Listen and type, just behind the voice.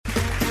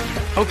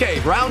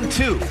Okay, round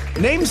two.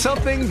 Name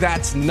something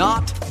that's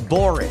not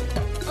boring.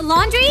 A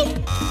laundry?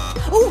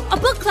 Ooh, a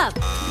book club.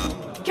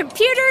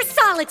 Computer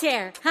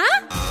solitaire,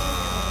 huh?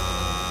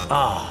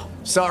 Ah,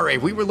 sorry,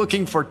 we were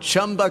looking for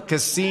Chumba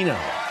Casino.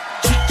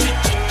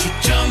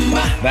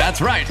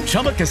 That's right,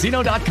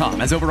 ChumbaCasino.com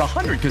has over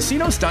 100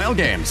 casino-style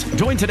games.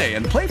 Join today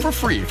and play for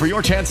free for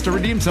your chance to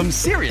redeem some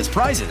serious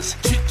prizes.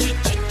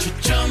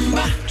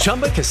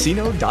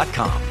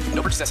 ChumbaCasino.com.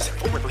 No purchase necessary.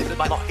 Void where prohibited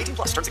by law. 18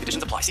 plus terms and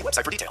conditions apply. See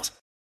website for details.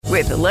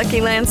 With the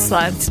Lucky Land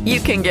Slots, you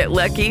can get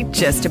lucky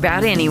just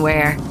about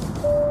anywhere.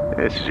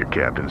 This is your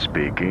captain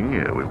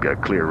speaking. We've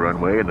got clear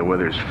runway and the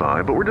weather's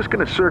fine, but we're just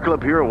going to circle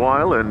up here a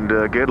while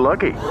and get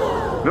lucky.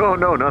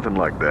 No, nothing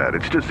like that.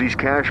 It's just these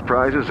cash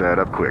prizes add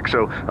up quick.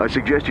 So I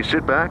suggest you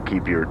sit back,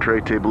 keep your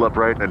tray table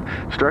upright, and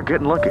start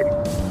getting lucky.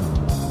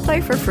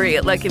 Play for free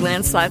at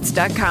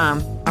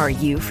LuckyLandSlots.com. Are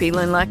you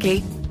feeling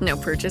lucky? No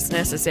purchase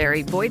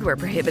necessary. Void where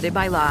prohibited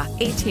by law.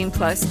 18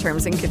 plus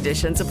terms and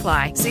conditions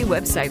apply. See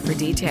website for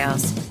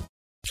details.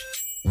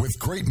 With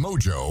great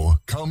mojo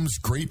comes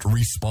great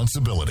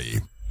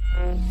responsibility.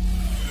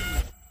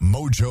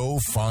 Mojo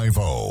 50.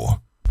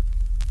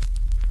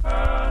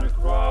 And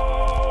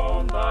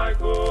crown thy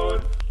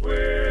good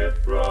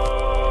with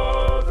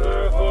brotherhood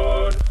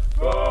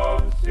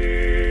from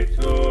sea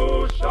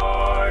to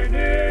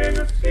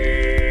shining sea.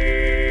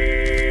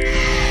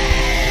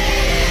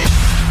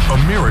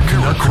 American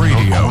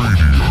Radio.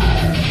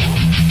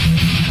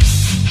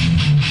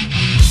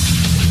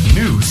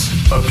 News,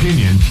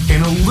 opinion,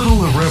 and a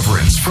little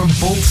irreverence from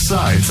both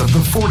sides of the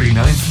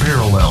 49th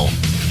parallel.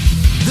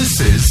 This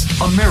is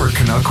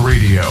Americanuck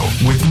Radio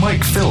with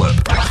Mike Phillip.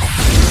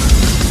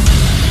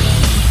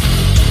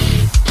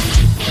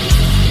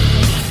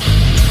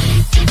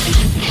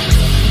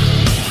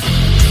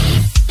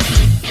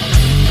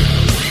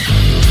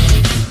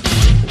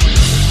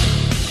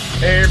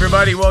 Hey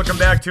everybody, welcome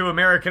back to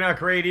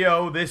Americanuck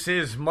Radio. This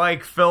is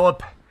Mike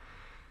Phillip,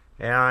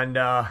 and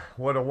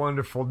what a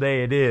wonderful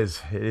day it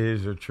is. It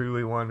is a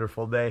truly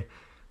wonderful day.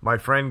 My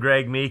friend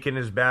Greg Meekin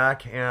is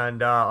back,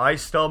 and I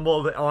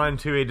stumbled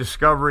onto a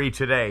discovery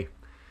today.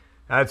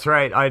 That's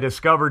right, I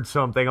discovered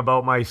something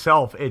about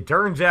myself. It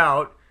turns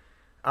out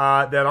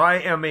that I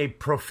am a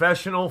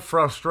professional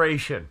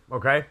frustration,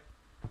 okay?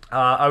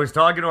 I was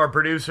talking to our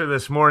producer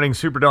this morning,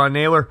 Super Don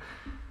Naylor,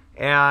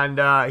 and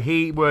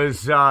he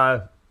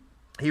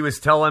was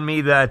telling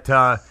me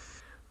that,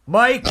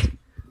 Mike,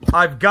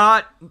 I've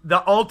got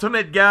the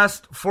ultimate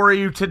guest for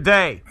you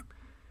today.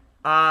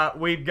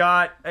 We've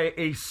got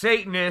a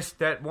Satanist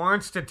that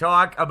wants to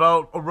talk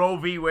about Roe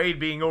v. Wade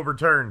being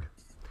overturned.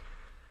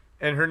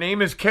 And her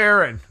name is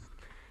Karen.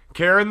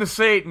 Karen the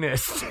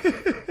Satanist.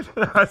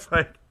 I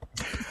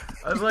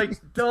was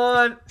like,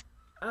 Don,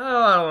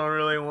 I don't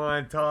really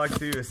want to talk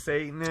to a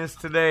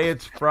Satanist today.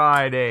 It's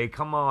Friday.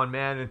 Come on,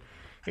 man. And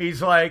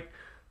he's like,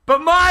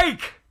 but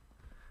Mike,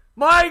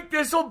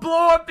 this will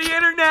blow up the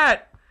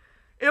internet.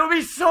 It'll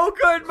be so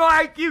good,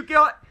 Mike. You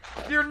got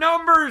your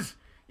numbers.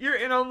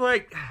 And I'm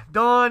like,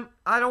 Don,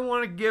 I don't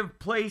want to give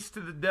place to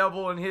the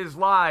devil and his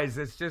lies.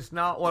 That's just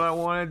not what I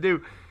want to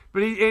do.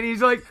 But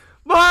he's like,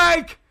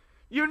 Mike,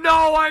 you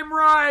know I'm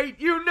right.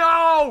 You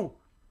know.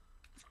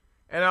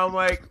 And I'm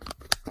like,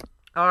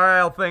 all right,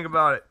 I'll think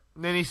about it.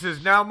 And then he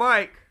says, now,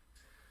 Mike,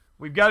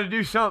 we've got to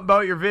do something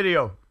about your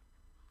video.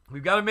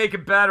 We've got to make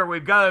it better.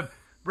 We've got to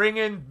bring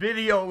in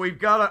video. We've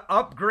got to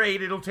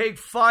upgrade. It'll take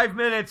 5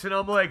 minutes. And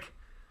I'm like,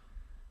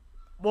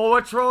 well,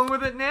 what's wrong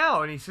with it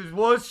now? And he says,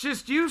 well, it's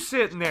just you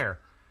sitting there.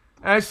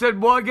 And I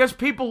said, well, I guess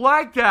people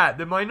like that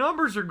my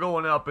numbers are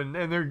going up and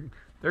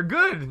they're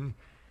good. And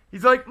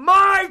he's like,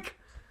 Mike,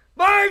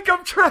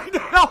 I'm trying to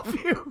help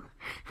you.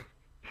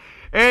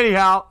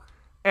 Anyhow,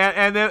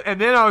 and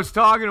then I was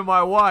talking to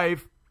my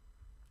wife,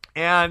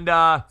 and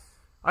I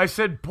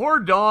said,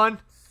 poor Don,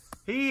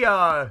 he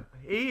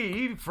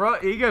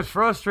gets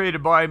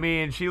frustrated by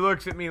me, and she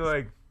looks at me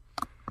like,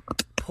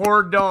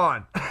 poor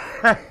Don.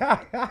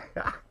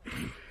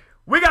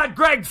 We got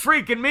Greg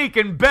freaking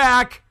Meekin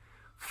back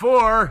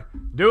for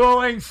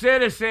Dueling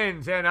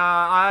Citizens, and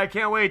I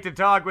can't wait to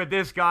talk with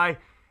this guy.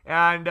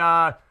 And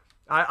I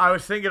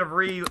was thinking of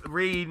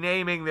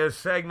renaming this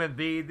segment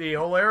the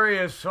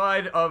hilarious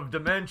side of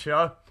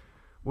dementia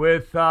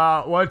with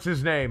what's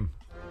his name?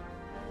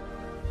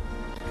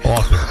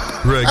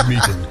 Author Greg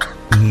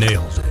Meekin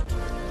nails it.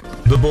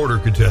 The border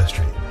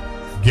catastrophe,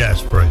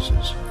 gas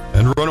prices,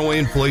 and runaway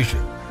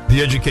inflation,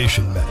 the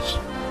education mess.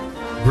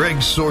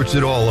 Greg sorts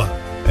it all out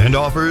and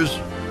offers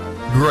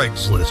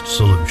Greg's List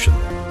solution.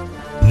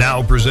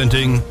 Now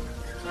presenting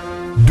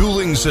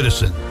Dueling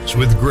Citizens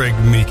with Greg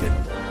Meekin.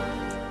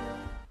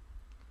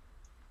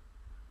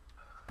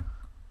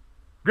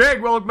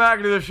 Greg, welcome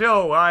back to the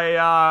show.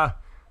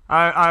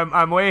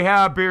 I'm way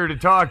happier to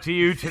talk to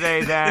you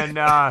today than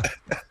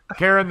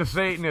Karen the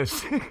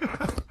Satanist.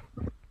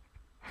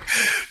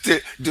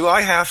 Do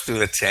I have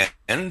to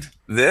attend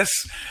this?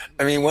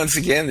 I mean, once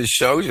again, the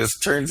show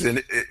just turns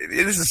in.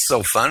 This is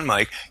so fun,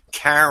 Mike.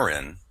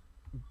 Karen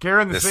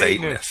Karen the The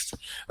Satanist. Satanist.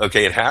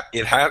 Okay,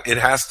 it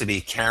has to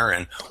be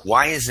Karen.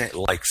 Why isn't it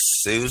like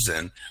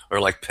Susan or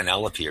like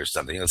Penelope or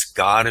something? It's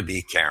got to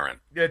be Karen.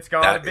 It's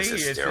got to That be.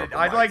 is hysterical,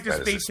 I'd like Mike. to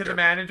That is speak to the hysterical.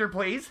 manager,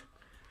 please.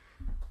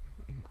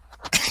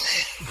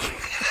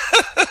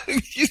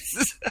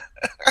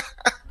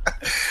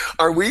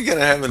 Are we going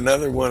to have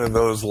another one of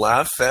those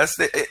laugh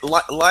fest?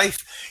 Life,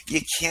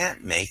 you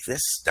can't make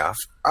this stuff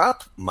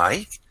up,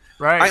 Mike.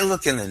 Right. I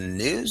look in the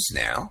news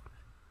now,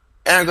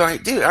 and I'm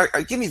going, dude,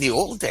 give me the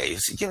old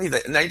days. Give me the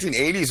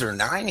 1980s or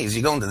 90s.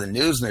 You go into the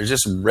news, and there's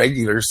just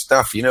regular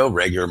stuff,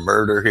 regular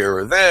murder here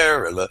or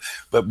there.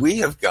 But we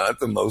have got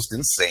the most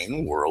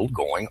insane world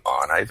going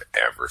on I've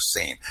ever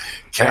seen.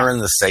 Karen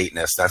the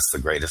Satanist, that's the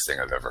greatest thing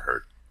I've ever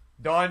heard.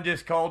 Don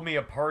just called me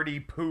a party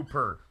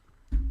pooper.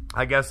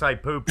 I guess I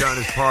pooped on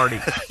his party.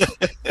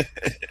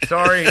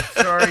 Sorry,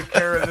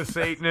 Karen the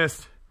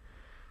Satanist.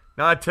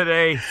 Not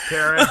today,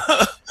 Karen.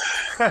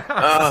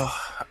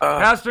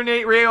 Pastor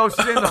Nate Rios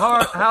is in the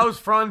house,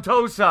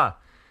 Frontosa.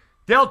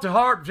 Delta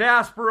Harp,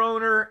 Jasper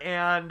owner,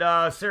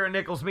 and Sarah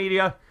Nichols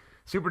Media.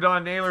 Super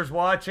Don Naylor's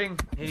watching,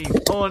 and he's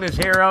pulling his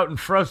hair out in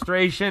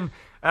frustration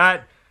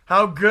at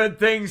how good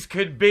things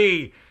could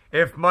be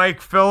if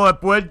Mike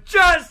Phillip would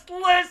just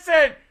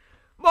listen.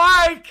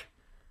 Mike,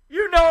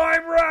 you know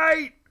I'm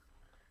right.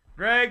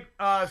 Greg,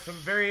 some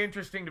very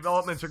interesting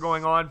developments are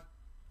going on.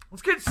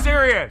 Let's get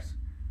serious.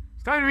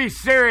 It's time to be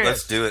serious.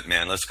 Let's do it,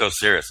 man. Let's go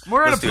serious.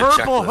 We're Let's in do a a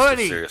purple checklist of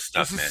hoodie. serious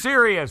stuff, This is man.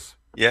 serious.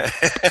 Yeah.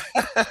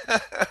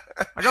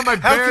 I got my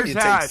How Bears can you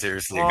hat take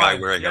seriously a on. guy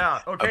wearing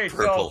Yeah, a okay,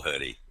 purple so,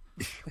 hoodie?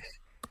 Here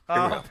we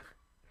go.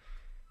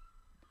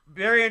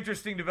 Very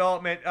interesting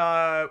development.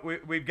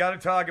 We've got to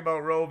talk about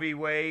Roe v.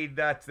 Wade.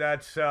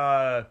 There's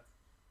a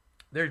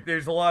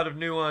lot of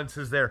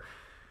nuances there.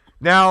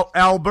 Now,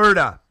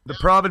 Alberta, the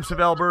province of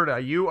Alberta.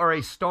 You are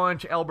a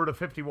staunch Alberta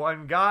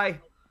 51 guy.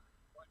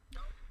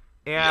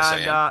 And Yes,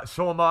 I am.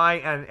 So am I,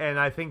 and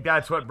I think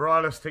that's what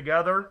brought us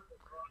together.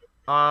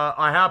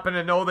 I happen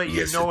to know that you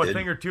Yes, know it a did.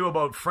 thing or two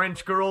about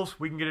French girls.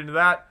 We can get into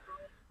that.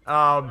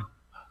 other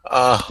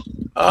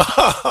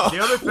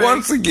thing-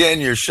 Once again,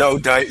 your show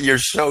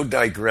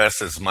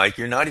digresses, Mike.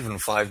 You're not even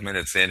 5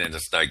 minutes in, and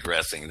it's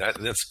digressing.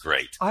 That's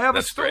great. I have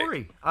That's a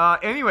story.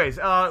 Anyways,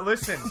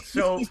 listen.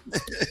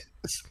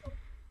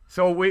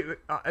 So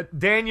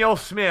Danielle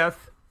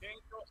Smith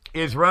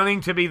is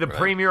running to be the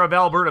premier of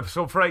Alberta.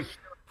 So for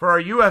our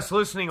U.S.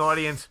 listening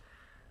audience,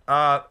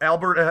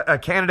 Alberta,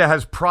 Canada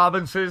has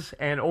provinces,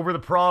 and over the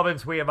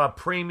province we have a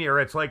premier.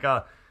 It's like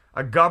a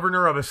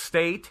governor of a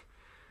state.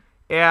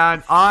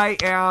 And I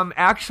am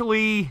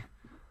actually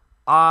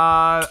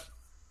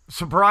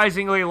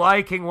surprisingly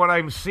liking what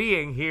I'm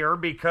seeing here,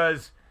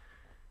 because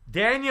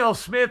Danielle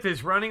Smith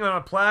is running on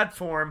a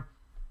platform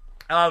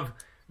of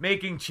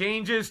making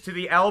changes to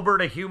the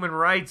Alberta Human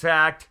Rights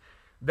Act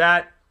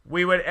that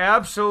we would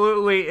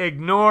absolutely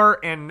ignore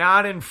and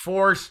not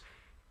enforce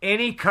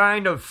any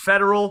kind of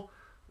federal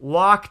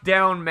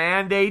lockdown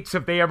mandates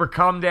if they ever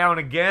come down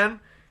again.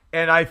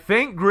 And I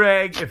think,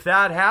 Greg, if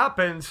that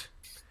happens,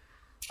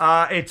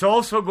 it's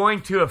also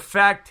going to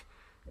affect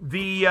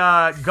the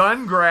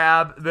gun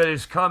grab that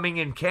is coming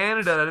in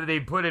Canada that they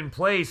put in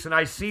place. And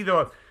I see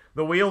the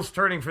wheels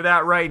turning for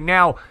that right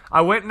now.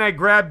 I went and I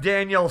grabbed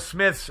Danielle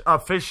Smith's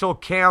official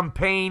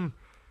campaign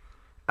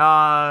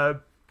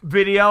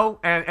video,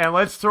 and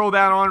let's throw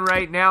that on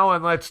right now,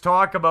 and let's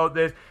talk about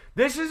this.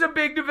 This is a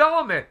big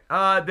development.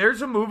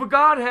 There's a move of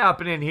God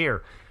happening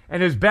here.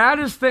 And as bad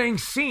as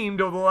things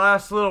seemed over the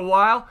last little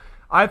while,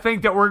 I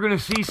think that we're going to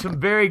see some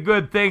very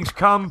good things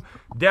come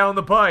down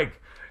the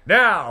pike.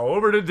 Now,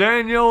 over to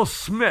Danielle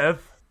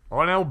Smith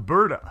on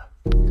Alberta.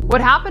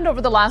 What happened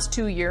over the last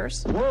 2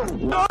 years?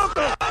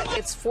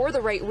 It's for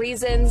the right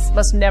reasons.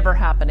 Must never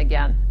happen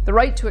again. The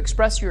right to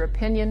express your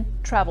opinion,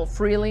 travel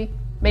freely,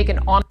 make an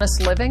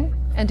honest living,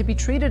 and to be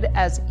treated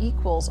as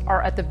equals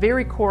are at the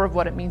very core of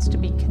what it means to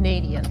be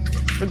Canadian,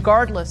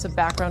 regardless of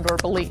background or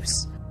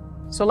beliefs.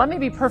 So let me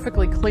be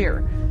perfectly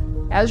clear.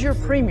 As your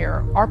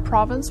premier, our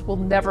province will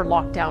never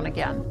lock down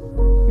again.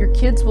 Your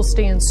kids will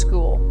stay in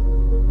school.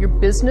 Your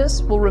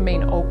business will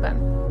remain open.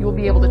 You will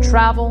be able to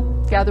travel,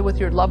 gather with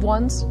your loved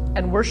ones,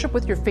 and worship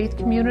with your faith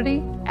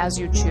community as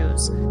you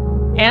choose.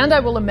 And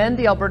I will amend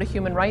the Alberta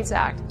Human Rights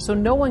Act so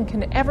no one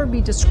can ever be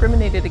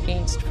discriminated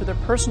against for their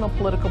personal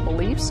political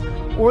beliefs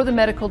or the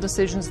medical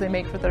decisions they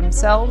make for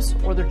themselves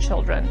or their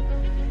children.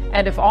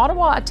 And if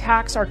Ottawa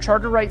attacks our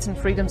charter rights and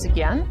freedoms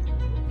again,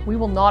 we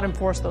will not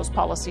enforce those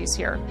policies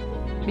here,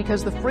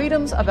 because the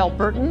freedoms of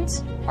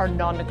Albertans are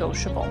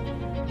non-negotiable.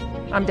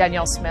 I'm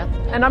Danielle Smith,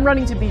 and I'm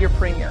running to be your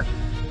premier.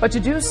 But to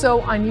do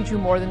so, I need you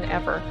more than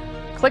ever.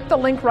 Click the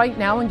link right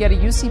now and get a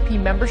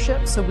UCP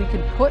membership so we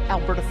can put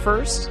Alberta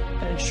first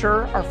and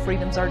ensure our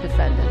freedoms are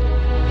defended.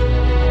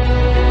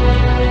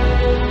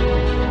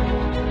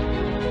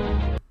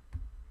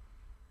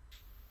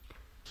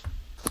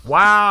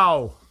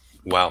 Wow.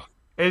 Wow.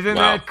 Isn't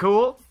that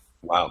cool?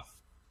 Wow.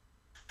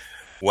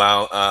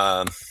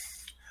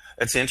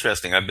 That's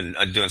interesting. I've been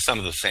doing some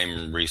of the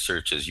same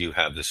research as you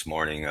have this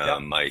morning,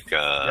 Mike.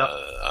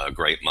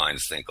 Great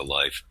minds think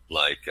alike.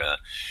 Like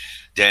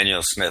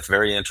Danielle Smith,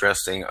 very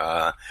interesting.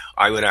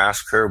 I would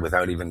ask her,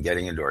 without even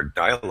getting into our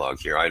dialogue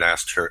here, I'd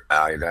ask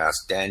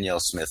Danielle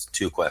Smith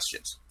 2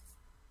 questions.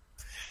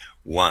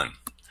 1,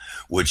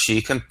 would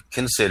she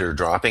consider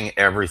dropping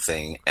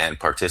everything and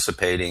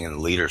participating in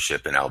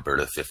leadership in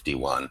Alberta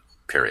 51,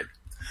 period?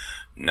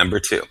 Number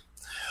 2,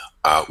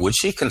 would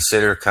she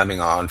consider coming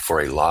on for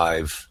a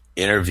live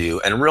interview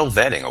and real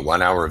vetting, a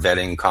 1-hour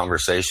vetting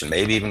conversation,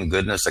 maybe even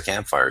goodness, a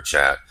campfire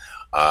chat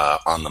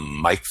on the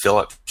Mike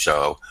Phillip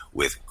show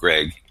with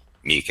Greg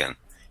Meekin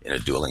in a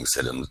Dueling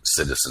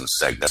Citizens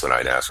segment? That's what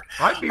I'd ask.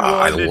 I'd be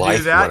willing to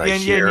do that.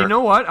 And you know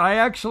what? I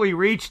actually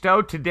reached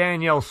out to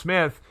Danielle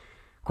Smith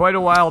quite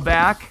a while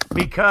back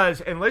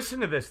because, and listen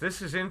to this.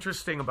 This is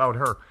interesting about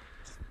her.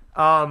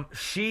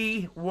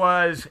 She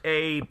was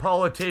a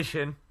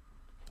politician,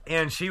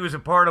 and she was a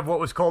part of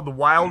what was called the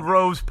Wild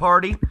Rose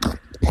Party,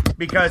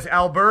 because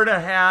Alberta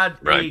had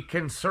a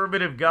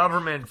conservative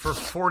government for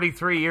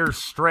 43 years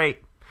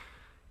straight.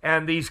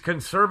 And these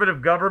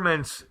conservative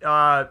governments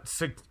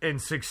in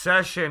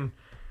succession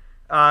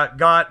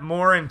got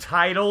more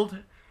entitled,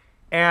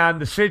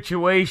 and the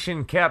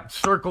situation kept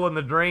circling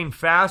the drain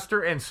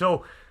faster. And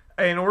so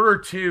in order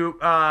to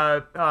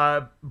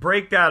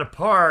break that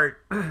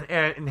apart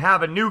and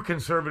have a new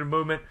conservative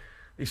movement,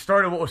 they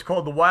started what was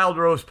called the Wild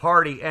Rose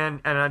Party.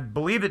 And I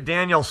believe that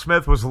Danielle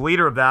Smith was the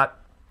leader of that.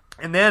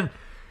 And then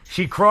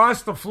she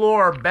crossed the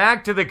floor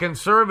back to the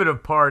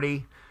Conservative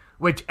Party,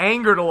 which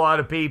angered a lot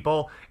of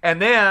people.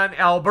 And then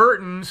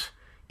Albertans,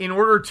 in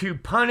order to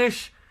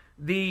punish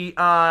the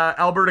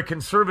Alberta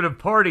Conservative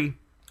Party,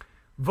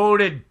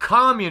 voted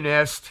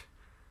communist.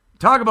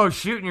 Talk about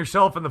shooting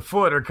yourself in the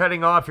foot or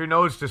cutting off your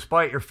nose to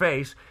spite your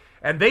face.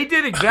 And they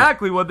did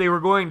exactly what they were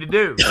going to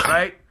do,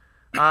 right?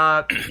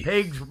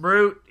 Pigs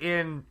root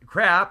in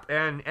crap,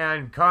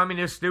 and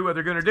communists do what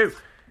they're going to do.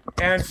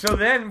 And so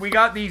then we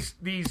got these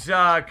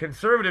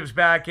conservatives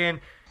back in.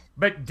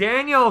 But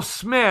Danielle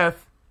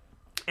Smith,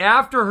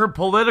 after her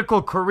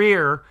political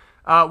career,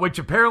 which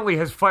apparently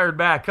has fired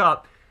back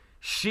up,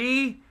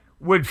 she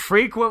would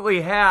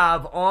frequently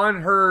have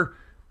on her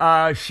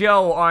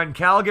show on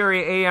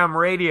Calgary AM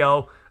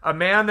radio a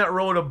man that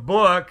wrote a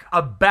book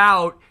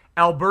about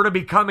Alberta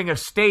becoming a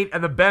state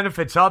and the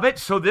benefits of it.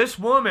 So this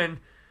woman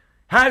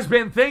has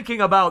been thinking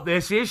about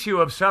this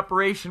issue of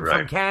separation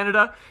from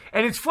Canada.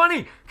 And it's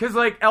funny because,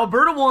 like,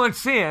 Alberta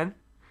wants in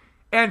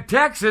and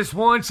Texas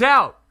wants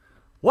out.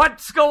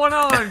 What's going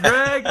on,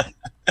 Greg?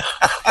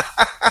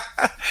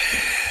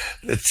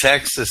 The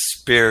Texas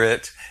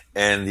spirit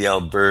and the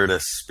Alberta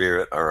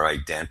spirit are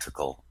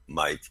identical,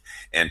 Mike.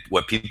 And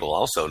what people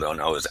also don't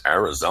know is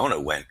Arizona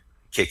went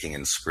kicking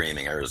and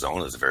screaming.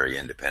 Arizona is a very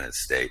independent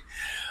state.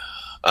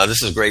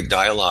 This is great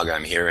dialogue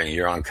I'm hearing.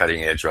 You're on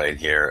Cutting Edge right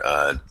here.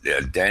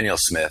 Danielle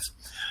Smith,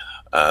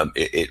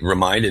 it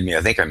reminded me,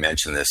 I think I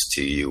mentioned this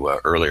to you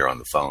earlier on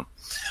the phone,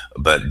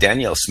 but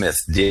Danielle Smith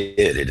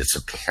it's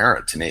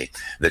apparent to me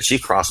that she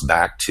crossed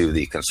back to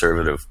the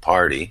Conservative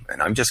Party,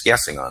 and I'm just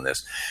guessing on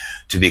this,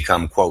 to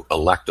become, quote,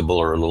 electable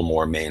or a little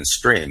more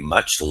mainstream,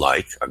 much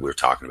like, we were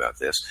talking about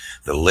this,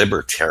 the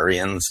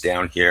libertarians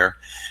down here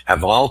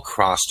have all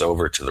crossed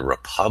over to the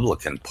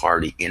Republican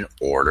Party in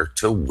order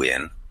to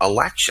win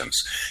elections.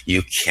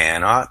 You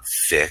cannot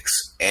fix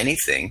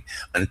anything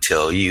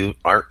until you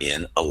are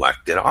in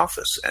elected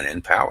office and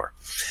in power.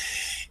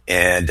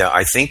 And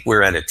I think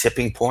we're at a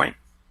tipping point.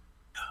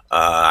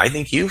 I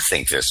think you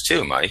think this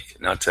too, Mike,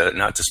 not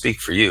to speak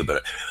for you,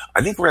 but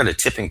I think we're at a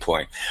tipping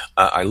point.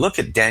 I look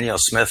at Danielle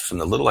Smith from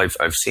the little I've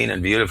seen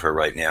and viewed of her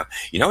right now.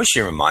 You know what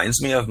she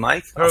reminds me of,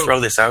 Mike? I'll throw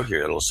this out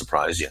here. It'll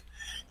surprise you.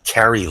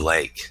 Carrie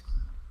Lake.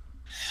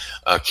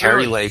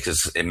 Carrie Lake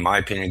is, in my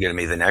opinion, going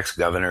to be the next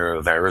governor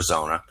of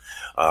Arizona.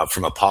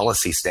 From a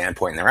policy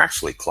standpoint, and they're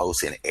actually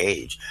close in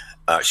age.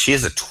 She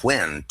is a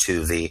twin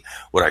to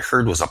what I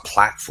heard was a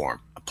platform,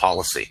 a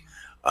policy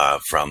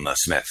from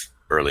Smith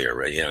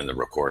earlier, in the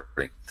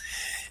recording.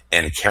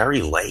 And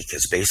Carrie Lake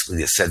has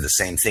basically said the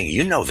same thing.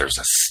 You know, there's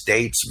a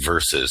states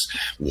versus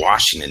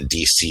Washington,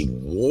 D.C.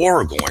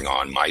 war going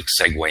on, Mike,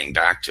 segueing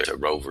back to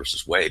Roe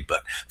versus Wade.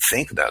 But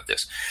think about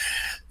this.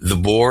 The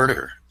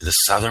border, the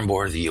southern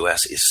border of the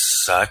U.S. is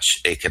such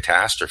a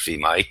catastrophe,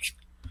 Mike.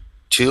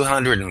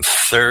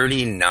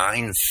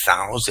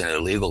 239,000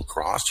 illegal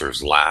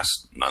crossers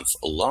last month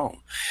alone.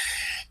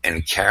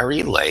 And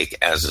Carrie Lake,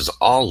 as is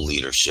all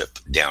leadership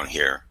down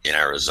here in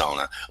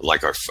Arizona,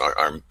 like our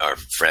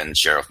friend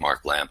Sheriff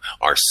Mark Lamb,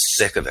 are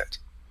sick of it.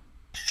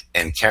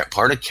 And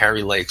part of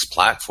Carrie Lake's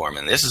platform,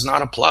 and this is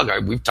not a plug,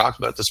 we've talked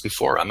about this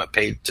before, I'm a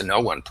paid to no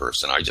one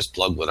person, I just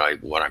plug what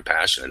I'm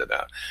passionate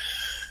about.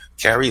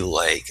 Carrie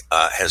Lake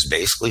has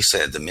basically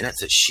said the minute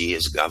that she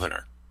is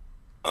governor,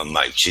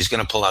 Mike, she's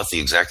going to pull out the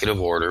executive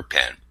order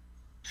pen.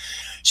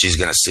 She's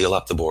going to seal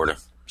up the border.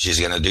 She's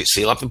going to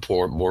seal up the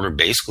border,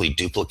 basically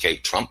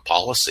duplicate Trump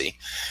policy,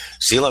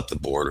 seal up the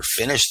border,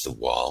 finish the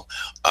wall.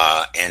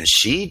 And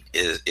she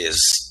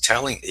is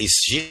telling,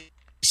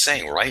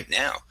 saying right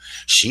now,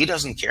 she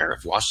doesn't care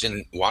if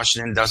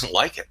Washington doesn't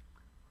like it.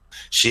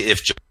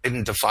 If Joe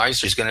Biden defies,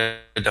 she's going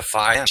to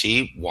defy him.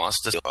 She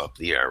wants to up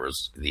the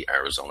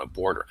Arizona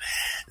border.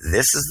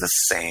 This is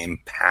the same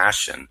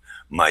passion,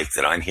 Mike,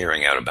 that I'm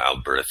hearing out of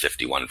Alberta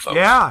 51 folks.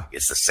 Yeah.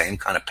 It's the same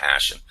kind of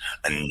passion.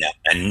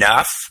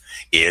 Enough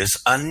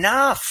is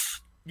enough.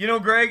 You know,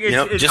 Greg,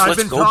 just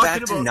let's go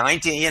back to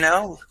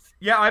 19,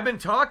 Yeah, I've been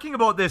talking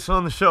about this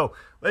on the show.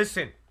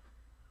 Listen,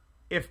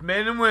 if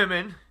men and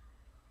women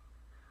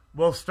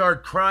will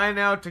start crying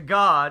out to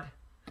God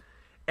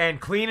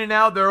and cleaning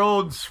out their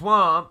old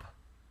swamp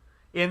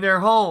in their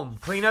home,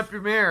 clean up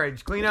your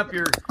marriage, clean up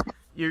your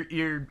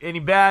any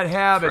bad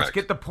habits, Correct.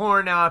 get the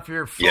porn off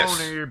your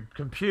phone or your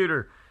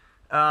computer,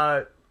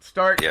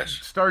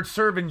 start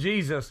serving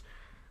Jesus.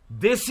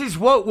 This is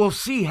what we'll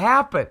see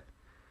happen.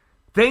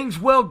 Things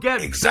will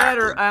get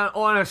better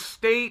on a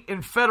state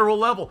and federal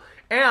level.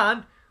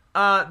 And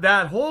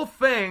that whole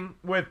thing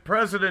with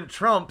President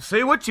Trump,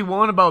 say what you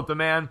want about the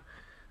man,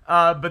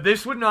 but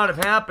this would not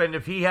have happened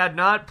if he had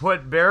not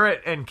put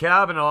Barrett and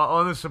Kavanaugh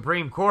on the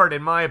Supreme Court,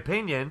 in my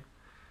opinion.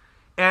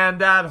 And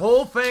that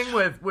whole thing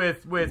with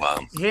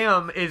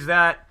him is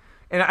that,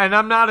 and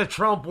I'm not a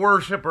Trump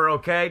worshiper,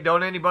 okay?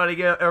 Don't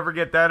anybody ever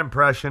get that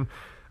impression.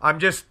 I'm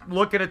just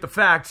looking at the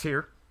facts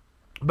here.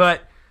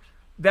 But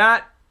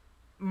that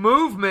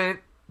movement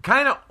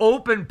kind of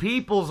opened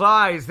people's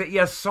eyes that,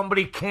 yes,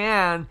 somebody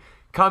can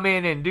come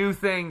in and do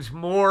things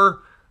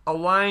more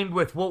aligned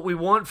with what we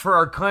want for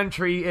our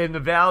country and the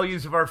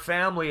values of our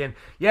family. And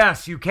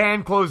yes, you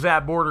can close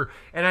that border.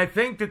 And I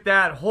think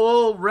that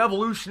whole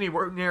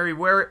revolutionary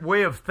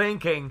way of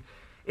thinking,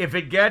 if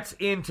it gets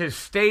into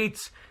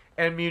states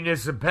and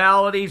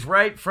municipalities,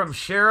 right from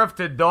sheriff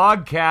to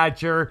dog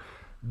catcher,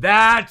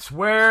 that's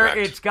where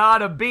it's got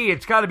to be.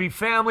 It's got to be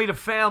family to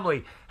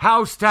family,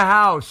 house to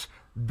house.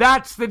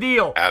 That's the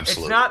deal.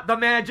 Absolutely. It's not the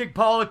magic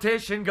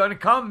politician going to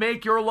come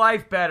make your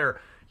life better.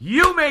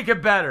 You make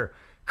it better.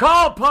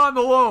 Call upon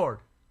the Lord.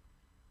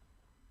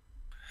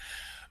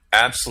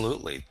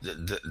 Absolutely.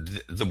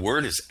 The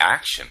word is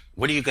action.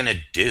 What are you going to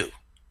do?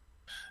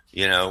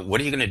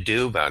 What are you going to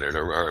do about it?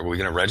 Are we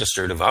going to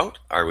register to vote?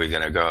 Are we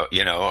going to go,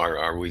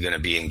 are we going to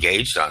be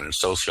engaged on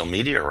social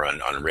media or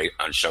on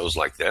shows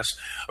like this?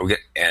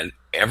 And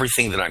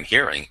everything that I'm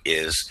hearing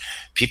is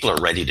people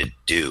are ready to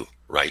do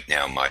right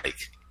now, Mike.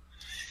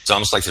 It's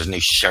almost like there's a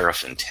new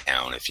sheriff in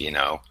town, if you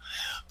know.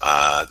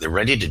 They're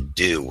ready to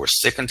do. We're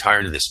sick and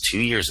tired of this 2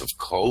 years of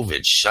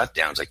COVID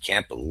shutdowns. I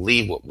can't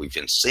believe what we've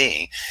been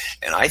seeing.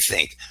 And I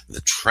think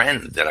the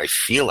trend that I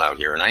feel out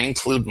here, and I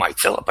include Mike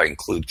Phillip, I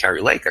include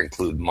Carrie Lake, I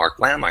include Mark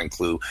Lamb, I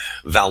include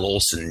Val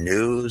Olson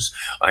News,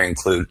 I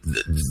include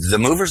the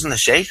movers and the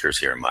shakers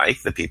here,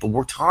 Mike, the people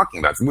we're talking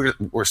about. We're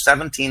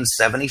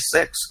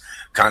 1776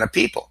 kind of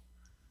people.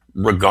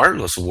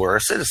 Regardless of where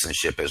our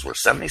citizenship is, we're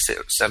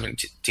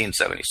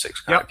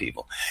 1776 kind of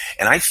people.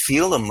 And I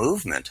feel a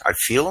movement.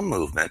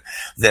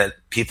 That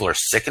people are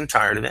sick and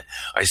tired of it.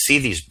 I see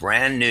these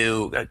brand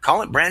new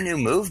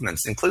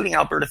movements, including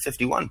Alberta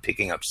 51,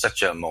 picking up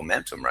such a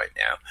momentum right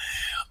now.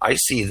 I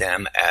see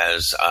them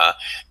as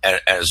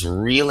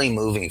really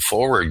moving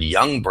forward.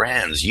 Young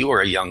brands. You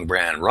are a young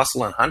brand.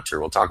 Russell and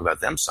Hunter, we'll talk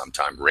about them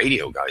sometime.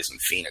 Radio guys in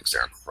Phoenix.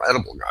 They're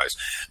incredible guys.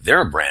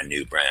 They're a brand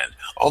new brand.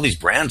 All these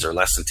brands are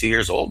less than 2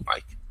 years old,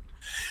 Mike.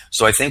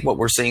 So I think what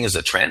we're seeing is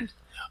a trend.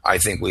 I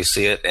think we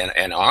see it.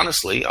 And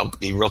honestly, I'll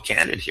be real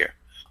candid here.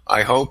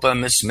 I hope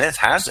Ms. Smith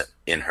has it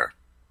in her,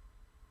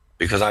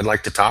 because I'd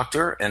like to talk to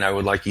her, and I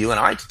would like you and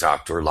I to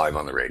talk to her live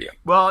on the radio.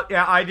 Well,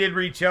 yeah, I did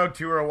reach out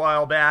to her a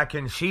while back,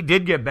 and she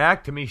did get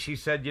back to me. She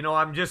said,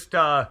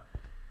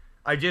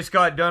 I just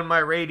got done my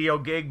radio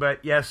gig,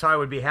 but yes, I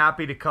would be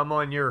happy to come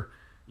on your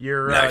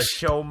Nice.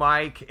 show,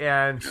 Mike.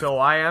 And so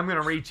I am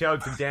going to reach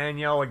out to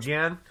Danielle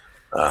again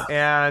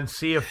and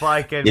see if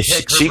I can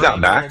pick her she got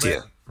brain back a to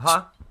little you. bit.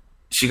 Huh?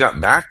 She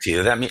got back to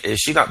you. That means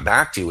she got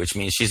back to you, which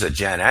means she's a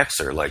Gen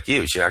Xer like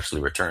you. She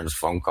actually returns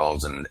phone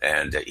calls and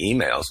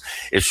emails.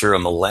 If you're a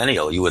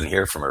millennial, you wouldn't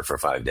hear from her for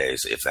 5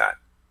 days, if that.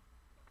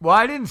 Well,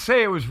 I didn't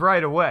say it was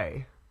right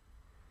away.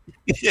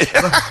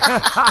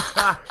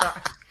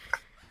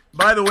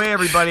 By the way,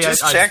 everybody,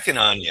 just checking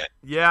on you.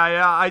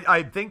 Yeah.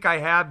 I think I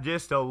have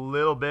just a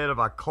little bit of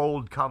a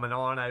cold coming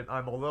on.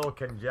 I'm a little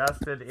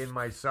congested in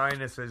my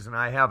sinuses, and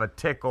I have a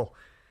tickle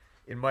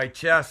in my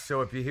chest.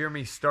 So if you hear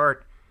me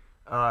start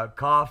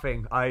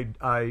coughing,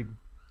 I'm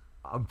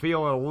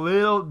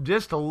feeling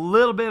just a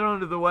little bit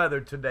under the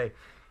weather today,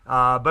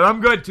 but I'm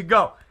good to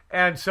go.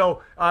 And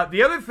so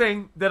the other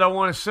thing that I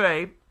want to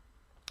say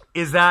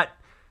is that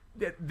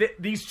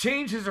these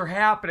changes are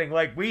happening.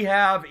 Like we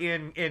have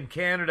in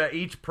Canada,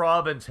 each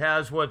province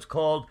has what's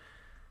called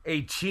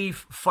a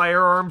chief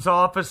firearms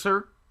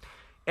officer,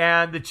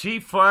 and the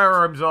chief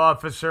firearms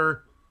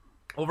officer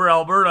over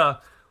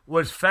Alberta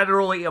was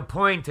federally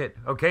appointed.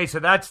 Okay, so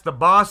that's the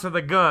boss of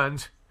the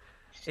guns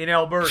in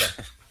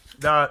Alberta,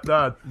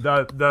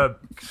 the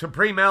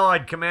Supreme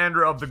Allied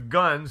Commander of the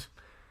guns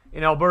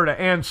in Alberta.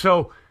 And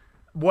so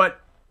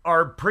what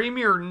our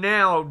premier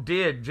now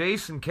did,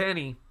 Jason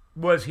Kenney,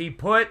 was he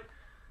put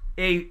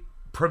a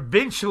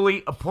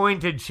provincially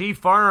appointed chief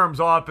firearms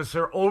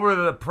officer over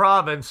the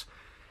province.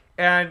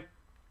 And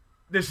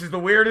this is the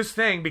weirdest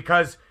thing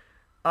because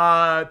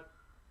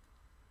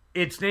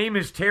its name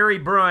is Terry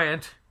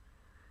Bryant,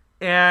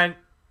 and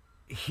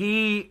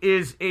he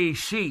is a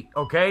she,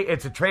 okay?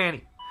 It's a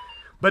tranny.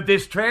 But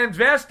this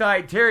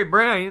transvestite, Terry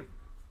Bryant,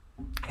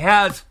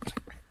 has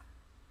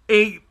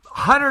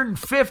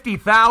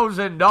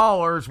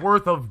 $150,000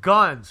 worth of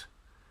guns.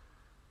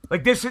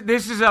 Like, this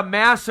is a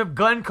massive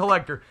gun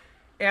collector.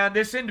 And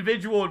this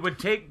individual would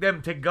take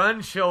them to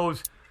gun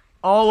shows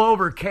all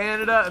over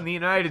Canada and the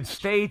United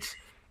States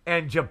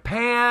and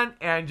Japan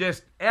and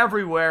just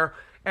everywhere.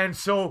 And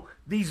so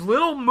these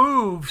little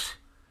moves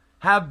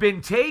have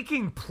been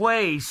taking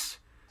place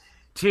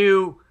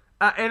to,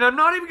 and I'm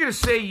not even going to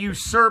say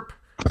usurp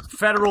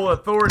federal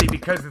authority,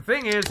 because the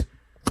thing is,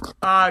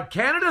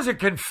 Canada's a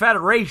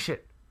confederation.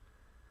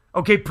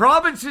 Okay,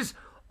 provinces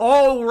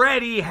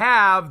already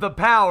have the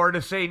power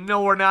to say,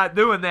 no, we're not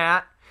doing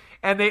that.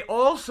 And they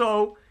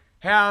also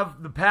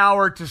have the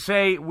power to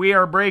say, we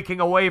are breaking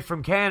away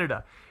from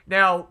Canada.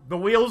 Now, the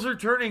wheels are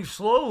turning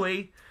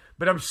slowly,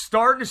 but I'm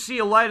starting to see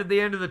a light at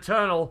the end of the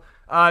tunnel,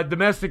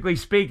 domestically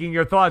speaking.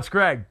 Your thoughts,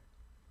 Greg?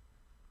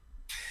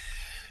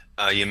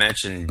 You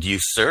mentioned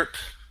usurp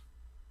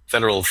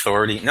federal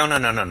authority. No.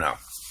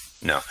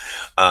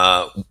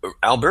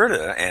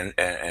 Alberta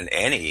and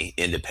any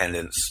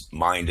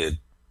independence-minded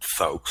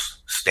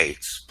folks,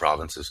 states,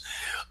 provinces,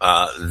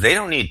 they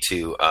don't need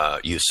to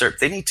usurp.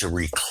 They need to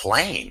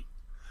reclaim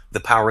the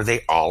power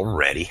they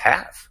already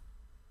have.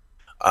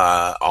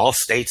 All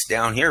states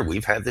down here,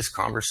 we've had this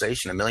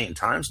conversation a million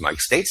times,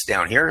 Mike. States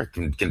down here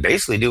can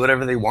basically do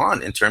whatever they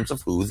want in terms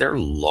of who their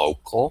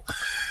local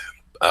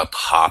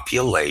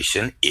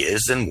population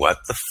is and what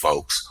the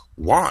folks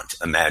want.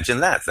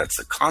 Imagine that. That's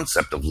the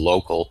concept of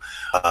local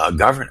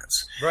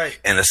governance. Right.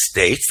 And the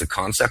states, the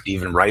concept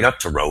even right up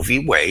to Roe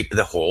v. Wade,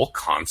 the whole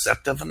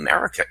concept of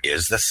America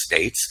is the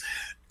states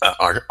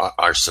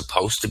are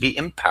supposed to be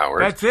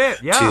empowered. That's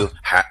it, yeah. To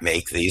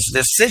make these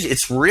decisions.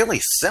 It's really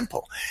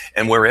simple.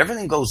 And where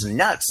everything goes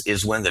nuts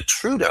is when the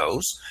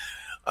Trudeaus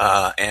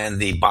and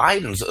the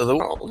Bidens of the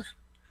world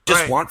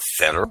just want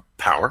federal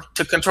power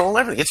to control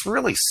everything. It's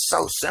really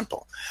so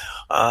simple.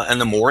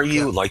 And the more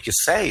you, like you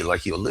say,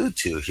 like you allude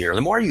to here,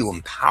 the more you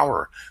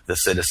empower the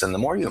citizen, the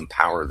more you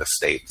empower the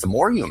state, the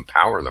more you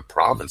empower the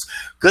province.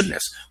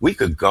 Goodness, we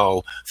could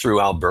go through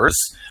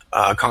Alberta's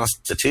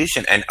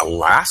constitution and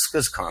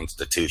Alaska's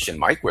constitution,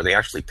 Mike, where they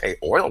actually pay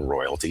oil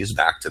royalties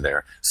back to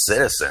their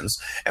citizens.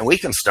 And we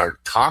can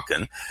start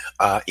talking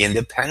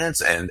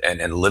independence and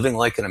living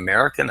like an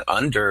American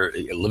under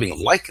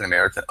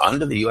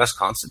the U.S.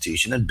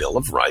 Constitution and Bill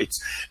of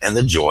Rights, and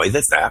the joy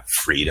that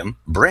freedom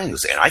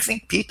brings. And I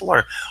think people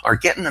are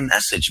getting the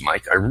message,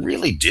 Mike. I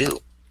really do.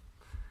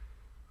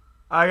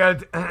 Go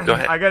ahead.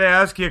 I got to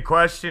ask you a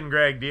question,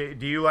 Greg.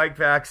 Do you like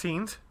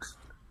vaccines?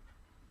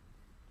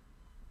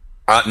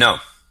 No.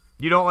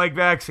 You don't like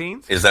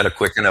vaccines? Is that a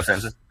quick enough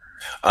answer?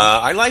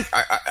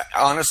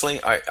 Honestly,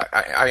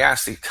 I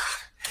asked you.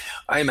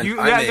 Wait. Do you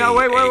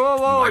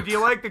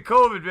like the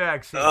COVID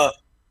vaccine?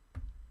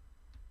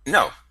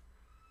 No.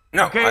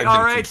 Okay, I've all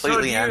been right.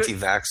 completely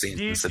anti-vaccine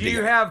since the beginning.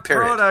 Do you have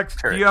products?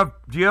 Do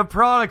you have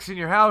products in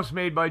your house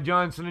made by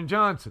Johnson &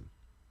 Johnson?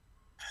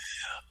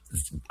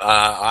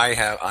 I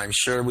have. I'm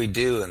sure we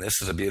do, and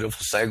this is a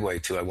beautiful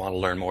segue to. I want to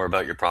learn more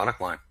about your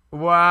product line.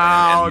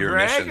 Wow, and your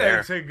Greg, mission there.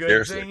 that's a good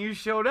Seriously. thing you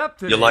showed up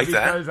today. You like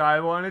that? Because I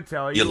want to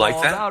tell you like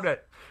all that? about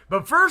it.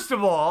 But first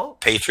of all,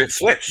 Patriot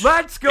Switch.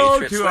 Let's go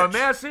Patriot to Switch. a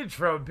message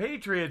from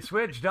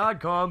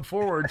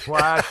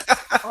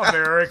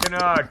patriotswitch.com/American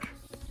Huck.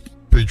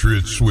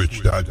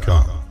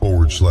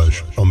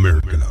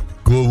 PatriotSwitch.com/American Huck.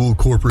 Global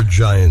corporate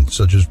giants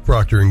such as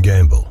Procter &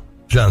 Gamble,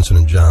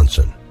 Johnson &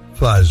 Johnson,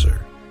 Pfizer,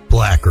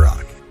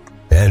 BlackRock,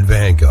 and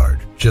Vanguard,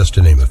 just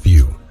to name a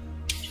few,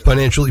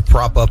 financially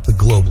prop up the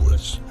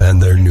globalists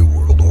and their New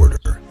World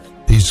Order.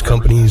 These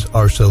companies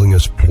are selling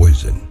us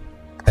poison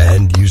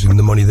and using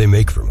the money they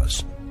make from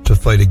us to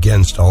fight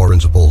against our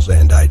principles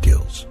and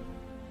ideals.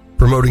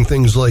 Promoting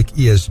things like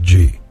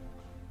ESG,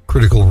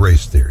 critical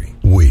race theory.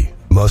 We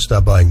must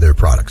stop buying their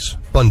products,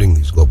 funding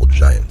these global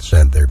giants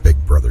and their big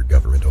brother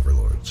government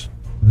overlords.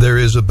 There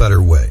is a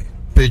better way.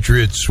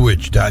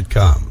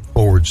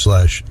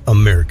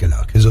 PatriotSwitch.com/American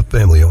Huck is a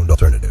family-owned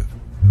alternative,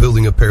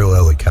 building a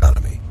parallel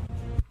economy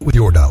with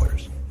your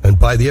dollars, and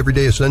buy the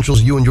everyday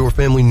essentials you and your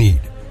family need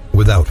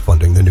without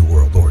funding the New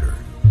World Order.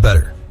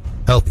 Better,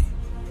 healthy,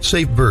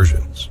 safe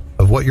versions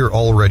of what you're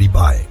already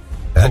buying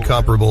at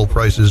comparable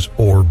prices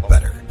or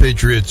better.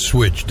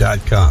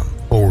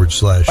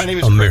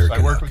 PatriotSwitch.com/American I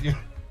work Huck. with you.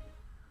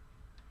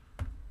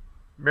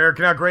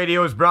 American Huck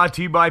Radio is brought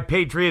to you by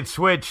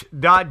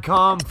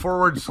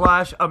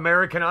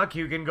patriotswitch.com/American Huck.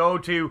 You can go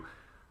to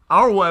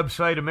our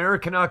website,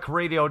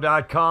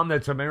 AmericanHuckRadio.com.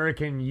 That's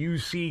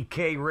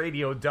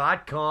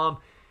AmericanUCKRadio.com.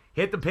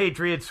 Hit the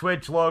Patriot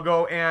Switch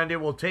logo, and it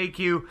will take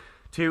you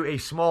to a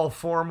small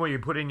form where you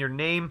put in your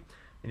name,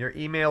 and your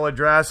email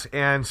address,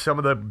 and some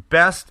of the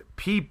best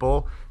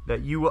people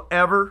that you will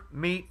ever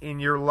meet in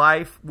your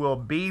life will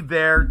be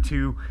there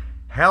to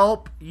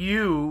help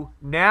you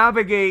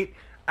navigate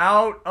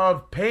out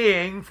of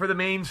paying for the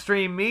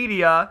mainstream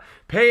media,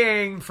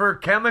 paying for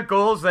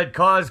chemicals that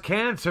cause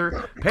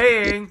cancer,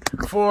 paying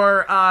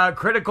for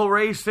critical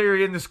race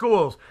theory in the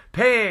schools,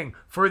 paying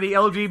for the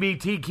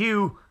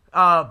LGBTQ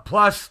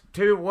plus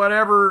to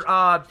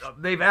whatever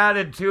they've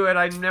added to it.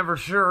 I'm never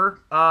sure.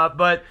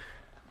 But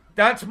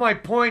that's my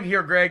point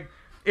here, Greg.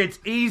 It's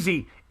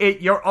easy.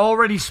 You're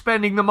already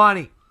spending the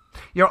money.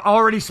 You're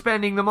already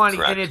spending the money.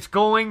 Correct. And it's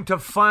going to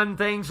fund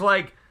things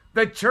like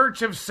the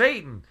Church of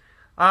Satan.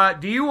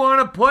 Do you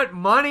want to put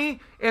money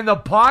in the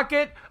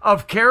pocket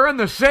of Karen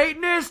the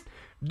Satanist?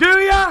 Do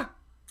ya?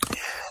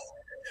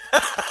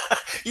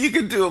 You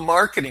could do a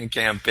marketing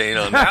campaign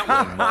on that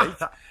one, Mike.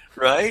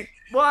 Right?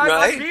 Well, I'm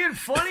right? not being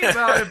funny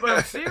about it, but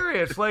I'm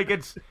serious. Like,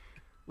 it's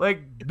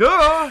like,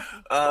 duh.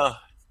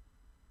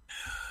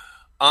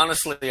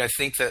 Honestly, I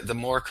think that the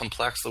more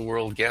complex the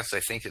world gets, I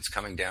think it's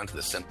coming down to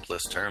the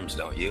simplest terms,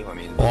 don't you? I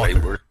mean, the way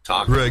we're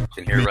talking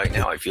in here right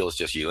now, I feel it's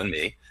just you and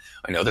me.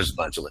 I know there's a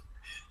bunch of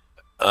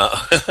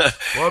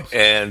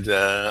and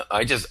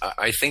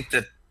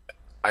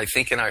I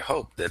think and I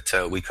hope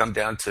that we come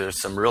down to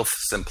some real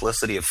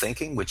simplicity of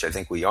thinking, which I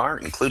think we are,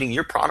 including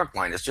your product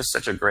line. It's just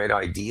such a great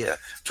idea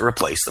to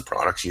replace the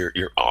products you're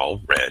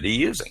already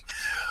using.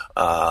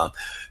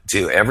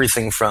 To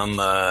everything from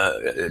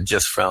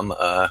just from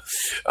a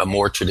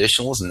more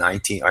traditional,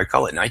 I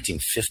call it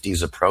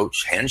 1950s approach,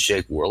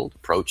 handshake world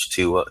approach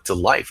to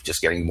life,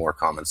 just getting more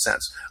common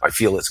sense. I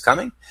feel it's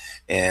coming,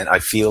 and I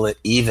feel it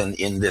even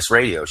in this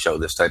radio show,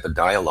 this type of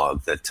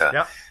dialogue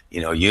that,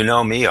 you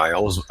know me,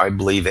 I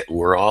believe that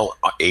we're all,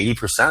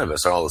 80% of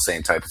us are all the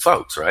same type of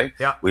folks, right?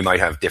 Yeah. We might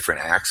have different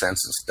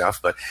accents and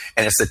stuff,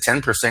 and it's the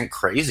 10%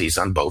 crazies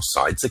on both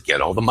sides that get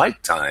all the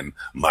mic time.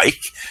 Mike,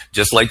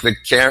 just like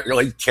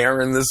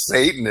Karen the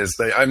Satanist.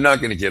 I'm not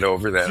going to get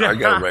over that. I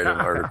got to write an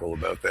article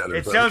about that.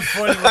 It sounds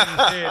funny when you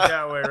say it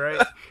that way,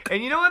 right?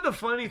 And you know what the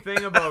funny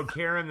thing about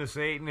Karen the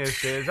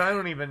Satanist is? I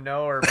don't even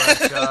know her,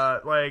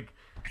 but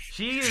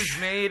she is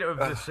made of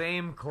the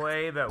same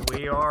clay that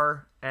we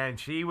are, and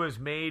she was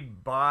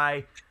made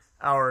by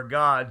our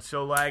God.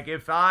 So,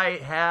 if I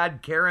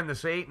had Karen the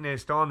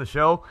Satanist on the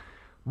show,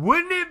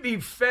 wouldn't it be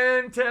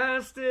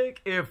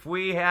fantastic if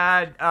we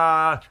had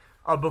a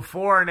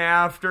before and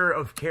after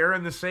of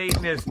Karen the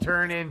Satanist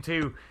turn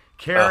into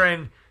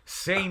Karen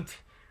Saint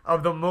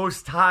of the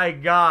Most High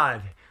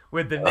God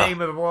with the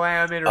name of the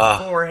Lamb in her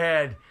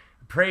forehead,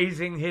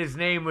 praising his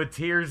name with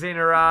tears in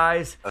her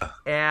eyes,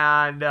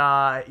 and,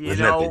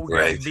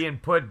 being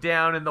put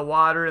down in the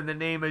water in the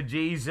name of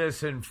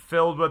Jesus and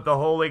filled with the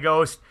Holy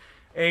Ghost.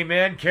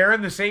 Amen.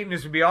 Karen the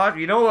Satanist would be awesome.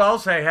 You know who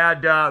else I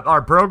had?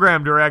 Our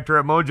program director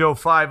at Mojo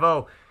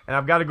 50, and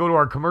I've got to go to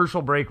our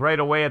commercial break right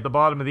away at the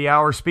bottom of the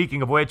hour,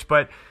 speaking of which,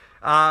 but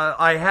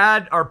I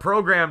had our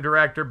program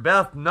director,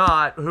 Beth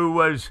Knott, who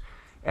was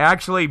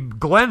actually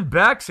Glenn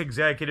Beck's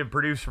executive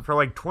producer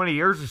for 20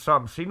 years or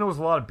something. She knows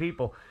a lot of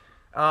people.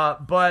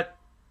 But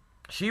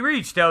she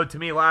reached out to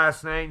me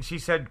last night and she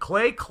said,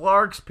 Clay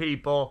Clark's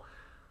people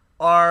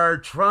are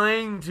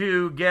trying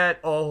to get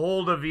a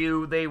hold of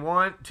you. They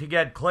want to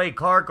get Clay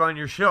Clark on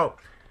your show.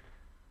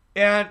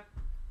 And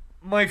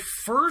my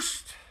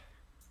first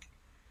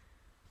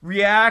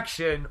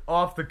reaction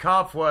off the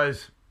cuff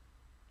was,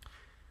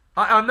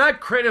 I'm not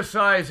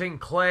criticizing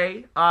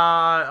Clay.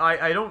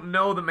 I don't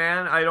know the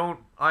man. I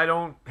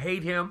don't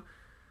hate him.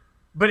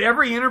 But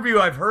every interview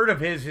I've heard of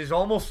his is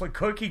almost a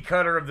cookie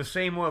cutter of the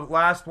same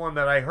last one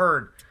that I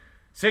heard.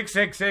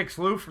 666,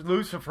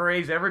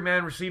 Luciferase, every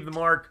man received the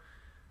mark.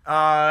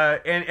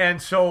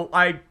 And so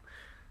I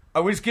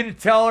was going to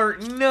tell her,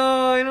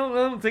 no, I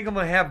don't think I'm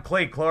going to have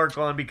Clay Clark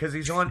on because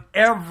he's on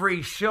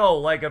every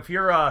show. If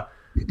you're a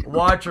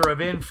watcher of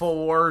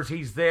InfoWars,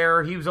 he's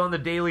there. He was on the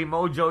Daily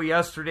Mojo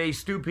yesterday.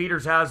 Stu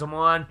Peters has him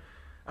on.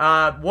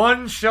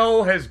 One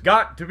show has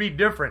got to be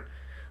different.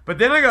 But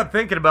then I got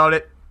thinking about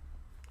it.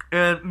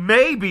 And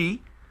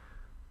maybe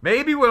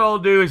what I'll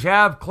do is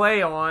have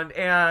Clay on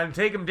and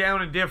take him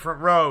down a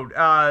different road.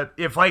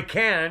 If I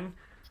can.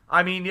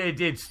 I mean,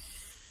 it's,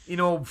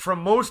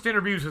 from most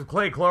interviews with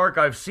Clay Clark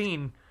I've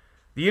seen,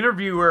 the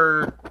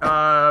interviewer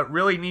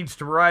really needs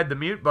to ride the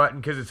mute button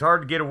because it's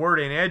hard to get a word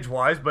in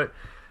edgewise. But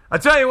I'll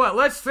tell you what,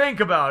 let's think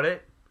about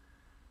it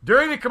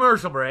during the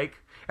commercial break.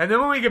 And then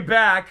when we get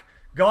back,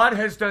 God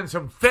has done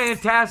some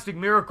fantastic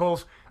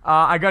miracles.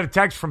 I got a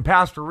text from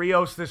Pastor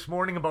Rios this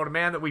morning about a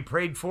man that we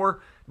prayed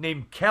for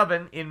named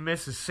Kevin in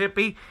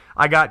Mississippi.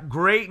 I got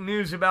great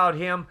news about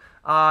him.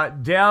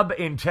 Deb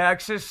in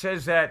Texas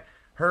says that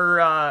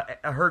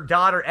her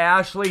daughter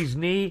Ashley's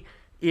knee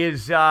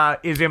is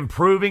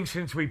improving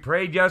since we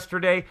prayed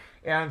yesterday.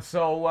 And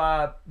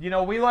so,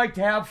 we like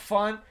to have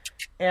fun.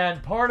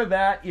 And part of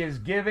that is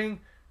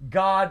giving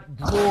God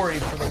glory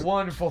for the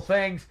wonderful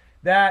things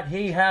that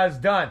he has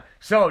done.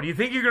 So, do you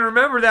think you can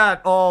remember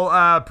that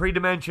all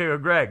pre-dementia,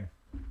 Greg?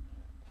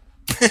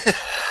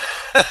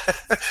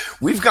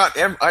 We've got,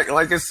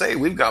 like I say,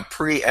 we've got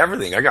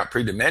pre-everything. I got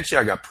pre-dementia.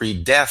 I got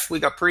pre-death. We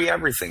got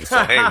pre-everything.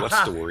 So, hey, what's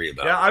to worry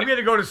about? Yeah, right? I'm going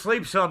to go to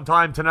sleep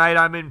sometime tonight.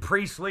 I'm in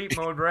pre-sleep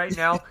mode right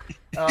now.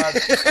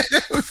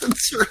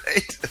 That's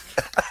right.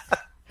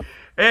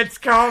 It's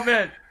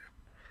coming.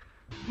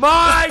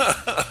 Mike,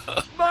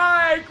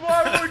 why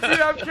would you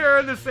have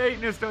Karen the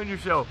Satanist on your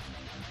show?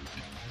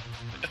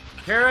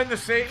 Karen the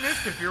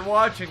Satanist, if you're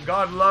watching,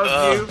 God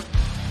loves you.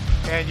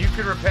 And you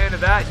can repent of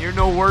that, and you're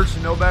no worse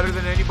and no better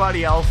than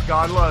anybody else.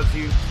 God loves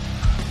you.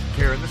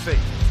 Karen the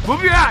Satanist.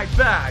 We'll be right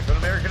back on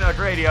American Huck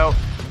Radio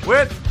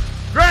with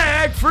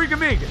Greg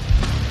Freakamegan.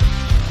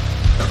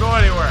 Don't go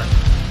anywhere.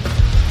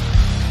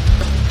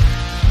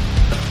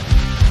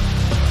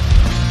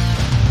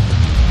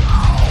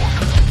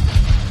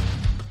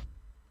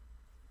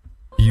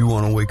 You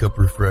want to wake up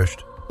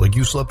refreshed, like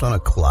you slept on a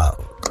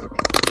cloud.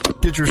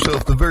 Get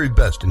yourself the very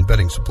best in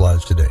bedding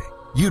supplies today.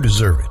 You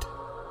deserve it.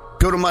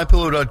 Go to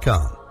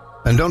MyPillow.com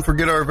and don't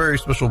forget our very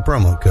special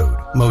promo code,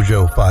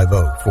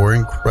 Mojo50, for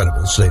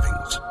incredible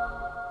savings.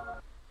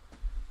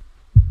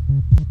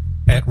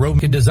 At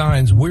Romika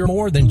Designs, we're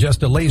more than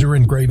just a laser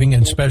engraving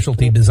and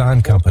specialty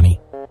design company.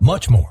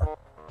 Much more.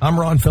 I'm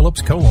Ron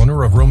Phillips,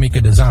 co-owner of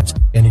Romika Designs,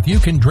 and if you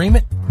can dream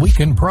it, we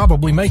can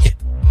probably make it.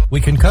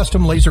 We can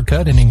custom laser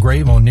cut and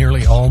engrave on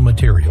nearly all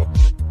material.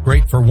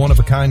 Great for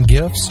one-of-a-kind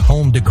gifts,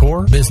 home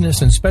decor,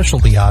 business and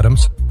specialty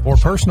items, or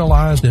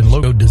personalized and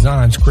logo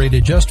designs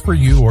created just for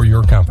you or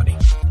your company.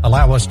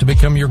 Allow us to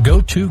become your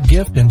go-to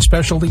gift and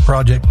specialty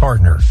project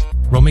partner.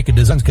 Romika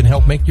Designs can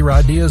help make your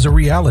ideas a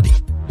reality.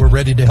 We're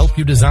ready to help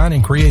you design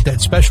and create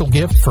that special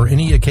gift for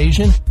any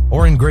occasion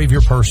or engrave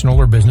your personal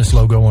or business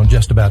logo on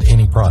just about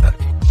any product.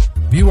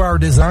 View our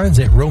designs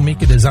at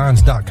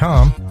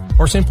romikadesigns.com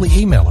or simply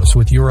email us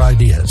with your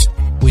ideas.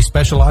 We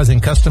specialize in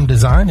custom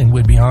design and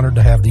would be honored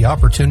to have the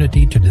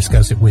opportunity to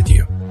discuss it with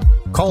you.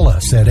 Call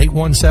us at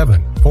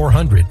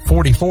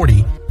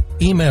 817-400-4040,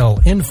 email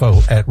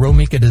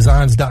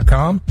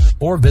info@romikadesigns.com,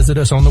 or visit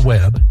us on the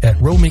web at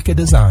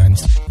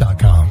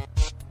romikadesigns.com.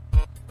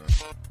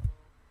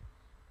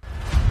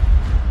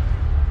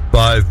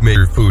 5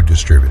 major food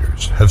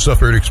distributors have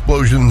suffered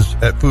explosions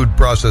at food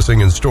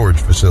processing and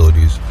storage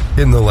facilities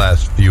in the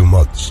last few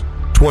months.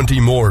 20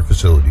 more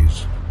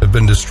facilities have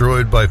been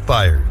destroyed by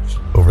fires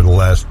over the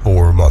last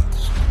 4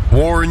 months.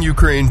 War in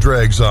Ukraine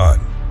drags on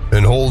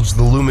and holds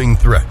the looming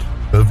threat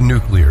of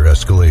nuclear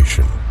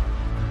escalation.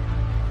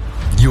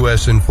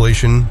 U.S.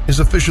 inflation is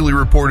officially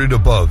reported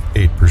above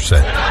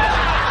 8%.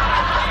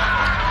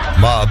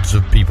 Mobs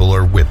of people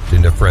are whipped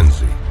into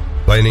frenzy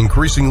by an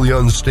increasingly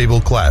unstable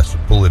class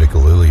of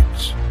political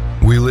elites.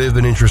 We live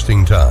in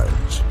interesting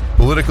times.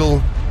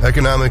 Political,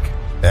 economic,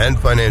 and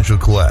financial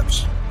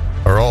collapse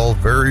are all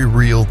very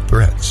real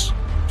threats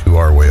to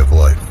our way of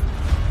life.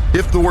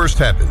 If the worst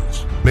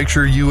happens, make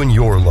sure you and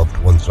your loved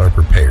ones are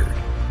prepared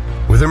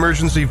with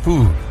emergency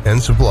food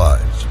and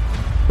supplies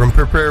from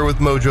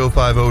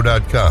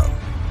preparewithmojo50.com.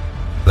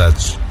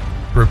 That's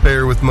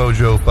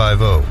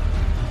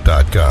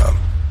preparewithmojo50.com.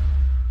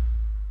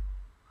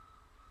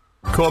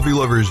 Coffee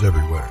lovers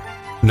everywhere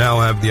now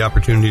have the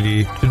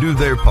opportunity to do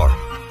their part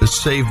to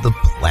save the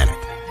planet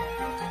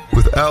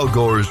with Al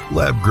Gore's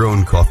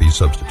lab-grown coffee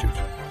substitute.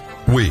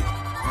 We,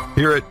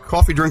 here at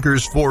Coffee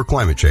Drinkers for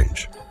Climate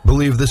Change,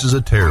 believe this is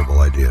a terrible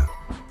idea.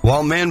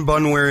 While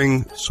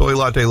man-bun-wearing, soy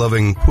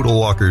latte-loving poodle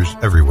walkers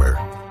everywhere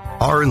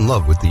are in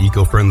love with the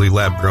eco-friendly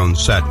lab-grown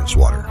sadness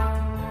water,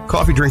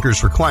 Coffee Drinkers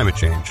for Climate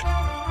Change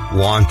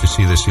want to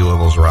see the sea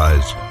levels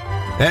rise,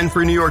 and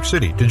for New York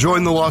City to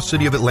join the lost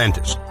city of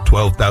Atlantis,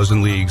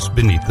 12,000 leagues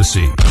beneath the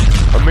sea.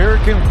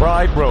 American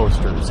Pride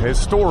Roasters,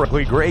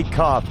 historically great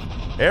coffee.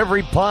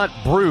 Every pot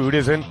brewed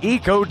is an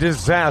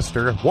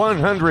eco-disaster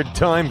 100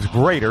 times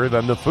greater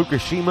than the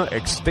Fukushima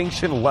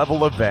extinction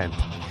level event.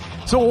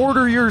 So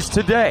order yours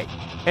today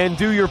and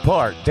do your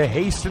part to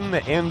hasten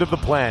the end of the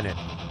planet.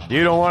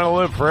 You don't want to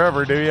live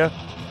forever, do you?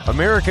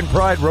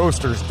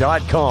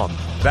 AmericanPrideRoasters.com.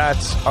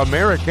 That's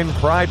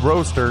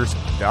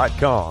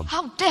AmericanPrideRoasters.com.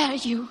 How dare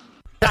you?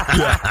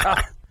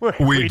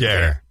 We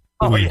dare.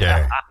 We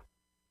dare.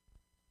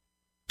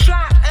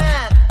 Flat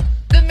Earth,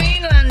 the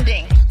moon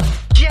landing,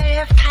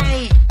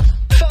 JFK,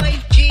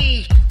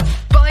 5G,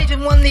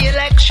 Biden won the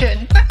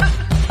election.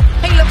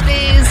 Hey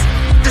lovelies,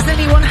 does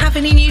anyone have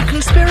any new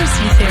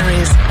conspiracy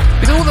theories?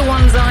 Because all the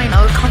ones I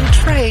know are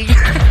contrary.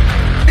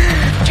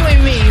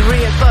 Join me,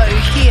 Ria Bow,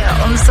 here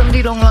on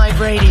Sunday Long Live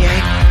Radio,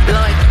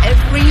 live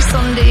every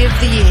Sunday of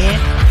the year,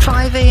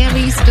 5 a.m.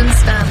 Eastern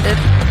Standard,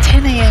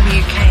 10 a.m.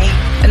 UK,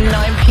 and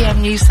 9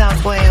 p.m. New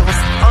South Wales.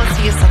 I'll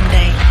see you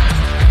Sunday.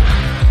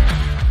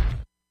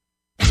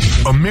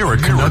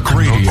 American Huck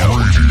Radio.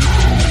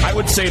 I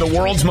would say the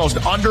world's most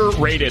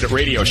underrated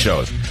radio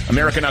shows.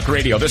 American Huck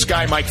Radio. This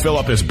guy, Mike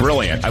Phillip, is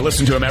brilliant. I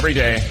listen to him every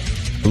day.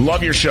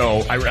 Love your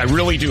show. I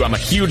really do. I'm a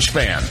huge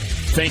fan.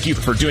 Thank you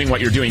for doing what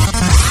you're doing.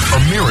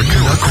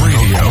 American Huck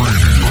Radio.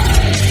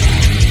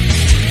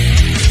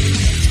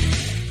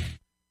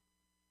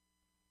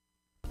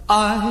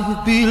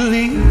 I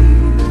believe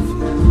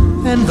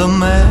in the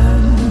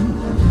man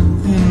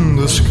in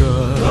the sky.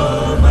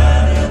 No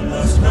man in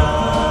the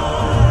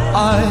sky.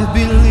 I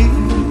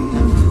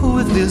believe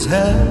with his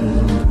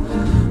hand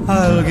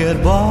I'll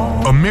get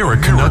by.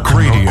 Americanuck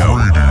Radio.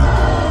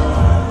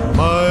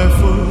 My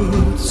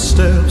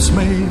footsteps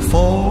may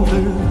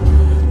falter,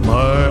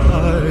 my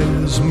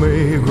eyes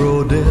may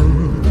grow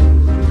dim,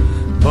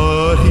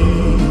 but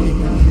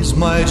he's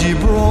my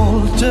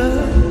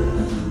Gibraltar.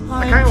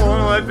 I kind of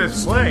want to let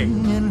this play.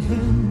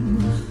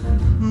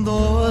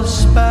 Though a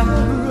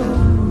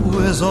sparrow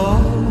is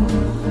all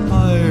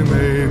I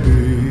may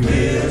be,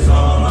 is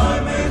all I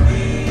may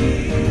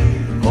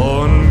be.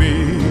 On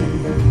me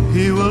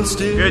he will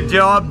still. Good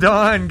job,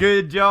 Don.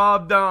 Good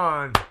job,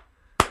 Don.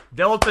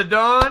 Delta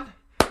Don,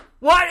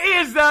 what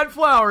is that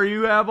flower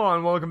you have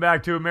on? Welcome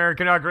back to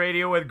Americanuck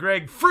Radio with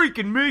Greg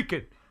freaking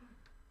Meekin.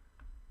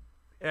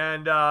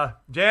 And,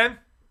 Jen,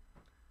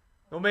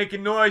 no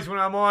making noise when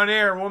I'm on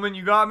air. Woman,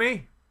 you got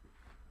me?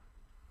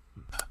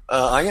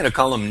 I'm going to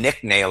call him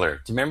Nick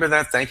Naylor. Do you remember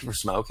that? Thank you for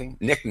smoking.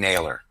 Nick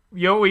Naylor.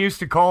 You know, we used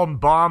to call him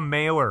Bomb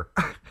Mailer.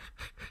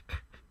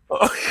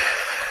 Oh,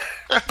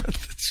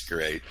 that's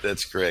great.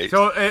 That's great.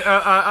 So,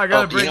 I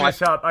got to bring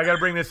this up. I got to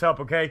bring this up,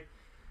 okay?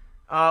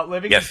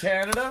 Living Yes. in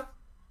Canada,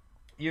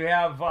 you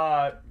have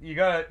you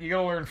gotta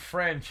learn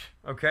French,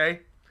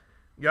 okay?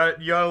 You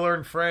gotta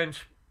learn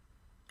French,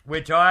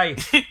 which I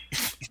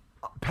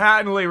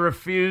patently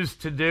refuse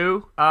to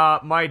do.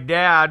 My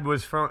dad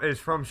is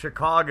from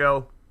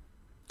Chicago,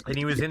 and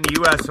he was in the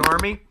U.S.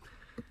 Army,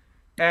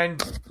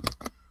 and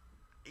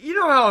you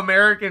know how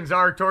Americans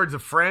are towards the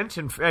French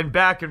and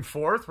back and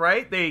forth,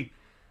 right? They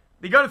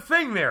got a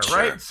thing there, Sure.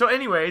 right? So,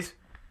 anyways,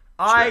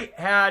 I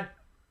had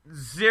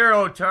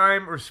zero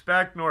time,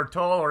 respect, nor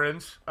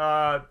tolerance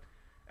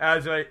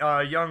as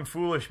a young,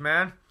 foolish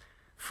man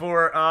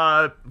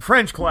for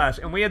French class.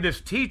 And we had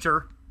this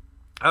teacher.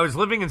 I was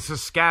living in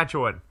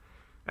Saskatchewan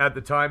at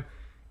the time.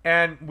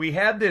 And we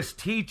had this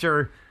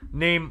teacher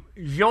named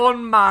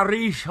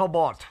Jean-Marie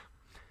Chabot.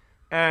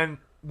 And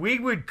we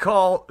would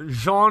call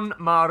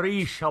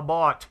Jean-Marie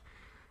Chabot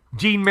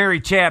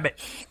Jean-Mary Chabot.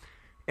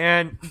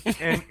 And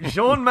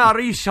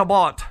Jean-Marie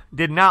Chabot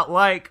did not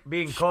like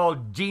being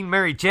called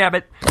Jean-Mary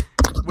Chabot,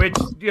 which,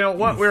 you know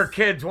what, we're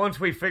kids. Once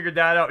we figured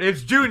that out,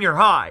 it's junior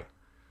high.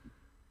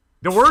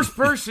 The worst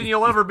person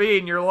you'll ever be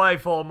in your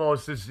life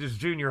almost is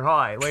junior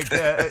high. Like,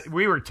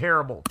 we were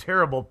terrible,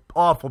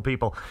 awful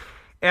people.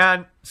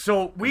 And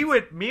so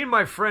me and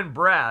my friend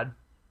Brad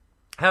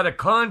had a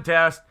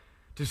contest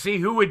to see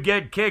who would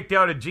get kicked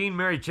out of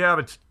Jean-Mary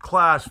Chabot's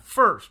class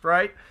first,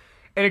 right?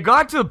 And it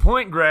got to the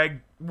point,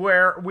 Greg,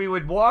 where we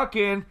would walk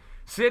in,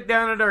 sit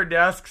down at our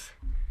desks,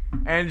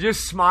 and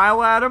just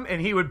smile at him,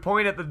 and he would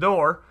point at the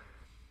door,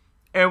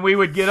 and we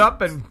would get up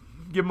and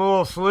give him a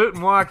little salute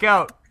and walk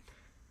out.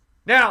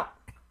 Now,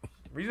 the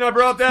reason I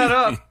brought that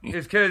up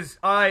is because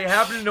I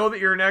happen to know that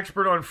you're an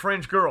expert on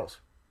French girls.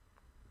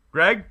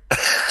 Greg?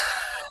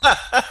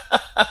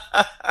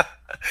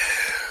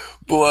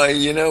 Boy,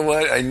 you know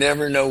what? I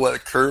never know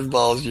what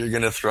curveballs you're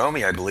going to throw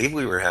me. I believe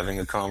we were having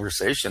a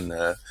conversation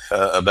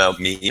about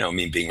me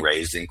being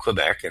raised in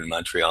Quebec and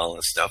Montreal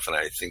and stuff, and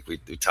I think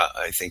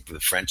I think the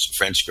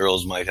French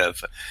girls might have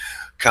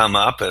come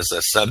up as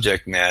a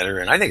subject matter,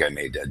 and I think I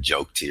made a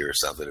joke to you or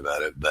something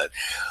about it, but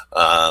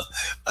I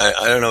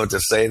don't know what to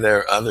say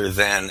there other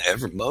than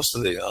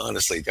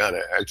honestly, God,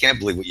 I can't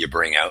believe what you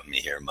bring out in me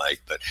here,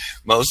 Mike, but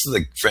most of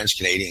the French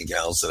Canadian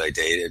gals that I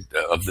dated,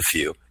 of the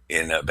few,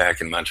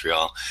 back in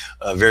Montreal,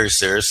 very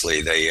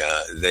seriously, they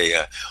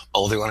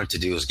all they wanted to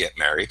do was get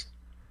married.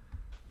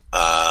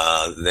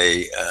 It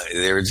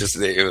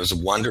was a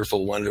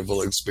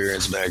wonderful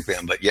experience back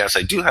then. But yes,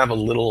 I do have a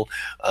little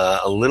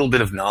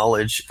bit of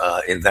knowledge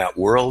in that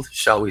world,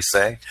 shall we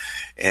say?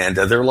 And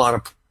there are a lot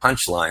of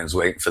punchlines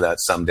waiting for that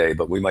someday.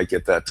 But we might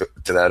get to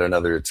that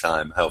another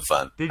time. How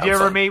fun! Did you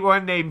ever meet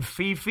one named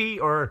Fifi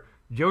or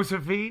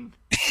Josephine?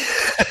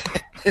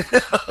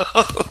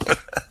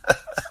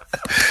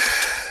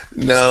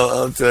 No,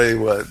 I'll tell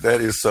you what,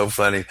 that is so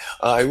funny.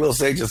 I will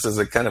say, just as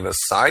a kind of a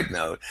side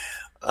note,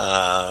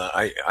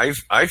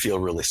 I feel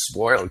really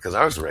spoiled because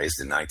I was raised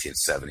in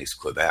 1970s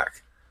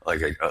Quebec,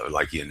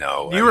 like you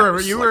know. You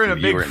were in a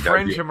big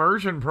French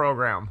immersion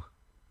program.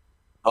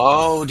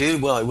 Oh,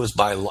 dude. Well, it was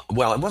by law.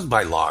 Well, it wasn't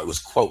by law. It was,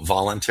 quote,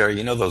 voluntary.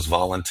 You know those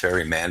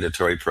voluntary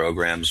mandatory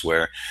programs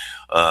where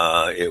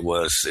it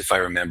was, if I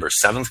remember,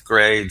 seventh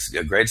grades,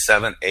 grade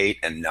 7, 8,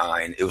 and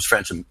 9. It was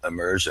French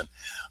immersion.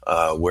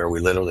 Where we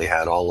literally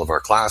had all of our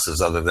classes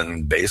other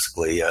than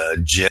basically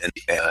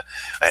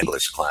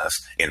English class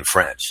in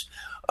French.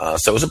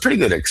 So it was a pretty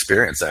good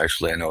experience,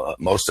 actually. I know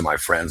most of my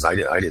friends, I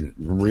didn't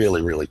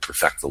really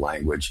perfect the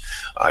language.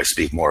 I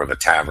speak more of a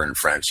tavern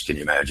French. Can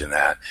you imagine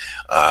that?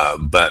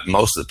 But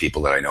most of the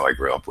people that I know I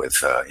grew up with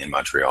in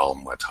Montreal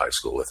and went to high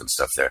school with and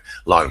stuff there,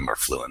 a lot of them are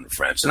fluent in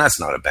French, and that's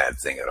not a bad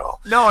thing at all.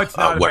 No, it's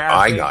not a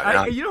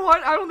bad thing. You know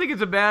what? I don't think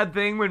it's a bad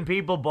thing when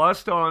people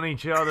bust on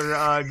each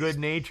other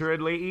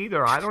good-naturedly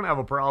either. I don't have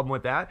a problem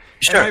with that.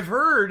 Sure. And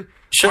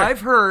I've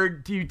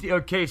heard,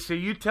 okay, so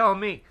you tell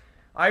me.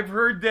 I've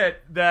heard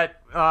that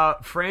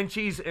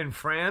Frenchies in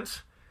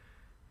France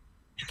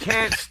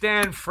can't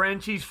stand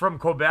Frenchies from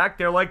Quebec.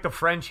 They're like the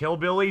French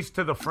hillbillies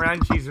to the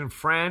Frenchies in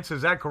France.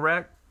 Is that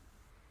correct?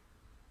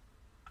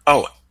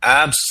 Oh,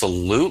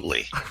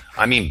 absolutely.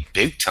 I mean,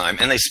 big time.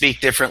 And they speak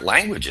different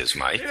languages,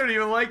 Mike. They don't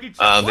even like each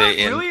other.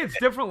 Really? It's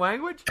different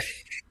language?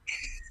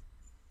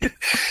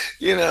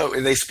 You know,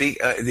 they speak,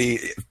 the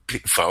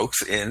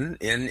folks in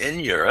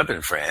Europe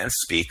and France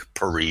speak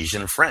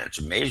Parisian French.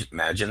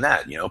 Imagine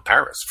that, you know,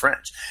 Paris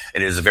French.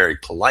 It is very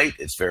polite.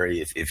 It's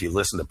very, if you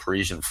listen to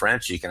Parisian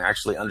French, you can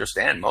actually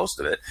understand most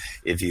of it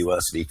if you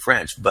speak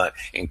French. But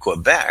in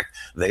Quebec,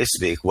 they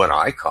speak what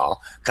I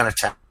call kind of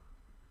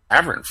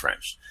tavern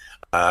French.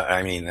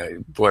 I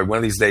mean, boy, one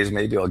of these days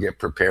maybe I'll get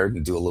prepared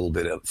and do a little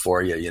bit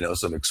for you, you know,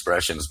 some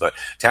expressions. But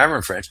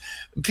tavern French,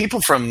 people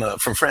from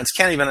France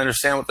can't even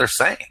understand what they're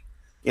saying.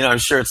 You know, I'm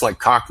sure it's like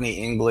Cockney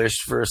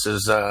English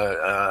versus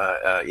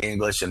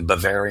English and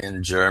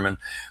Bavarian German.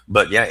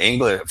 But yeah,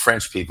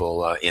 French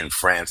people in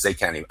France, they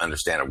can't even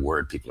understand a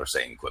word people are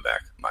saying in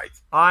Quebec, Mike.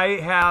 I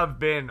have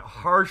been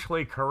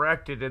harshly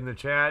corrected in the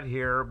chat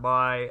here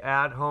by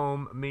At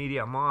Home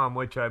Media Mom,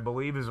 which I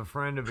believe is a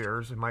friend of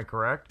yours. Am I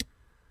correct?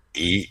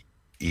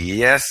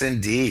 Yes,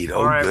 indeed.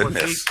 Oh, right,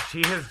 goodness. Well,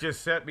 she has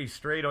just set me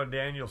straight on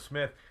Danielle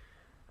Smith.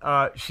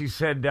 She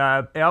said,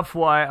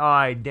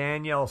 FYI,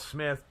 Danielle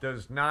Smith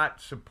does not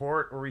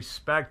support or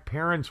respect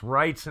parents'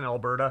 rights in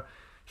Alberta.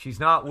 She's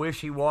not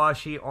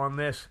wishy-washy on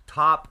this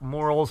top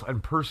morals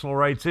and personal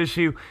rights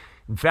issue.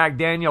 In fact,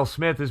 Danielle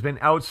Smith has been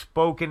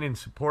outspoken in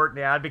support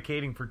and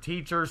advocating for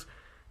teachers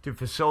to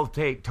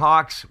facilitate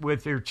talks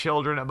with their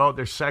children about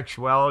their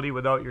sexuality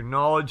without your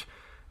knowledge,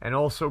 and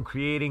also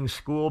creating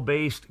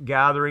school-based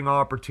gathering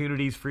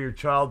opportunities for your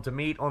child to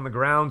meet on the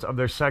grounds of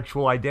their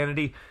sexual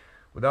identity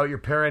without your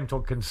parental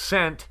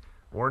consent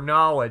or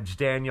knowledge.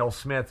 Danielle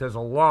Smith has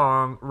a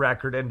long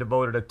record and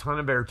devoted a ton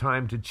of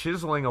airtime to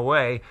chiseling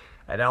away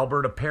at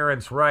Alberta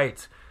parents'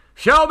 rights.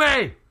 Show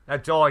me!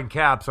 That's all in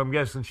caps. I'm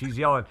guessing she's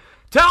yelling.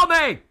 Tell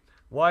me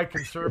why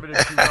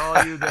conservatives who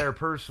value their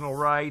personal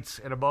rights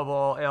and above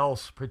all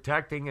else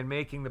protecting and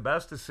making the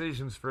best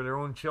decisions for their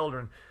own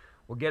children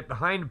will get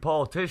behind a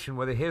politician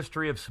with a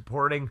history of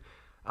supporting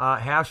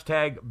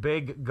hashtag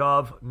Big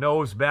Gov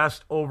knows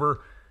best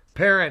over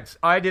parents.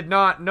 I did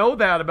not know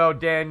that about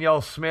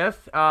Danielle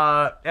Smith,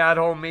 At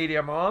Home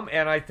Media Mom,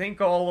 and I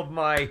think all of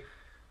my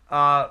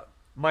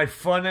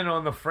funning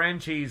on the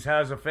Frenchies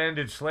has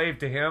offended slave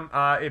to him.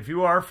 If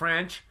you are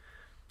French,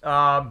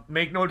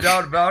 make no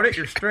doubt about it,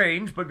 you're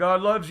strange, but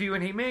God loves you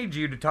and he made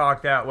you to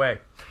talk that way.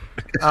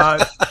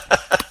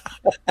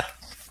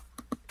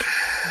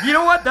 You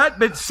know what?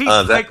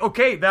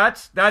 Okay,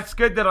 that's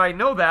good that I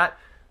know that,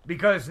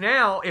 because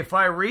now if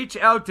I reach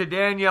out to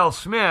Danielle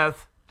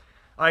Smith,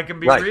 I can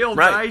be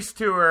nice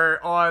to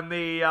her on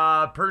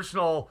the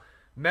personal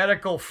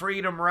medical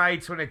freedom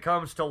rights when it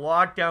comes to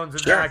lockdowns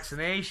and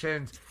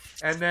vaccinations,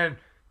 and then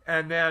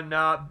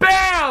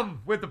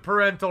bam with the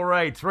parental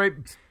rights, right?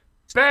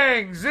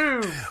 Bang,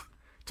 zoom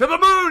to the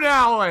moon,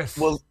 Alice.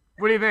 Well,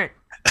 what do you think?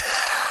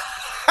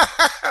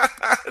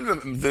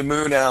 The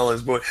moon,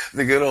 Alice, boy,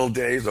 the good old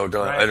days. Oh,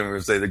 don't, I don't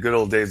even say the good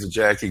old days of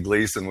Jackie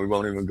Gleason. We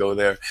won't even go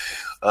there.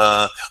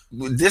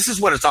 This is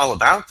what it's all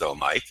about, though,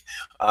 Mike.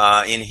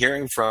 In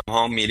hearing from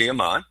Home Media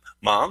Mom,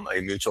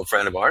 a mutual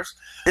friend of ours,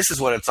 this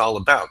is what it's all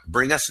about.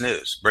 Bring us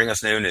news. Bring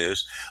us new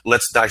news.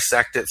 Let's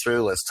dissect it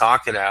through. Let's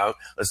talk it out.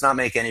 Let's not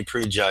make any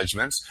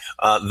prejudgments.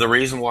 The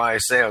reason why I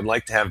say I would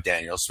like to have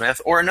Danielle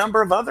Smith or a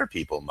number of other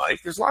people,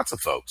 Mike, there's lots of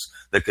folks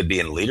that could be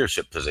in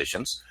leadership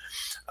positions,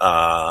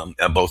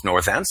 both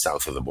north and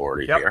south of the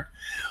border here.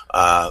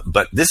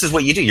 But this is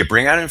what you do. You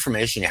bring out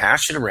information, you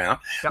hash it around.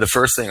 The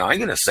first thing I'm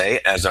going to say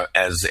as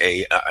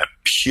a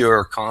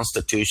pure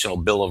constitutional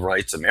Bill of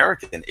Rights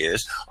American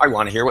is I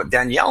want to hear what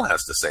Danielle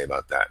has to say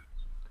about that.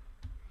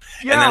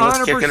 Yeah, and then let's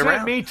 100%, kick it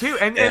around. Me too.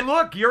 And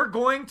look, you're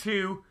going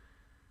to,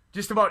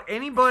 just about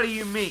anybody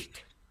you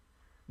meet,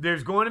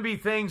 there's going to be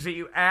things that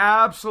you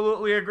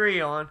absolutely agree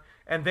on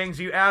and things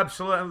you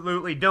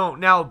absolutely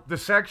don't. Now, the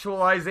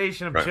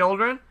sexualization of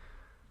children,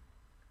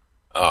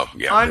 oh,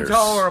 yeah.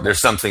 Intolerable. There's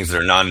some things that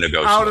are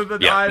non-negotiable. Out of the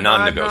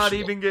non-negotiable. I'm not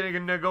even going to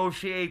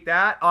negotiate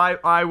that.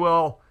 I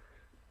will,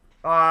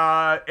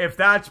 if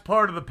that's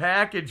part of the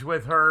package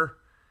with her,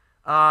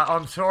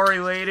 I'm sorry,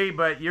 lady,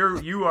 but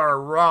you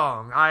are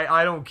wrong.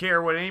 I don't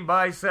care what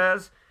anybody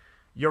says.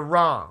 You're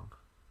wrong.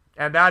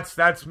 And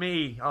that's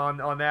me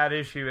on that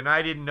issue. And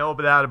I didn't know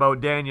that about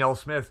Danielle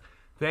Smith.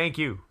 Thank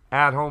you,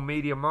 At Home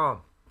Media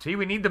Mom. See,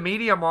 we need the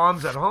media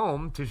moms at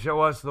home to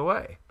show us the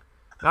way.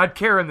 Not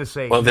Karen the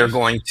Satan. Well, they're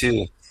going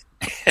to.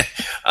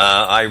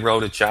 I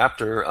wrote a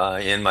chapter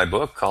in my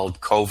book called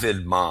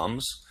COVID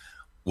Moms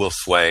Will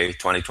Sway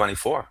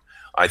 2024.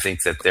 I think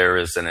that there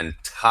is an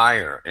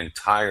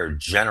entire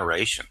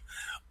generation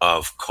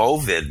of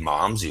COVID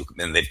moms,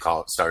 and they've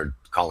started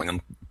calling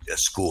them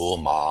school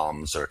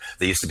moms, or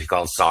they used to be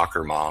called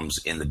soccer moms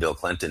in the Bill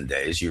Clinton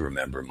days. You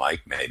remember,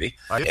 Mike, maybe.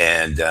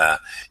 And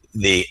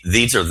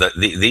these are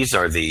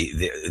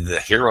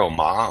the hero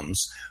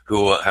moms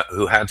who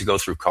had to go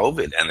through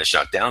COVID and the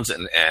shutdowns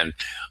and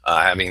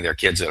having their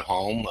kids at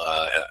home,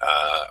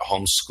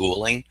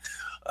 homeschooling.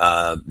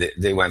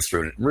 They went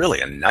through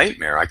really a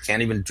nightmare. I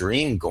can't even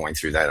dream going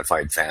through that if I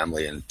had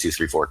family and 2,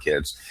 3, 4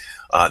 kids.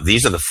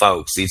 These are the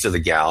folks, these are the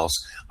gals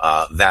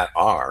that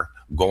are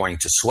going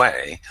to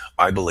sway,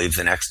 I believe,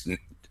 the next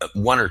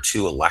 1 or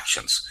 2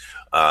 elections,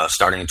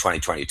 starting in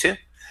 2022.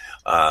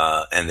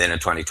 And then in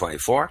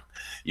 2024,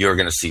 you're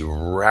going to see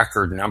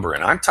record number.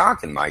 And I'm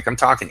talking, Mike, I'm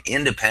talking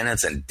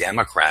independents and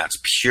Democrats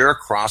pure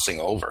crossing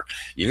over.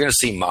 You're going to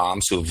see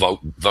moms who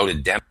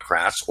voted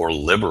Democrats or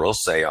liberals,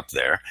 say, up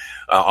there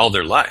all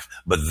their life.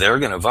 But they're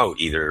going to vote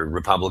either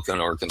Republican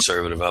or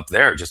conservative up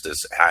there, just as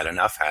had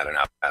enough.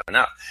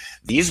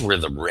 These were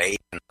the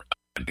Reagan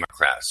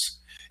Democrats.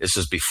 This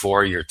is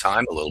before your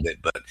time a little bit,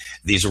 but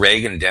these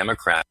Reagan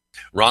Democrats,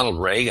 Ronald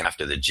Reagan,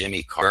 after the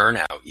Jimmy Carter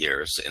burnout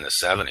years in the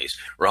 70s,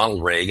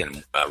 Ronald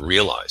Reagan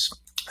realized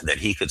that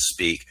he could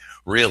speak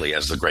really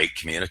as the great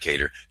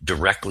communicator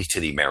directly to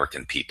the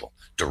American people,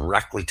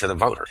 directly to the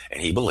voter.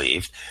 And he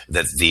believed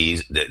that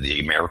the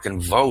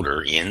American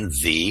voter in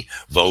the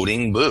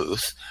voting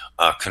booth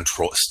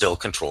still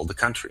controlled the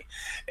country.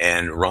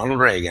 And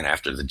Ronald Reagan,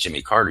 after the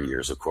Jimmy Carter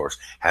years, of course,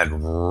 had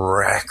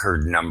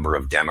record number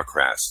of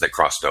Democrats that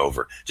crossed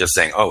over, just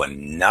saying, oh,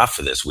 enough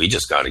of this. We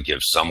just got to give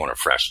someone a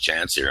fresh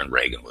chance here. And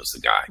Reagan was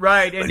the guy.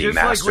 Right. And just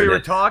like we were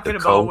talking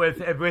about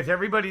with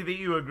everybody that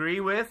you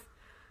agree with,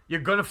 you're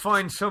going to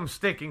find some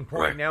sticking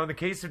point. Right. Now, in the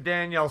case of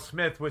Danielle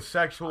Smith with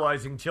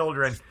sexualizing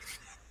children,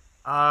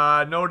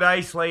 no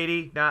dice,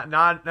 lady.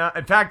 Not.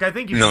 In fact, I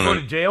think you should go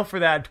to jail for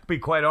that, to be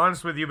quite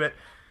honest with you. But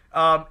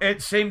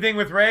it's same thing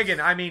with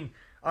Reagan. I mean,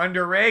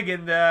 under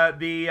Reagan,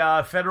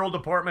 the Federal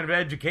Department of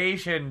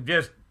Education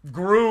just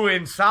grew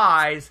in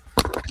size,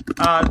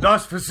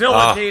 thus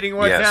facilitating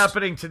what's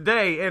happening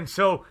today. And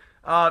so,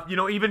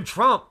 even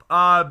Trump.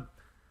 I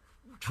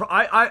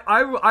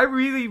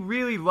really,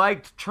 really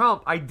liked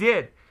Trump. I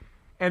did.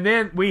 And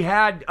then we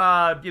had,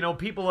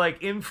 people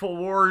like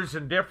InfoWars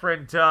and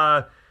different,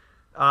 the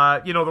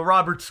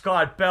Robert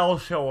Scott Bell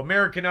Show,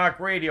 American Rock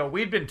Radio.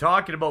 We'd been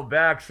talking about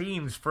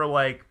vaccines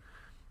for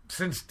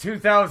since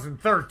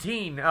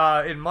 2013,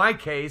 in my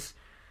case.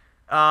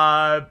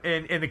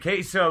 In the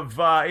case of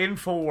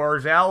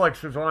InfoWars,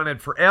 Alex was on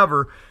it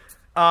forever.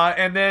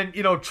 And then,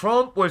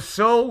 Trump was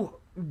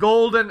so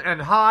golden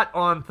and hot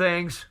on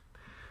things.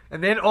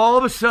 And then all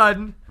of a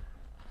sudden,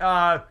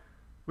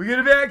 we get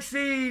a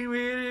vaccine.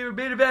 We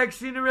made a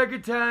vaccine in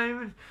record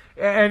time.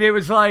 And it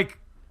was like,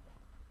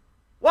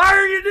 why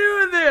are you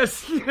doing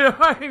this? You know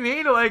what I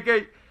mean?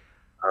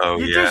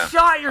 You just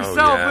shot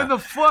yourself in the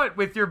foot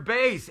with your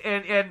base.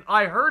 And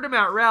I heard him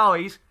at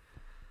rallies.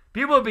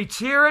 People would be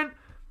cheering.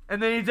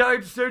 And then he'd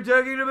start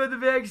talking about the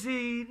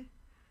vaccine.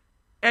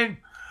 And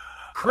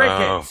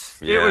crickets.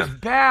 It was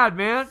bad,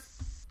 man.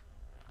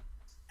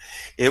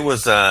 It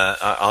was,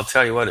 I'll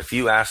tell you what, if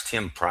you asked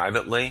him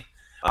privately,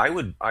 I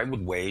would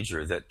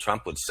wager that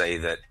Trump would say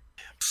that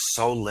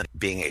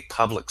being a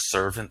public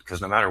servant,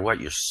 because no matter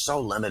what, you're so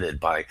limited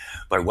by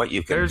what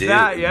you can do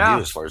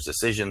as far as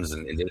decisions,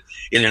 and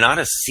you're not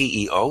a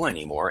CEO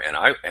anymore. And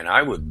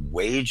I would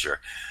wager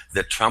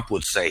that Trump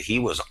would say he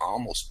was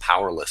almost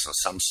powerless in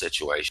some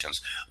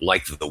situations,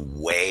 like the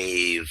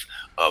wave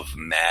of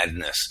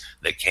madness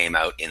that came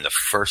out in the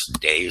first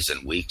days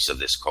and weeks of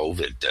this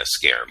COVID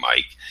scare,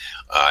 Mike.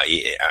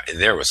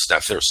 There was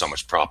so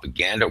much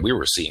propaganda. We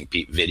were seeing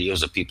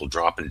videos of people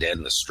dropping dead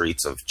in the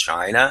streets of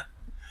China.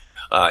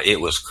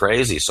 It was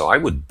crazy. So I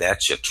would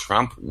bet you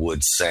Trump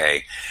would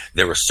say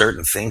there were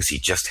certain things he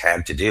just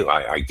had to do.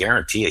 I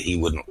guarantee you he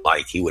would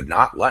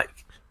not like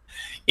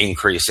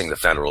increasing the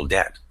federal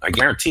debt. I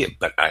guarantee it.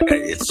 But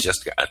it's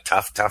just a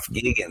tough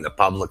gig in the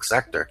public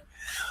sector.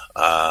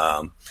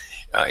 Tough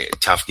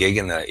gig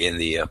in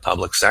the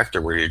public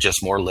sector where you're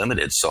just more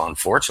limited. So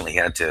unfortunately, he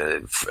had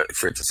to,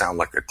 for it to sound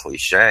like a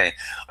cliche,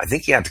 I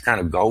think he had to kind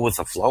of go with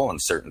the flow on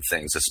certain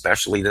things,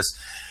 especially the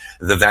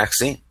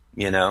vaccine.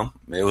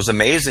 It was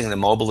amazing the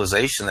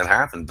mobilization that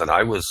happened, but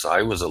I was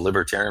a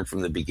libertarian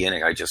from the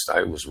beginning. I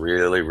was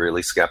really,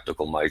 really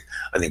skeptical, Mike.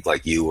 I think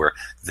like you were,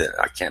 that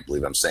I can't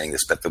believe I'm saying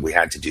this, but that we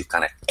had to do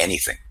kind of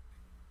anything.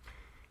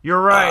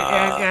 You're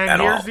right.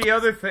 And here's the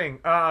other thing.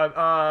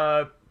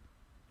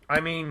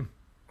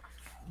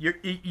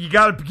 You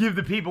got to give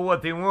the people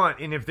what they want.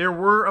 And if there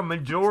were a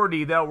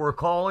majority that were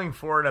calling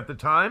for it at the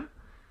time,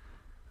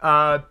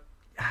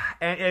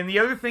 and the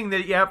other thing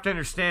that you have to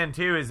understand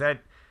too is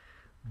that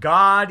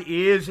God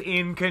is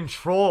in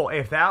control.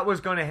 If that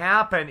was going to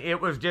happen, it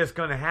was just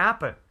going to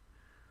happen.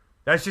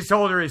 That's just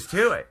all there is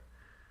to it.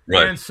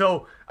 Right. And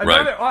so I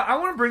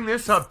want to bring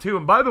this up too.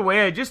 And by the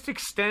way, I just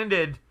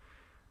extended.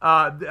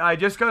 I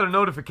just got a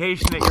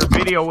notification that your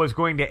video was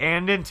going to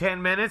end in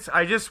 10 minutes.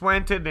 I just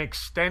went and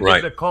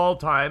extended the call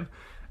time.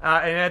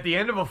 And at the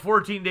end of a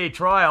 14-day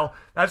trial,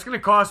 that's going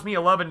to cost me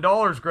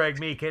 $11, Greg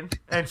Meekin.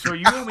 And so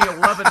you owe me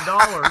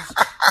 $11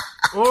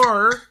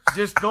 Or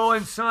just go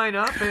and sign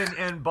up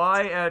and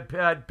buy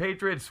at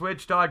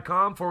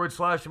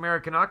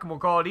patriotswitch.com/American Huck, and we'll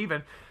call it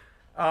even.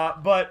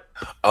 But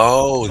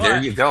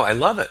there you go. I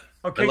love it.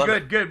 Okay,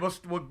 good.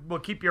 We'll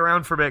keep you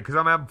around for a bit because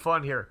I'm having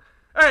fun here.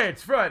 Hey,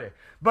 it's Friday.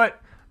 But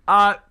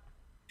I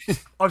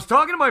was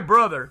talking to my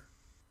brother,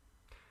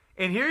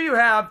 and here you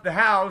have the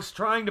House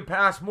trying to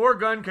pass more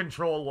gun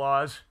control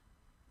laws,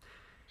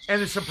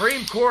 and the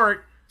Supreme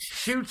Court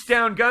shoots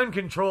down gun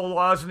control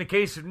laws in the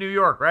case of New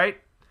York, right?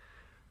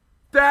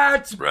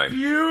 That's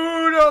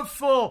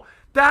beautiful.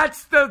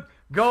 That's the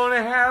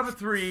gonna have a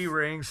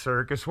 3-ring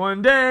circus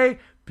one day.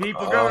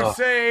 People gonna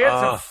say it's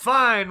a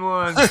fine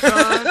one,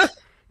 son.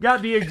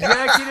 Got the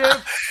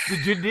executive, the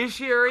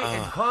judiciary,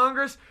 and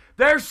Congress.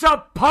 They're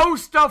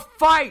supposed to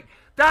fight.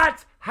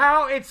 That's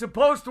how it's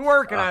supposed to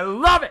work, and I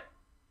love it.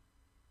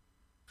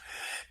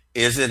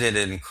 Isn't it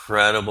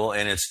incredible?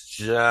 And it's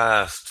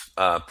just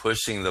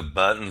pushing the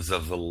buttons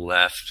of the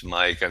left,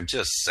 Mike. I'm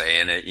just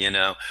saying it,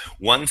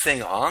 One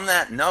thing on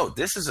that note,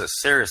 this is a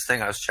serious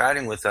thing. I was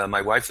chatting with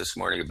my wife this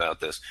morning about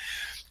this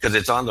because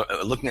it's on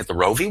looking at the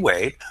Roe v.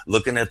 Wade,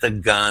 looking at the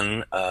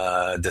gun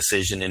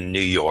decision in New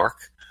York.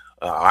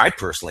 I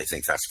personally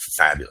think that's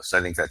fabulous.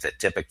 I think that's a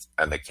tip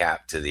of the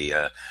cap to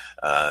the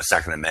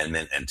Second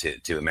Amendment and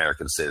to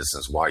American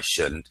citizens. Why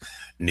shouldn't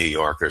New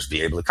Yorkers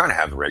be able to kind of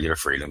have the regular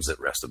freedoms that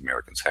the rest of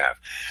Americans have?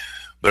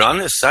 But on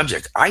this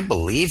subject, I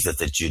believe that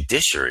the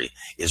judiciary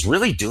is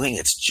really doing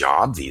its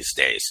job these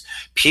days.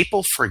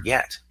 People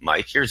forget,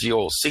 Mike, here's the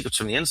old secrets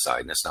from the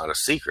inside, and it's not a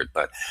secret,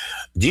 but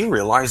do you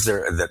realize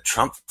that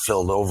Trump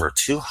filled over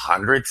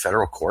 200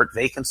 federal court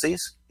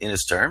vacancies in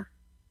his term?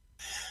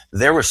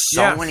 There were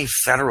so many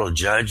federal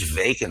judge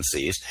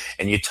vacancies,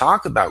 and you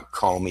talk about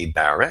Comey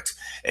Barrett,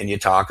 and you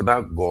talk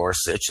about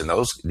Gorsuch, and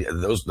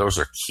those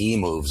are key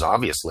moves,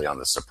 obviously, on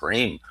the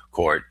Supreme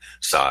Court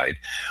side.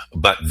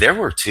 But there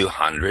were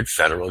 200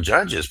 federal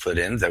judges put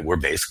in that were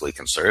basically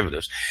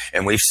conservatives,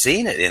 and we've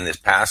seen it in this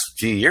past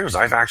few years.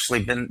 I've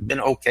actually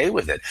been okay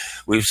with it.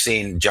 We've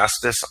seen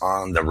justice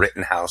on the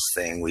Rittenhouse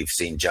thing. We've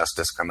seen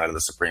justice come out of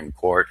the Supreme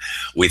Court.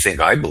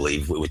 I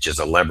believe, which is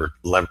a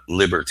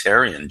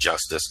libertarian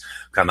justice,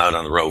 come out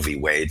on the Roe v.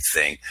 Wade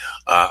thing.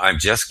 I'm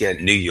just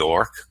getting New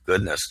York,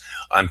 goodness.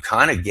 I'm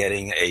kind of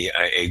getting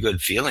a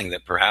good feeling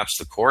that perhaps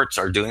the courts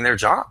are doing their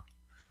job,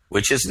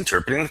 which is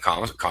interpreting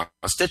the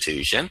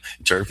Constitution,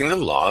 interpreting the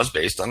laws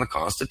based on the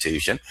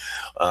Constitution.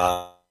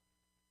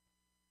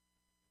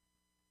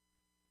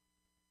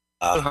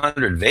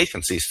 100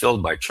 vacancies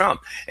filled by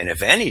Trump. And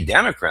if any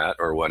Democrat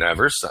or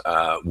whatever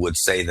would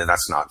say that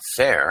that's not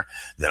fair,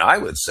 then I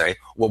would say,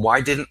 well,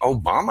 why didn't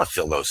Obama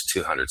fill those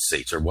 200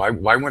 seats? Or why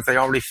weren't they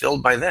already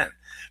filled by then?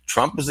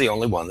 Trump was the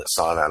only one that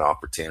saw that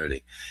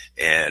opportunity.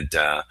 And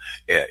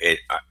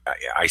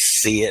I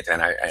see it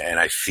and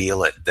I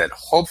feel it that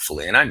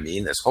hopefully, and I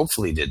mean this,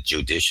 hopefully the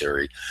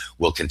judiciary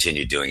will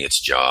continue doing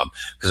its job,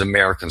 because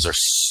Americans are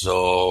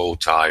so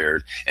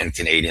tired, and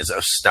Canadians,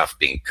 of stuff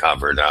being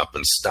covered up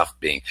and stuff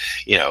being,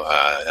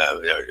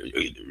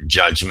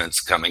 judgments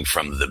coming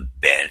from the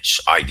bench,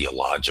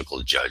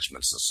 ideological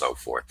judgments and so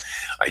forth.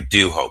 I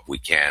do hope we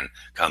can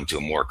come to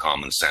a more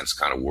common sense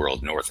kind of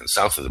world north and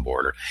south of the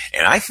border.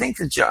 And I think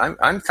that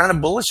I'm kind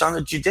of bullish on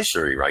the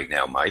judiciary right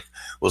now, Mike.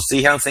 We'll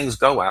see how things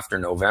go after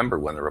November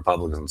when the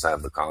Republicans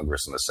have the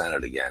Congress and the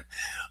Senate again,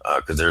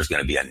 because there's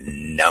going to be a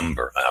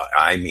number,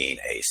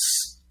 a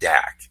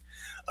stack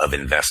of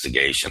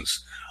investigations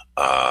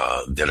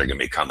that are going to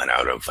be coming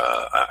out of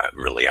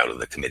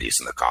the committees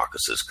and the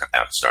caucuses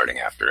starting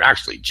after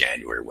actually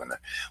January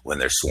when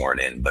they're sworn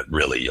in. But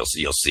really, you'll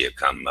see it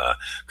come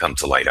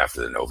to light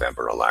after the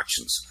November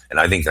elections, and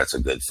I think that's a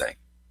good thing.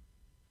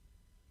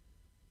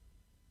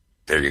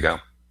 There you go.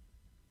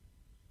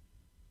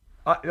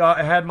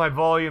 I had my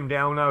volume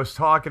down. I was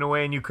talking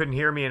away and you couldn't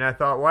hear me, and I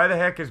thought, why the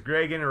heck is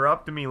Greg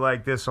interrupting me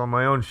like this on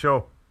my own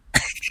show?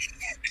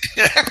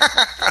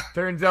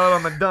 Turns out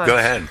I'm a dunce. Go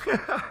ahead.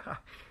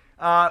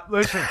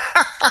 Listen,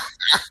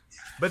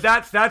 but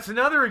that's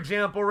another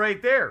example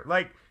right there.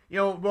 Like,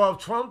 while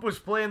Trump was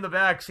playing the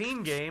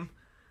vaccine game,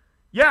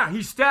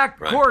 he stacked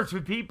courts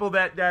with people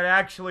that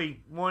actually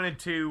wanted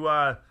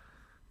to,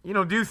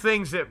 do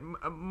things that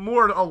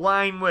more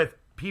align with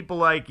people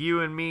like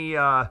you and me,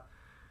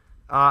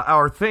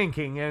 our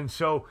thinking. And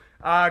so,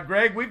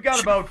 Greg, we've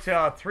got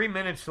about 3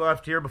 minutes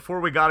left here before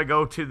we got to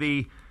go to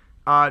the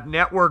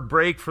network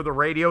break for the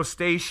radio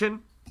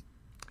station.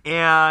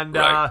 And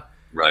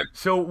right.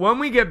 So when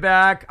we get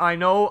back, I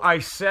know I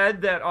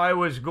said that I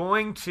was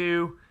going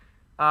to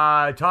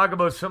talk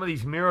about some of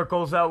these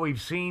miracles that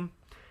we've seen.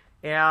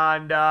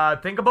 And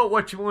think about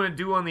what you want to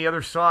do on the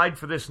other side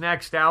for this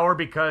next hour,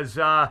 because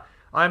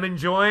I'm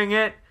enjoying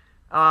it.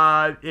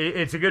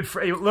 It's a good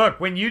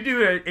look. When you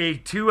do a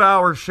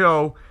 2-hour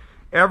show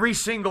every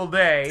single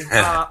day,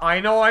 I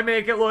know I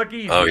make it look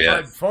easy,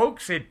 but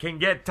folks, it can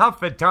get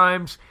tough at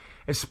times,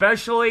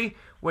 especially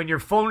when your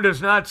phone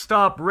does not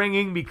stop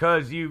ringing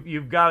because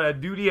you've got a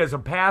duty as a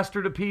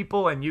pastor to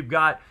people, and you've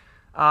got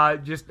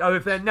just other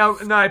things. Now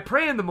I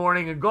pray in the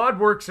morning, and God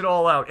works it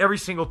all out every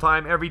single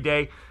time, every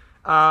day.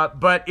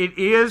 But it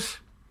is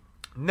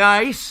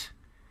nice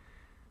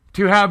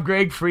to have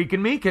Greg freaking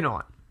Meekin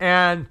on.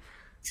 And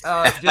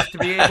just to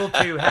be able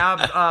to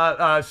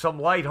have some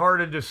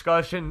lighthearted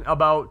discussion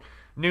about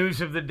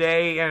news of the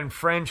day and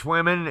French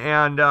women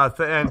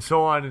and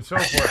so on and so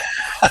forth.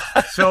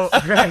 So,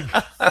 Greg,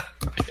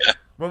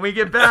 when we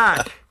get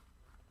back,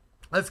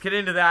 let's get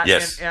into that.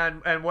 Yes.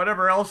 And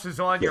whatever else is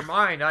on your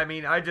mind. I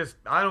mean, I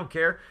don't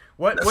care.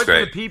 What do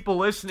the people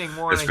listening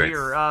want to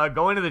hear?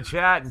 Go into the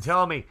chat and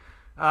tell me.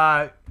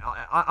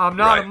 I'm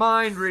not a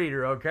mind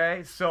reader,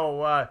 okay?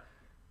 So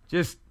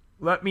just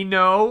let me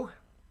know.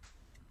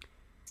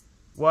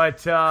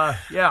 What?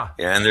 Yeah,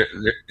 and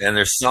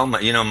there's so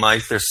much,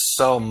 Mike. There's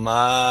so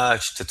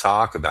much to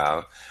talk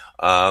about,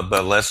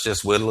 but let's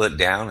just whittle it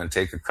down and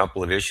take a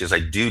couple of issues. I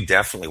do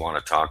definitely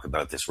want to talk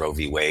about this Roe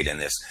v. Wade and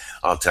this.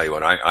 I'll tell you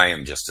what, I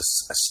am just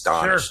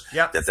astonished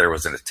that there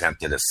was an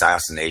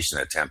assassination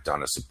attempt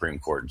on a Supreme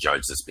Court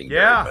judge that's being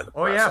buried by the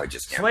press. I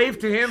just can't slave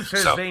to him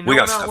says they know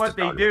not what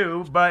they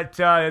do, but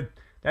that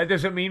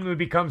doesn't mean we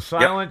become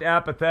silent,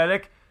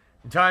 apathetic.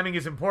 Timing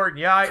is important.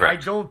 Yeah, I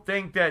don't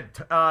think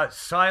that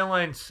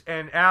silence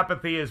and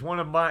apathy is one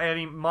of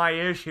my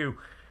issue.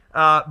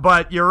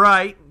 But you're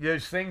right.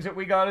 There's things that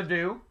we got to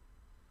do.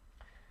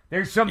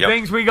 There's some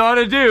things we got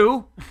to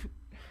do.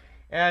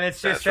 And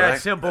it's just that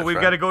simple. We've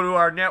got to go to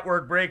our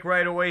network break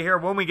right away here.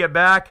 When we get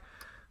back,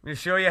 I'm going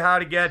to show you how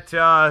to get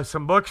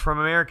some books from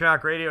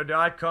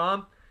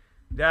AmericanRockRadio.com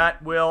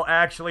that will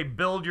actually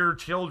build your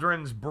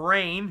children's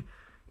brain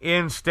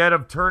instead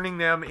of turning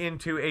them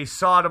into a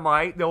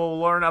sodomite. They'll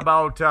learn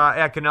about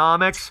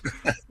economics,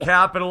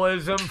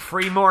 capitalism,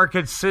 free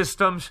market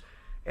systems,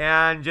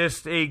 and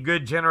just a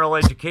good general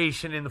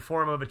education in the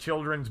form of a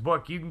children's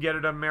book. You can get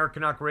it on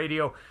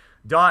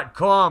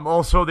AmericanRockRadio.com.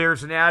 Also,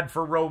 there's an ad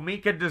for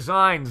Romika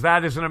Designs.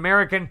 That is an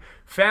American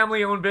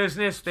family-owned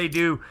business. They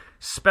do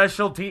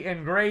specialty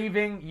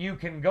engraving. You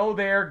can go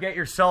there, get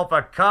yourself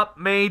a cup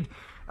made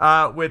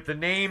with the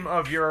name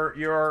of your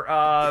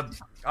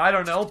I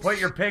don't know, put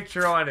your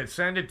picture on it.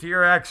 Send it to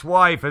your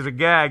ex-wife as a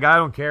gag. I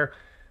don't care.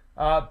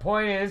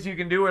 Point is, you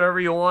can do whatever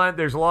you want.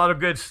 There's a lot of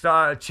good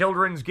stuff,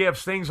 children's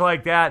gifts, things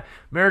like that.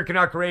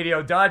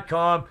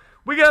 AmericanRockRadio.com.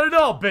 We got it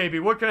all, baby.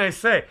 What can I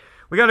say?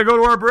 We got to go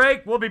to our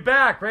break. We'll be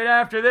back right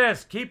after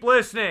this. Keep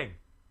listening.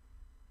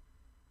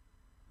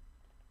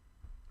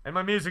 And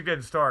my music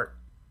didn't start.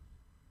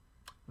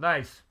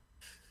 Nice.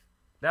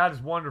 That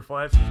is wonderful.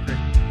 That's just great.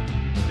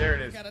 There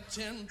it is. Got a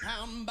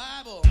 10-pound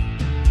Bible.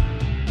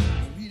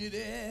 Read it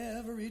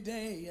every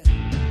day.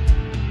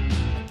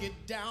 I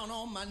get down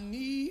on my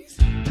knees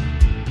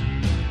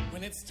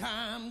when it's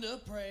time to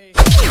pray.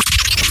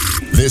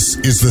 This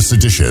is the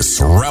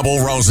seditious,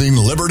 rabble-rousing,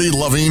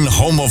 liberty-loving,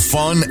 home of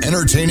fun,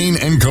 entertaining,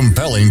 and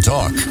compelling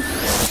talk.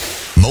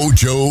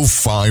 Mojo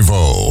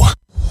 50.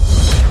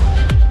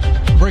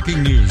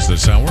 Breaking news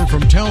this hour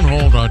from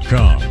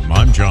townhall.com.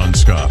 I'm John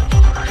Scott.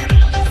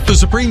 The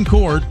Supreme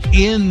Court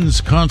ends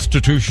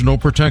constitutional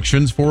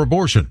protections for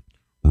abortion.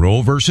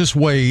 Roe versus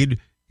Wade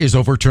is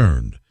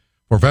overturned.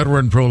 For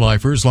veteran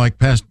pro-lifers like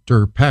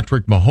Pastor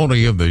Patrick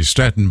Mahoney of the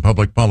Staten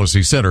Public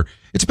Policy Center,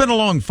 it's been a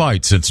long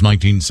fight since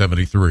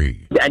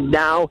 1973. And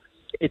now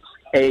it's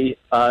a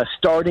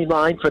starting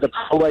line for the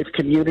pro-life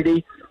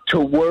community to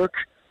work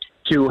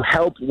to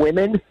help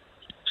women,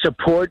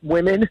 support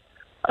women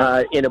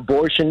in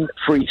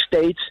abortion-free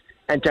states,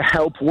 and to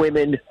help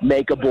women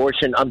make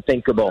abortion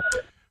unthinkable.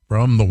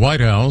 From the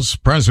White House,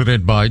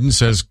 President Biden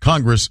says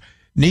Congress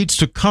needs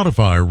to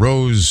codify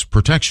Roe's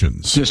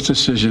protections. This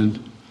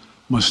decision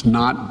must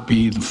not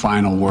be the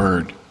final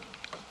word.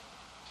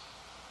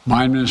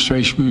 My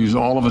administration will use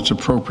all of its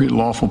appropriate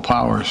lawful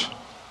powers,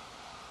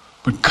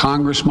 but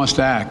Congress must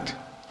act.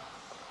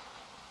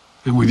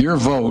 And with your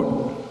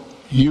vote,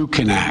 you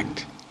can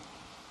act.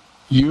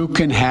 You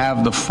can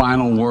have the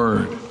final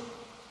word.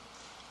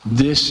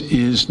 This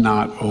is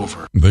not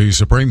over. The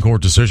Supreme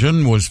Court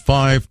decision was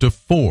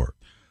 5-4.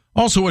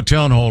 Also at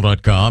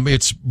townhall.com,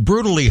 it's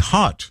brutally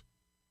hot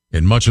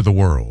in much of the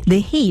world.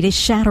 The heat is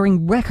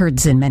shattering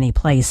records in many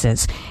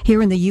places.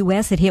 Here in the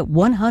U.S., it hit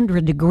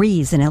 100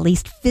 degrees in at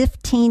least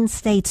 15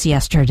 states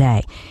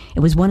yesterday.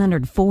 It was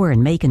 104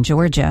 in Macon,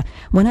 Georgia,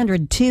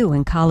 102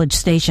 in College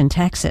Station,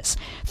 Texas.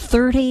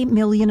 30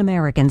 million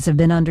Americans have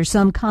been under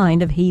some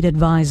kind of heat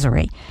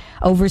advisory.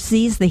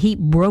 Overseas, the heat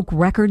broke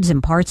records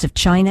in parts of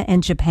China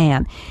and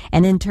Japan.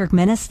 And in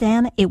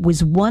Turkmenistan, it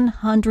was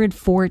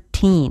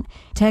 114.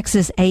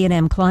 Texas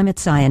A&M climate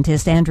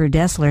scientist Andrew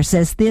Dessler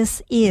says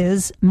this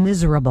is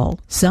miserable.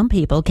 Some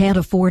people can't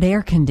afford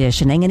air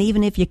conditioning, and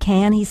even if you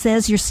can, he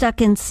says you're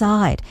stuck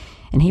inside.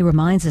 And he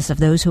reminds us of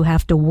those who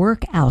have to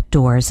work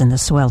outdoors in the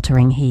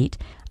sweltering heat.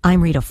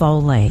 I'm Rita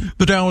Foley.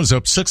 The Dow is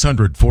up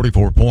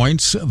 644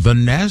 points. The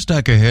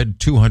NASDAQ ahead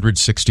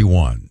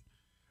 261.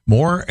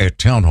 More at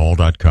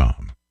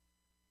townhall.com.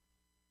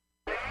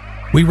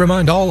 We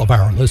remind all of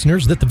our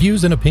listeners that the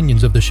views and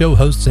opinions of the show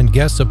hosts and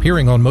guests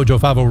appearing on Mojo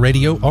 50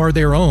 Radio are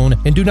their own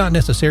and do not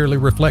necessarily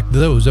reflect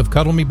those of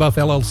Cuddle Me Buff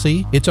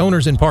LLC, its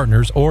owners and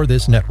partners, or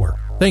this network.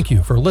 Thank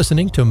you for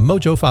listening to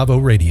Mojo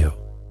 50 Radio.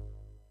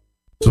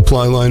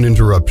 Supply line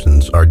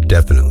interruptions are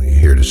definitely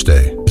here to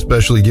stay,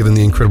 especially given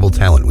the incredible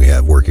talent we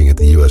have working at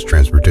the U.S.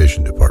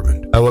 Transportation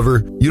Department.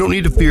 However, you don't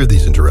need to fear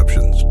these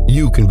interruptions.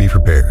 You can be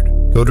prepared.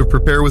 Go to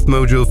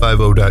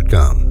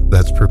preparewithmojo50.com.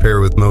 That's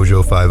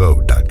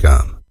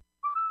preparewithmojo50.com.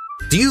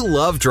 Do you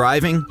love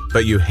driving,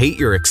 but you hate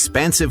your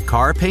expensive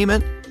car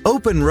payment?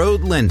 Open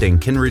Road Lending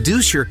can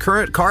reduce your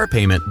current car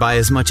payment by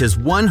as much as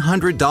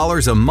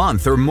 $100 a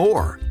month or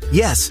more.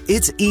 Yes,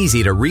 it's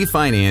easy to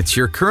refinance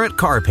your current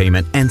car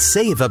payment and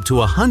save up to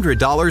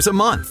 $100 a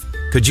month.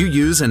 Could you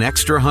use an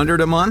extra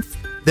 $100 a month?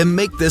 Then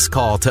make this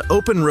call to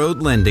Open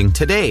Road Lending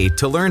today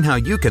to learn how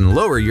you can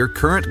lower your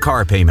current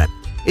car payment.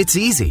 It's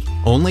easy,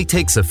 only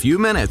takes a few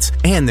minutes,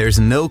 and there's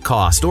no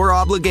cost or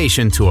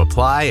obligation to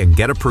apply and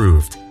get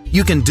approved.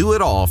 You can do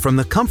it all from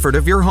the comfort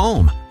of your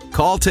home.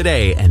 Call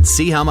today and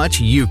see how much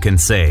you can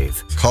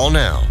save. Call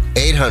now,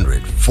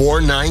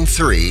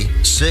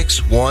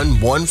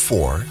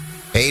 800-493-6114.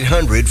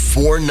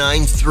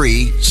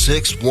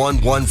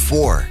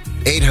 800-493-6114.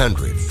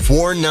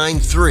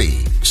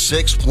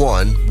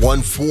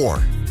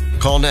 800-493-6114.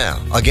 Call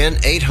now. Again,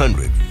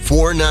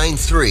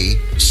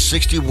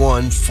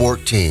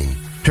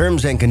 800-493-6114.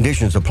 Terms and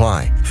conditions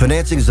apply.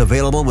 Financing is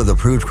available with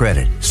approved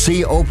credit.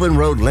 See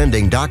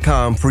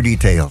openroadlending.com for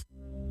details.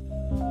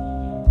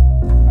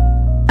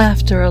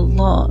 After a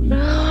long,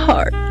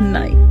 hard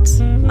night,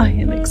 I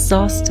am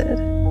exhausted.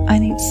 I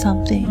need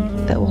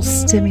something that will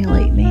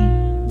stimulate me.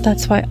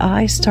 That's why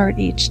I start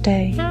each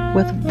day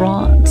with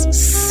Ron's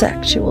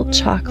sexual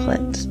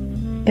chocolate.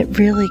 It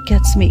really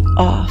gets me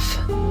off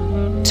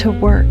to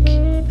work.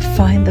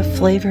 Find the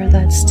flavor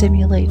that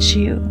stimulates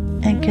you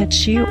and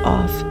gets you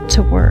off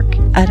to work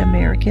at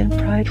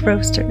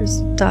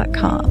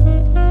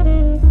AmericanPrideRoasters.com.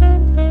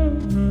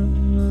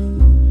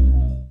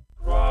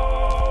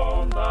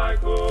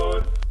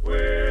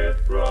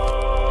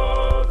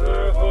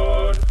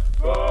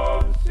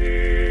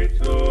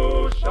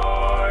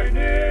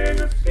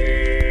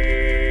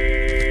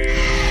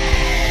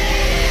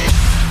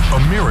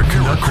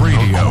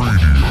 Radio.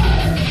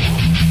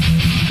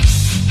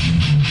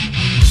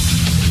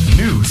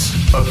 News,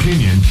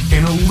 opinion,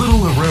 and a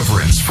little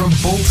irreverence from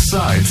both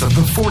sides of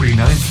the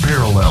 49th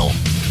parallel.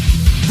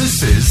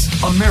 This is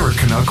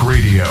Americanuck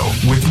Radio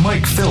with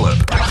Mike Phillip.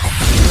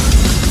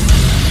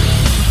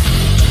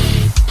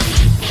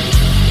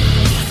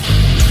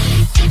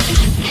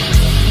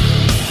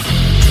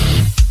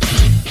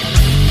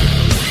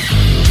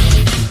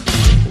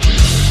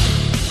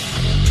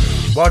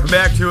 Welcome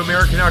back to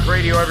Americanuck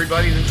Radio,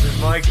 everybody. This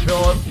is Mike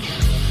Phillip.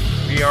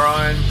 We are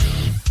on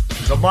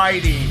the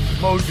mighty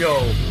Mojo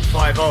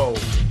 50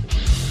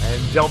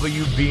 and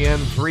WBN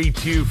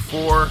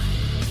 324,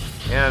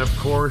 and of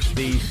course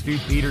the Stu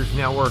Peters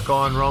Network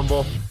on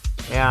Rumble.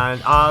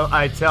 And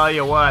I tell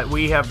you what,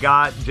 we have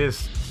got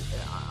just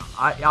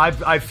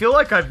I feel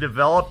like I've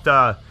developed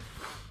a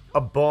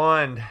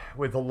bond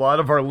with a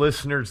lot of our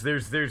listeners.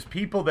 There's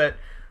people that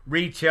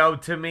reach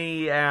out to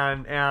me,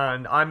 and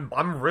I'm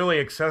a really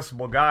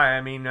accessible guy.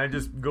 I mean, I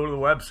just go to the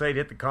website,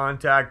 hit the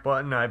contact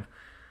button.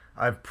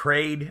 I've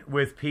prayed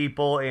with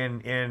people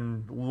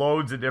in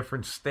loads of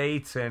different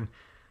states, and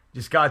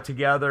just got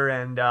together.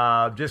 And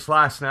just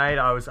last night,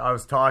 I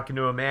was talking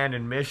to a man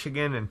in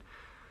Michigan,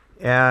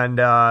 and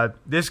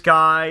this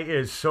guy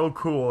is so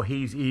cool.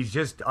 He's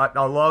just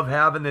I love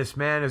having this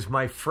man as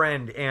my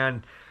friend,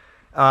 and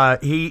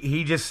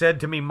he just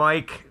said to me,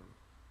 Mike,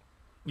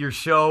 your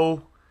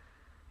show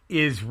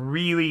is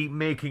really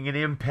making an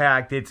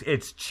impact.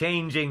 It's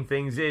changing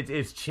things.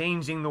 It's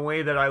changing the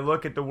way that I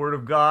look at the Word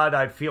of God.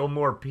 I feel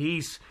more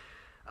peace.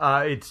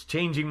 It's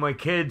changing my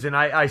kids. And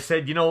I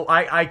said,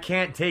 I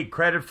can't take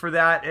credit for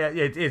that.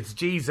 It's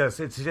Jesus.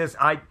 It's just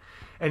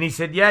And he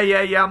said,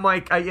 yeah,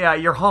 Mike. Yeah,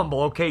 you're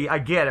humble. Okay, I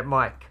get it,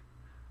 Mike.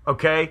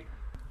 Okay,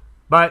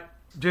 but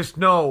just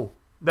know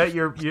that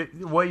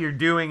what you're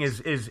doing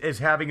is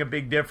having a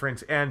big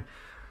difference. And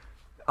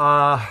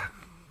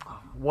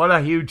what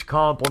a huge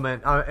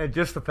compliment.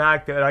 Just the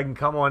fact that I can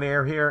come on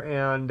air here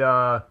and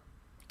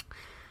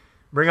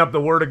bring up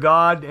the Word of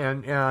God.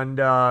 And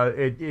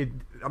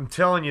I'm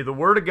telling you, the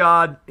Word of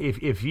God,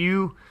 if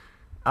you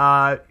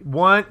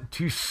want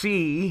to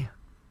see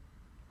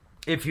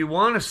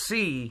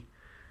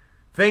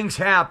things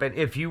happen,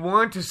 if you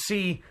want to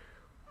see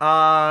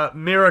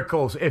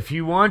miracles, if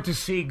you want to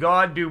see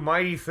God do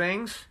mighty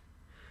things,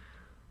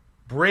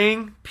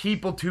 bring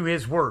people to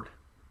His Word.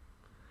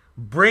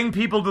 Bring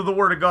people to the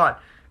Word of God.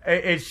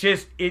 It's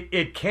just,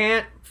 it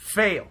can't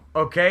fail,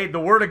 okay? The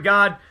Word of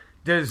God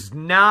does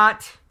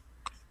not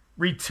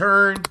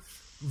return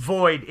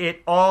void.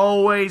 It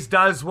always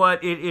does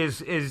what it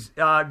is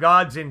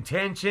God's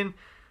intention.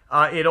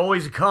 It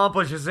always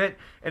accomplishes it.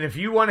 And if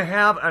you want to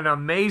have an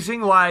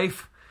amazing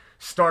life,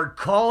 start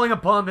calling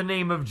upon the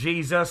name of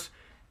Jesus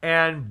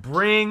and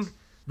bring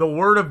the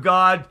Word of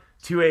God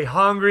to a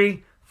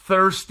hungry,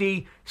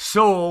 thirsty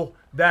soul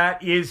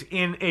that is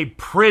in a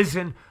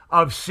prison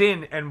of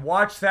sin, and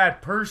watch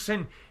that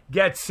person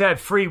get set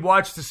free.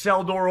 Watch the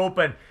cell door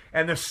open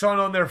and the sun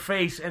on their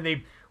face, and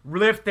they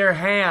lift their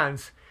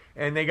hands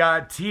and they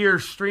got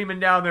tears streaming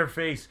down their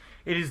face.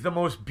 It is the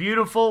most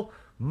beautiful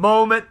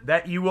moment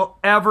that you will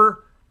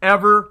ever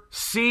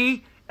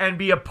see and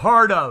be a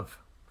part of.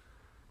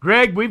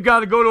 Greg, we've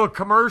got to go to a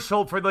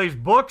commercial for these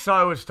books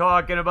I was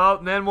talking about,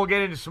 and then we'll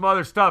get into some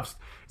other stuff.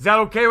 Is that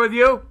okay with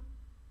you?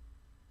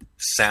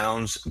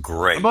 Sounds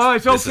great.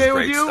 It's This okay is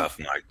with great you? stuff,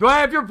 Mike. Do I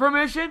have your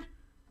permission?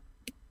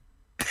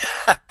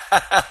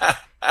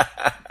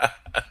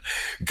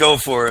 Go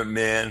for it,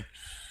 man.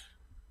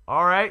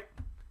 All right.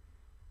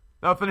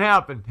 Nothing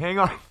happened. Hang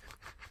on.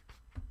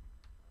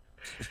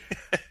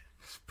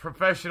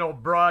 Professional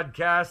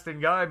broadcasting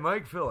guy,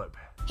 Mike Phillip.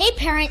 Hey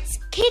parents,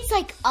 kids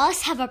like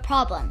us have a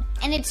problem,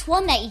 and it's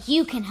one that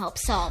you can help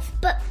solve.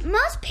 But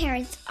most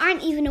parents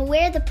aren't even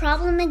aware the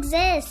problem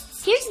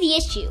exists. Here's the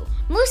issue.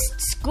 Most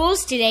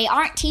schools today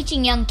aren't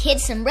teaching young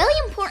kids some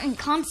really important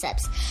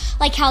concepts,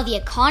 like how the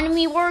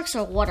economy works,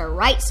 or what our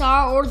rights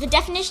are, or the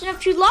definition of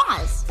true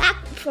laws.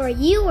 Back before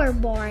you were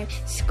born,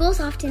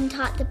 schools often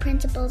taught the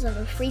principles of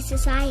a free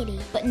society.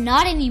 But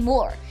not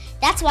anymore.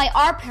 That's why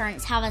our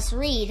parents have us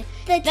read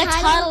The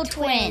Tuttle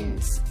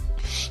Twins.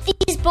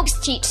 These books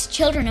teach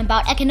children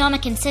about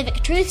economic and civic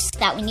truths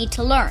that we need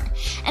to learn,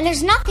 and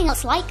there's nothing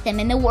else like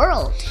them in the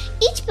world.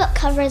 Each book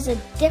covers a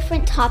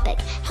different topic,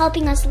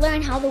 helping us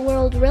learn how the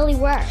world really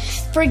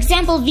works. For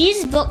example,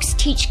 these books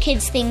teach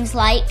kids things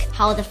like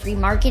how the free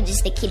market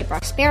is the key to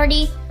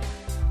prosperity,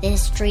 the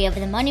history of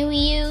the money we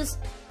use,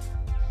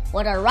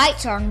 what our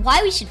rights are and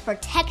why we should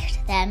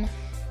protect them,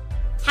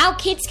 how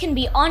kids can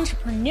be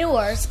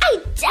entrepreneurs.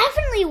 I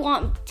definitely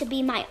want to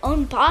be my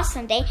own boss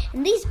someday,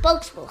 and these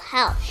books will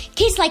help.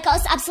 Kids like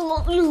us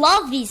absolutely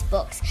love these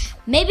books.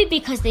 Maybe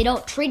because they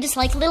don't treat us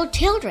like little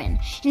children.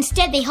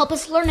 Instead, they help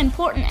us learn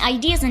important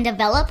ideas and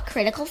develop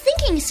critical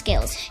thinking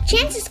skills.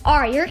 Chances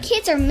are your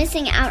kids are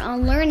missing out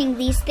on learning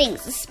these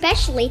things,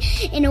 especially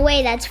in a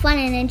way that's fun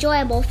and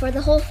enjoyable for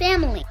the whole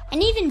family.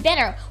 And even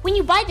better, when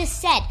you buy this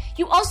set,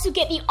 you also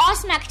get the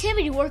awesome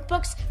activity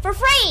workbooks for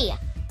free.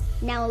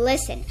 Now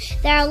listen,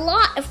 there are a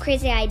lot of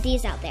crazy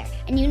ideas out there,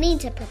 and you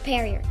need to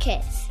prepare your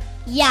kids.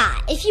 Yeah,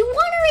 if you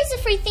want to raise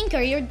a free thinker,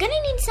 you're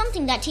gonna need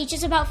something that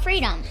teaches about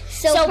freedom.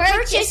 So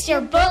purchase your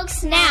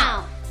books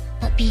now.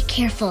 But be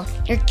careful,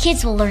 your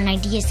kids will learn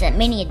ideas that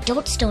many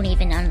adults don't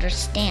even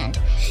understand.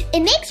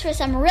 It makes for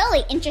some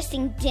really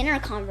interesting dinner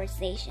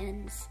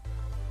conversations.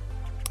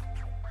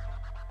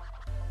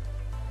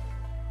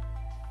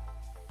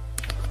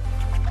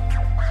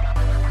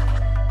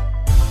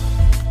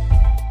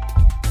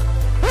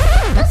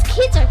 Those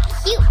kids are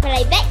cute, but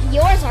I bet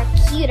yours are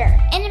cuter.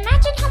 And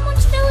imagine how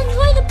much they'll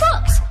enjoy the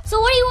books. So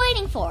what are you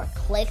waiting for?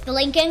 Click the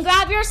link and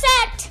grab your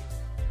set.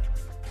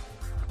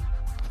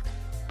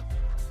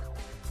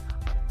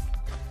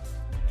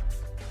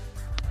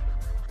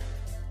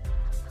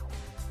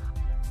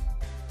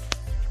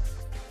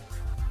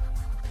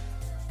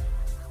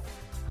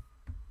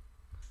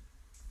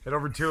 Head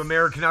over to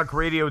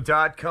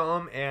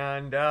AmericanUckradio.com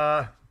and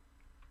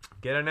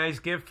get a nice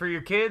gift for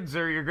your kids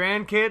or your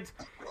grandkids.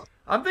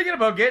 I'm thinking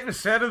about getting a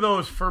set of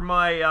those for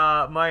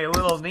my my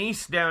little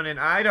niece down in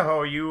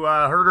Idaho. You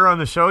heard her on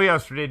the show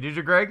yesterday, did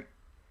you, Greg?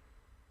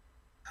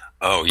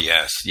 Oh,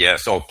 yes.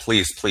 Oh,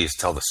 please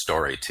tell the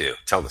story, too.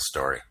 Tell the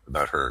story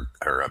about her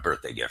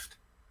birthday gift.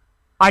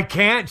 I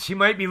can't. She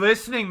might be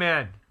listening,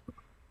 man.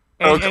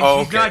 And she's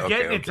not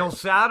getting it till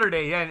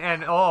Saturday.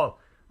 And Uncle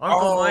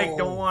Mike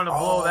don't want to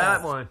blow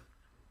that one.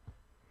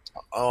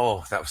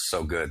 Oh, that was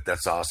so good.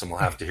 That's awesome. We'll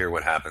have to hear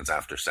what happens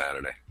after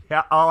Saturday.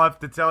 Yeah, I'll have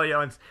to tell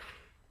you.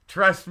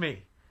 Trust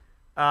me,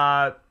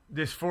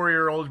 this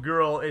 4-year-old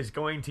girl is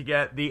going to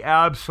get the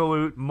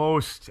absolute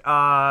most,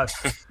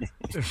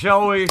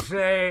 shall we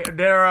say,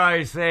 dare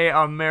I say,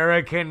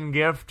 American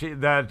gift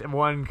that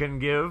one can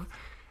give.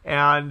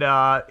 And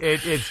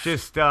it's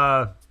just,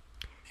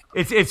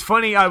 it's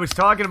funny. I was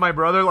talking to my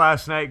brother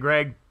last night,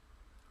 Greg,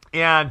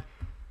 and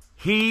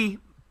he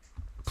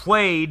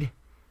played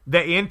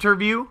the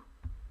interview.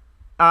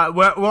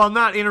 Well,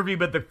 not interview,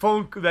 but the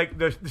phone, like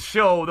the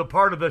show, the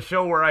part of the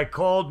show where I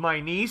called my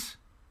niece,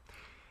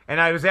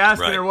 and I was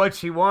asking her what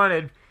she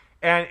wanted,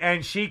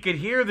 and she could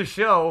hear the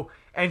show,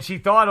 and she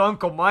thought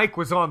Uncle Mike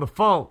was on the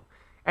phone,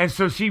 and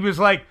so she was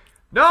like,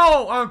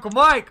 "No, Uncle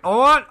Mike, I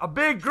want a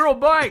big girl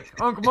bike,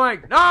 Uncle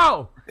Mike,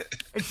 no,"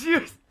 and she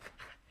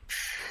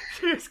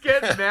was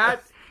getting mad,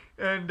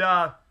 and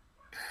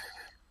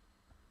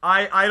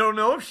I don't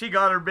know if she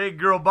got her big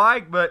girl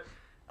bike, but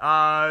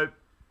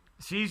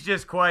she's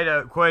just quite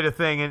a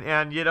thing,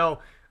 and you know,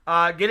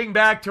 getting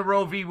back to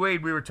Roe v.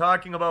 Wade, we were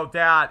talking about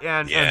that,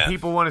 and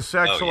people want to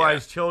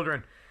sexualize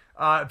children.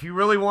 If you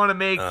really want to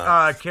make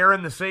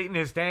Karen the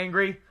Satanist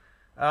angry,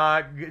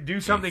 do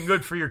something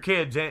good for your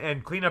kids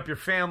and clean up your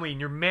family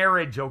and your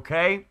marriage.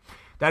 Okay,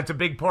 that's a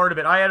big part of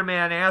it. I had a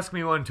man ask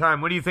me one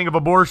time, "What do you think of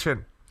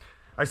abortion?"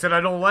 I said,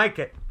 "I don't like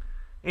it."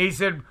 And he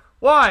said,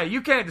 "Why?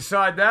 You can't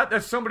decide that.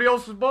 That's somebody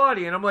else's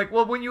body." And I'm like,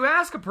 well, when you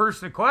ask a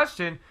person a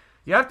question,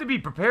 you have to be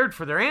prepared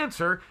for their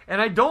answer,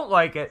 and I don't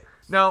like it.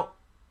 Now,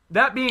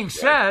 that being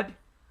said,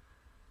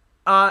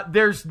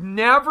 there's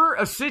never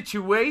a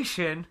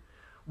situation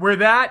where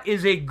that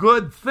is a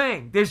good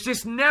thing. There's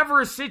just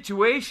never a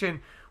situation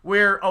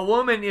where a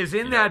woman is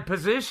in that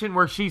position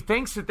where she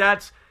thinks that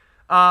that's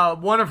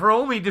one of her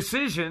only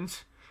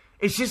decisions.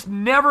 It's just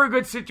never a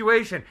good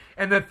situation.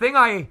 And the thing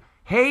I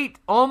hate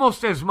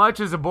almost as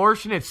much as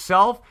abortion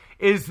itself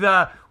is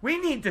we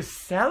need to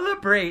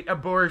celebrate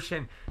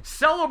abortion.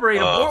 Celebrate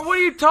abortion. What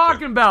are you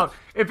talking about?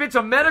 If it's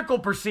a medical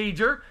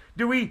procedure,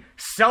 do we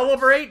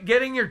celebrate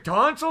getting your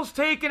tonsils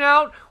taken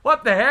out?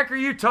 What the heck are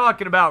you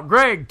talking about?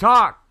 Greg,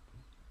 talk.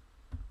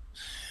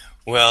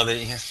 Well,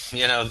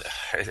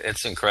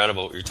 it's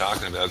incredible what you're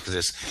talking about,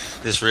 because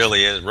this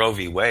really is Roe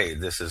v.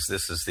 Wade. This is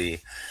the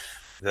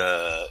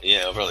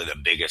really the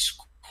biggest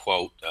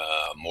quote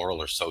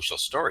moral or social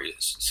story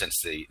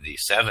since the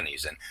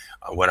 70s. And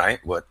what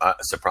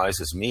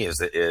surprises me is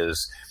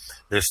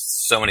there's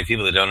so many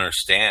people that don't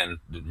understand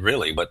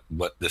really what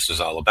this is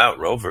all about.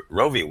 Roe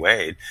v.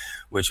 Wade,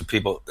 which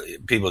people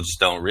just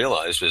don't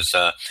realize, was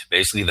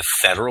basically the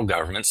federal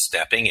government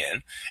stepping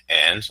in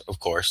and, of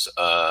course,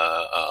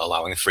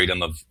 allowing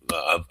freedom of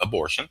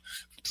abortion,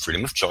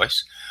 freedom of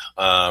choice,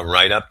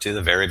 right up to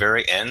the very,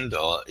 very end,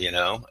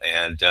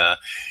 and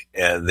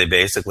they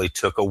basically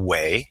took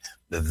away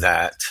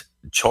that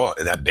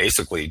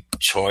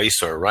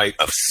choice or right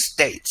of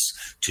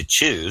states to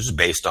choose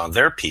based on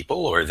their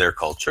people or their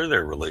culture,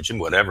 their religion,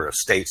 whatever, of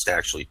states to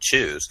actually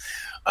choose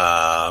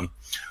how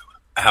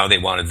they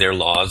wanted their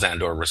laws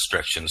and or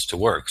restrictions to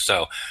work.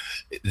 So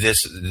the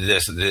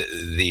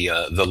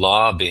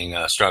law being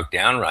struck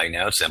down right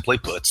now simply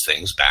puts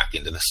things back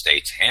into the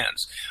state's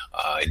hands.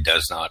 It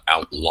does not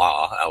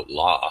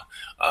outlaw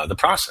the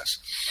process.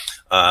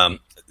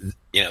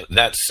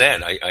 That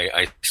said,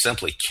 I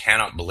simply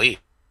cannot believe.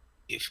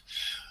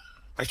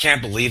 I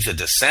can't believe the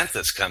dissent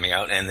that's coming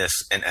out, and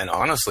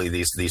honestly,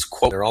 these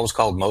quotes, they're always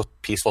called most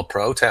peaceful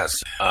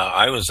protests.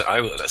 I was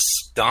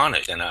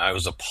astonished and I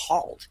was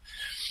appalled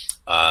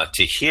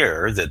to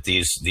hear that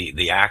the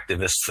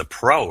activists, the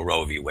pro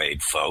Roe v. Wade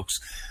folks,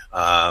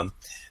 the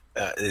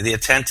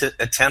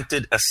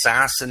attempted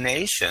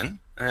assassination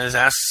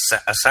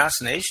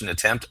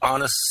attempt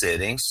on a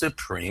sitting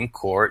Supreme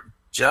Court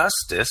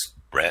Justice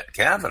Brett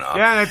Kavanaugh.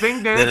 Yeah, and I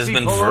think Nancy that has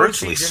been Pelosi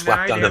virtually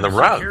swept under the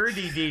rug.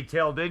 Security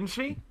detail, didn't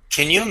she?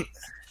 Can you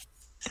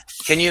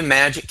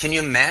imagine? Can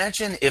you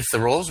imagine if the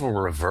roles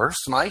were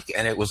reversed, Mike,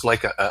 and it was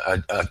like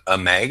a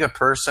MAGA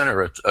person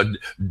or a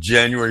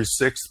January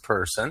 6th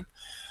person,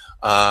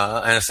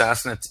 an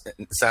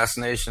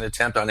assassination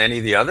attempt on any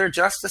of the other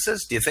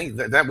justices? Do you think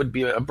that would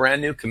be a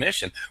brand new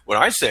commission? What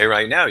I say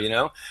right now,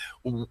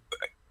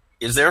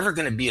 is there ever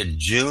going to be a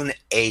June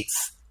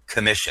 8th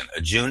commission,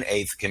 a June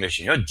 8th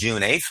commission?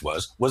 June 8th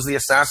was the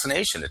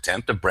assassination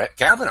attempt of Brett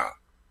Kavanaugh.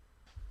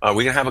 Are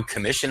we going to have a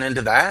commission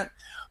into that?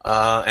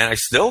 And we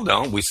still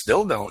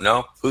don't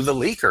know who the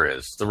leaker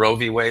is, the Roe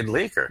v. Wade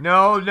leaker.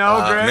 No,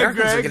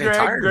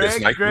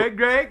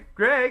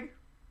 Greg.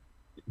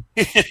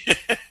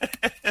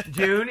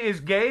 June is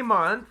gay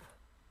month.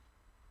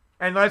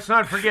 And let's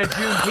not forget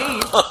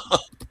Juneteenth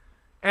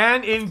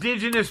and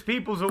Indigenous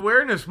Peoples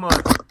Awareness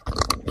Month.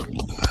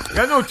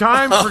 Got no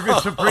time for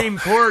Supreme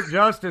Court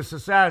justice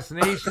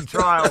assassination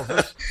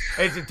trials.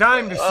 It's a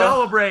time to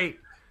celebrate.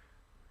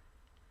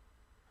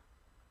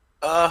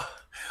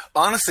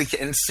 Honestly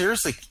and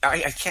seriously,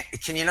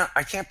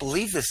 I can't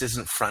believe this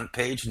isn't front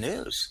page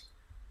news.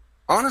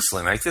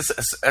 Honestly, like this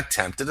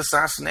attempted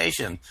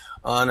assassination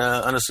on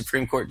a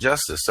Supreme Court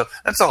justice. So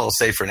that's all I'll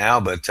say for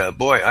now. But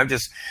boy, I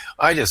just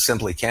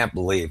simply can't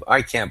believe.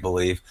 I can't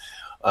believe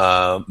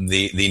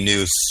the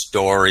news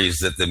stories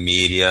that the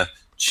media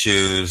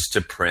choose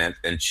to print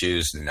and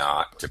choose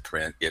not to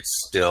print. It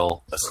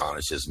still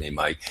astonishes me,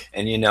 Mike.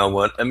 And you know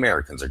what?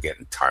 Americans are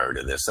getting tired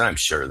of this. And I'm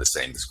sure the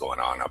same is going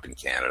on up in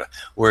Canada.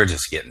 We're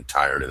just getting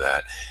tired of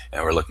that.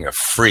 And we're looking at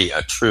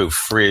a true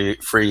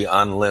free,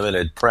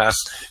 unlimited press.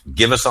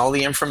 Give us all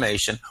the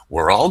information.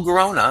 We're all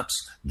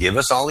grown-ups. Give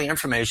us all the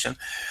information,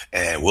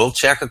 and we'll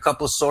check a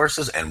couple of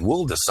sources, and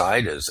we'll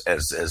decide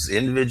as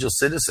individual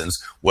citizens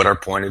what our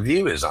point of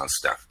view is on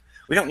stuff.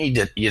 We don't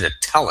need you to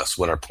tell us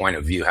what our point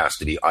of view has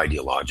to be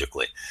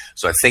ideologically.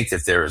 So I think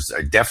that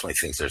I definitely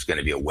think there's going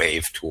to be a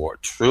wave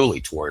towards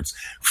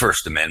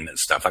First Amendment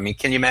stuff. I mean,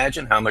 can you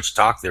imagine how much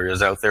talk there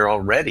is out there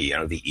already?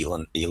 The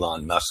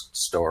Elon Musk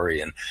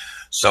story and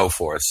so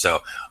forth.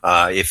 So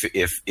if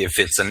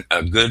it's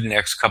a good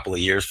next couple of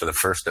years for the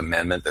First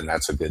Amendment, then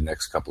that's a good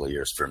next couple of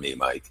years for me,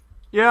 Mike.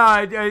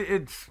 Yeah,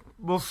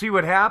 we'll see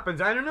what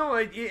happens. I don't know.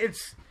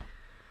 It's.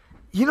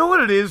 You know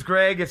what it is,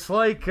 Greg? It's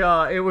like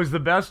it was the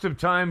best of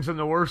times and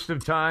the worst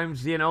of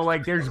times.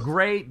 There's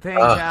great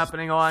things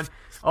happening on.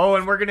 Oh,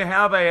 and we're going to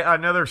have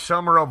another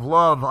Summer of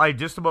Love. I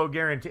just about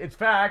guarantee. In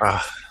fact,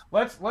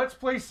 let's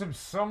play some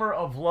Summer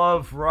of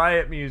Love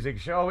riot music,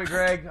 shall we,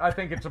 Greg? I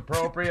think it's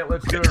appropriate.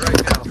 Let's do it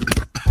right now.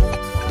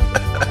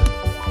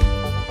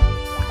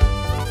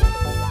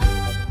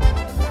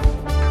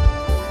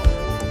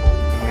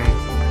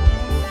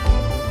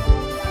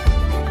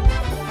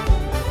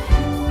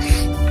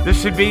 This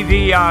should be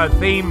the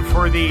theme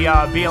for the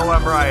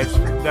BLM riots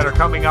that are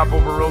coming up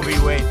over Roe v.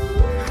 Wade.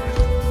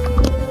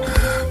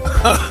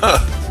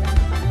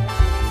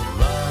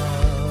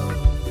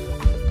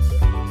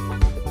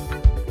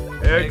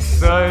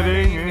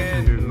 Exciting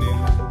and new.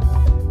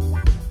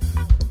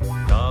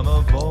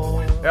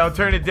 I'll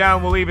turn it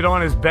down. We'll leave it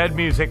on as bed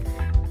music.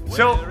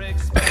 So,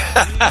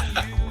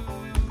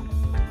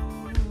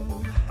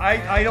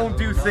 I don't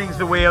do things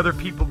the way other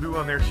people do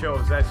on their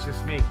shows. That's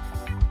just me.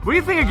 What do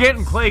you think of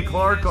getting Clay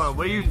Clark on?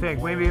 What do you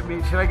think? Maybe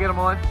should I get him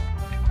on?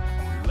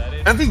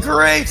 That'd be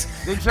great.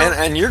 Think so?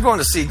 And you're going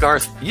to see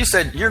Garth. You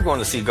said you're going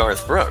to see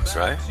Garth Brooks,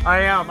 right?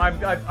 I am.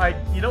 I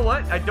you know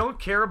what? I don't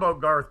care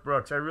about Garth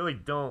Brooks. I really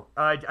don't.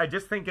 I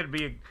just think it'd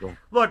be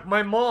look,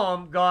 my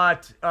mom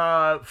got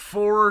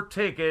 4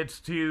 tickets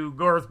to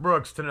Garth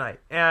Brooks tonight.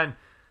 And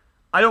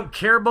I don't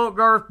care about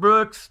Garth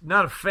Brooks.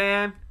 Not a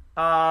fan.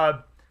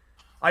 I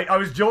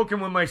was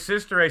joking with my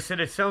sister. I said,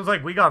 it sounds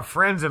like we got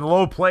friends in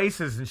low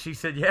places. And she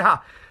said, yeah.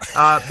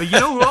 But you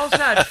know who else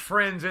had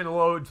friends in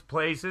low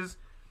places?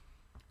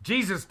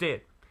 Jesus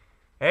did.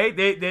 Hey,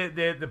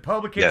 the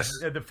publicans,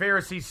 yes. The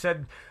Pharisees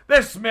said,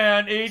 this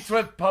man eats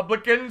with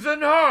publicans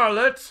and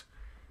harlots.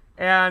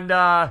 And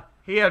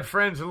he had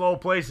friends in low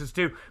places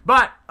too.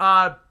 But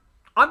I'm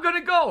going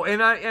to go.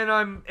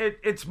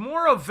 It's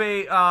more of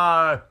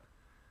a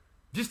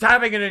just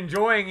having an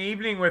enjoying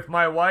evening with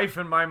my wife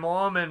and my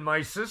mom and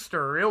my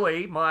sister,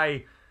 really,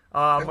 my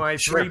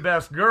 3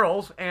 best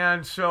girls.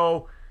 And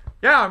so...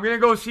 yeah, I'm going to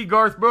go see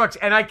Garth Brooks.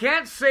 And I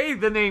can't say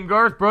the name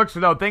Garth Brooks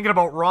without thinking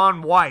about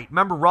Ron White.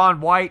 Remember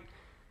Ron White?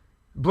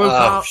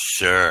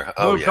 Sure.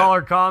 Blue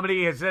collar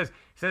comedy. It says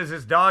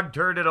his dog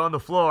turned it on the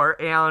floor,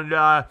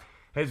 and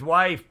his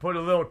wife put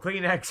a little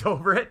Kleenex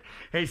over it.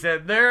 He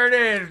said, there it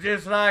is,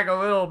 just like a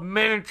little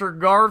miniature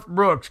Garth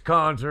Brooks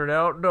concert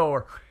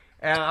outdoor.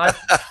 And I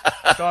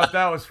thought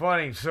that was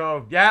funny.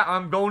 So, yeah,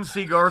 I'm going to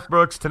see Garth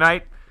Brooks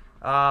tonight.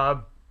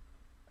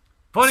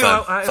 Funny,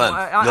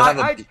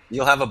 fun.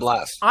 You'll have a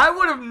blast. I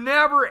would have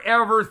never,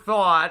 ever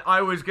thought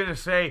I was going to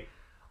say,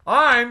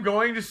 I'm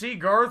going to see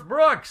Garth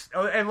Brooks.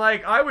 And,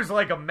 I was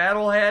like a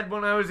metalhead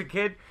when I was a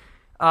kid.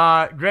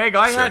 Greg,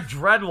 I had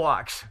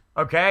dreadlocks,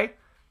 okay?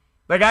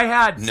 I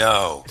had...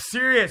 No.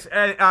 Serious,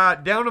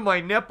 down to my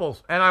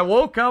nipples. And I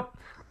woke up,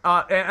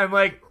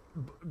 and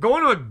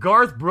going to a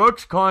Garth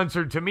Brooks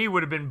concert to me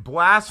would have been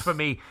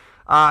blasphemy,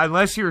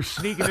 unless you were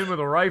sneaking in with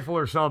a rifle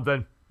or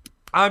something.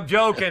 I'm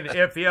joking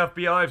if the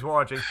FBI is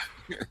watching,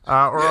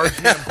 or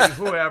RCMP,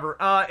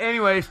 whoever.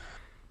 Anyways,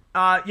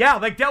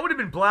 that would have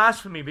been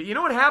blasphemy. But you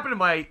know what happened to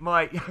my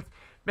man,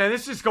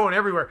 this is going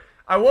everywhere.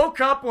 I woke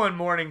up one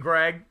morning,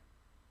 Greg,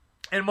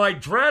 and my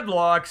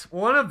dreadlocks,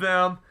 one of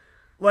them,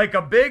 like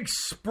a big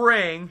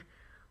spring,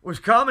 was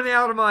coming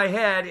out of my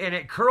head, and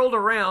it curled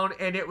around,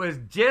 and it was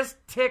just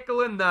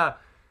tickling the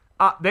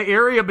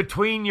area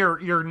between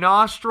your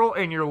nostril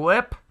and your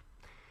lip.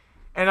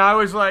 And I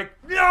was like,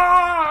 no!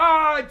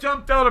 I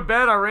jumped out of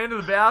bed, I ran to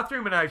the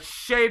bathroom, and I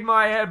shaved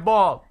my head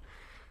bald.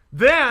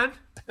 Then,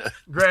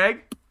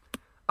 Greg,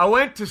 I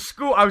went to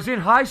school. I was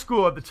in high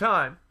school at the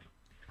time.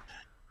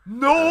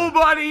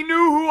 Nobody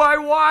knew who I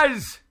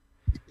was.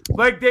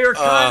 They were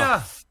kind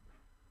of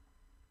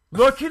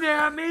looking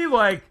at me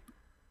like,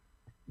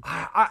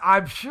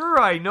 I'm sure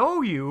I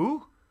know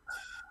you,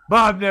 but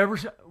I've never...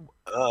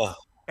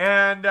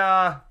 And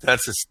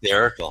that's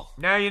hysterical.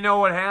 Now you know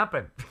what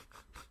happened.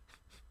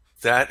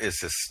 That is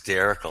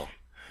hysterical.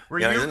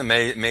 Isn't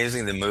it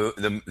amazing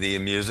the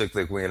music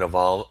that we had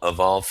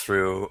evolved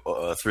through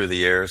the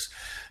years?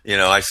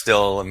 I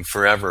still am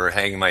forever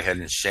hanging my head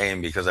in shame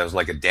because I was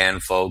like a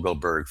Dan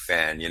Fogelberg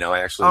fan. I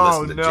actually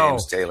listened to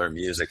James Taylor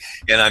music,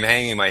 and I'm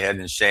hanging my head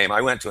in shame. I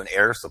went to an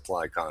Air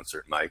Supply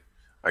concert, Mike.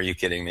 Are you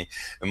kidding me?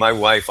 And my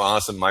wife,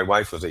 my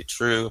wife was a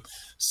true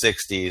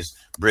 60s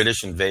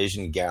British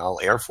invasion gal,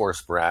 Air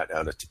Force brat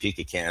out of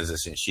Topeka,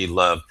 Kansas, and she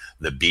loved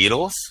the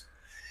Beatles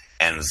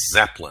and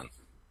Zeppelin,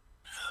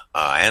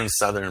 and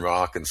Southern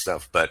rock and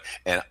stuff.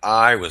 And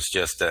I was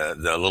just the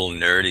little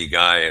nerdy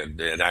guy that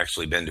had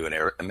actually been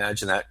to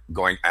imagine that,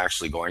 going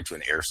to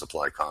an Air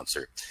Supply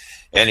concert.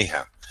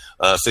 Anyhow,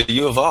 so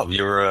you evolved.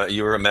 You were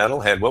a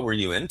metalhead. What were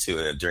you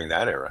into during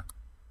that era?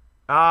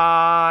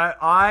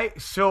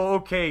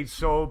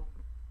 So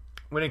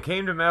when it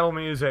came to metal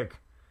music,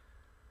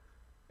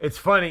 it's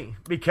funny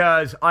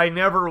because I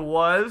never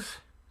was,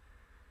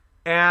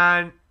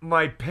 and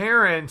my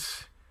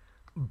parents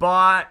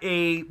bought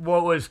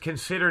what was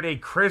considered a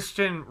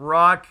Christian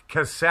rock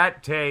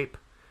cassette tape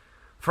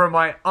for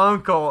my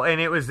uncle, and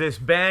it was this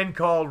band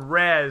called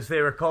Rez.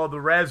 They were called the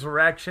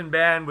Resurrection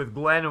Band with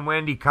Glenn and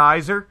Wendy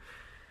Kaiser.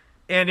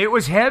 And it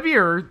was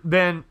heavier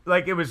than,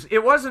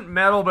 it wasn't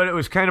metal, but it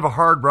was kind of a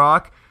hard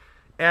rock.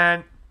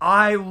 And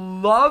I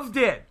loved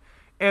it.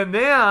 And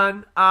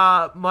then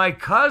my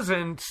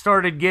cousin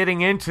started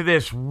getting into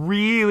this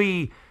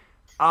really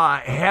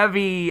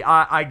heavy,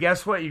 I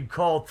guess what you'd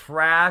call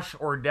thrash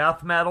or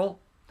death metal.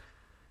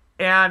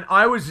 And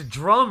I was a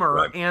drummer,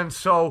 right. And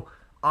so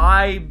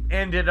I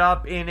ended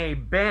up in a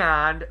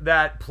band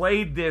that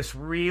played this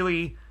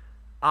really,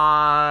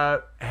 a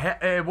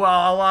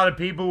lot of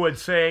people would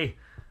say,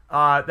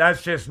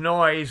 That's just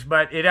noise,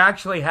 but it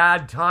actually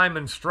had time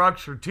and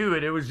structure to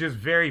it. It was just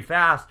very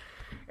fast.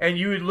 And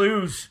you would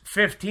lose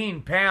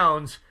 15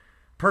 pounds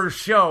per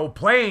show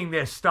playing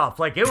this stuff.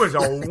 Like, it was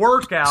a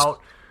workout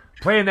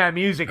playing that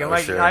music. And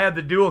I had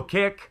the dual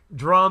kick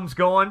drums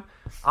going.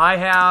 I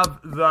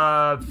have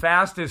the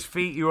fastest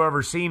feet you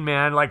ever seen,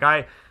 man.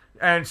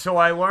 And so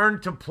I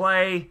learned to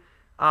play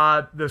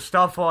the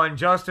stuff on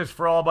Justice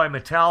for All by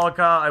Metallica.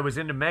 I was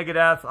into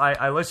Megadeth.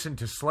 I listened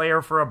to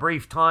Slayer for a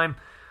brief time.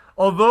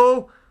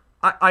 Although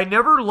I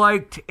never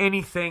liked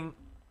anything,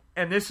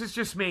 and this is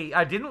just me,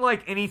 I didn't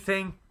like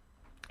anything,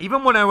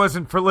 even when I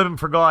wasn't living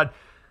for God,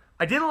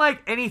 I didn't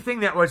like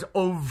anything that was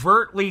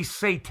overtly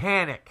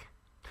satanic.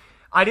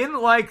 I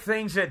didn't like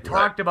things that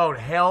talked about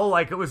hell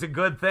like it was a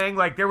good thing.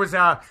 Like there was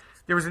an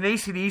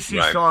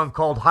AC/DC song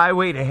called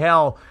Highway to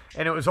Hell,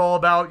 and it was all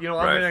about, I'm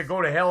going to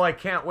go to hell, I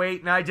can't wait,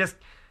 and I just...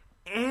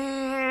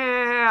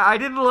 I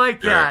didn't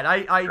like that.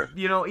 I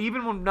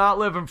even when not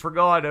living for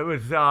God, it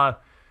was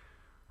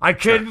I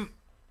couldn't.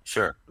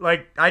 Sure.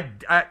 Like I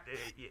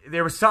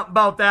there was something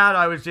about that.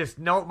 I was just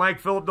no, Mike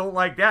Phillip don't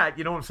like that.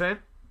 You know what I'm saying?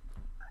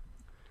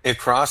 It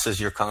crosses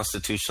your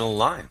constitutional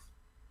line.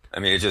 I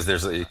mean,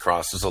 it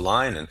crosses a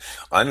line, and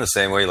I'm the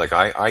same way. Like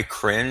I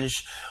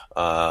cringe.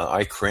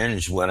 I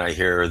cringe when I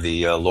hear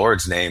the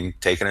Lord's name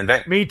taken in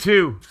vain. Me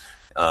too.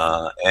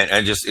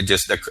 And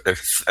just a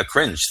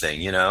cringe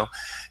thing,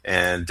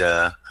 and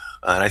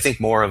I think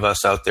more of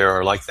us out there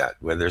are like that,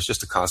 where there's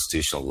just a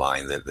constitutional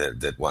line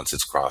that once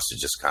it's crossed, it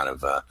just kind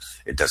of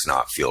it does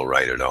not feel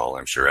right at all.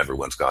 I'm sure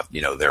everyone's got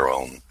their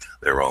own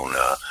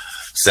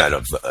set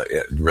of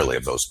really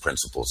of those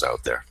principles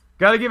out there.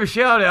 Got to give a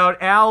shout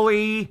out,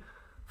 Allie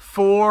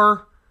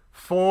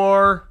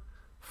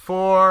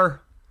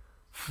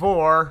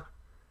 4444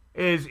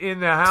 is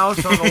in the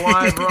house on the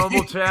live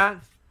Rumble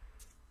chat.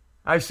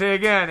 I say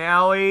again,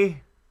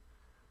 Allie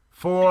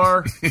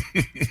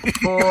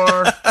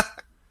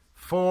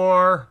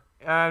 444,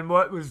 and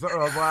what was the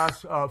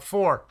last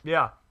 4?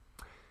 Yeah,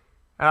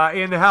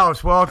 in the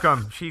house.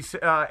 Welcome. She's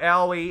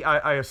Allie.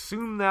 I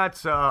assume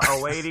that's a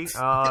lady.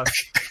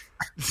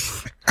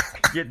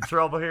 Get in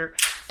trouble here.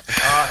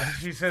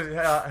 She says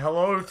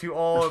hello to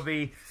all of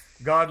the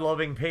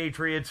God-loving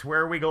patriots.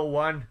 Where we go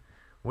one,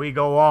 we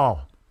go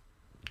all.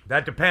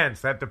 That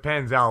depends,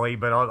 Allie.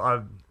 But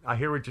I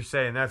hear what you're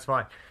saying. That's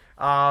fine.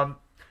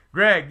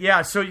 Greg,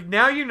 yeah, so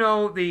now you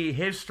know the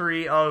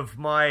history of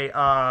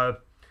my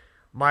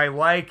my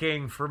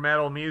liking for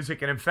metal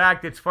music. And in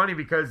fact, it's funny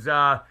because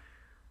I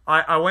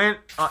went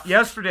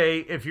yesterday,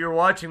 if you were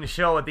watching the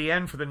show at the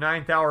end for the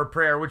 9th hour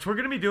prayer, which we're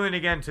going to be doing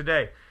again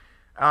today,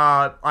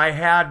 I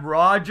had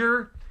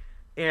Roger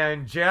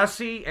and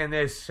Jesse and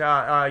this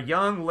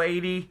young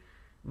lady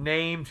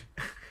named...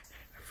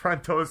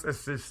 Frontosa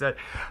said,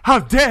 "How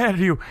dare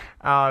you?"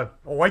 I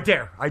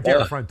dare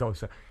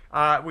Frontosa.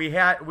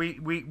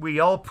 We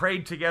all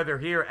prayed together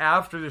here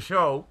after the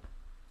show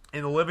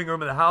in the living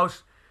room of the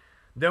house.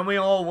 Then we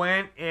all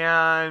went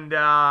and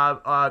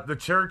the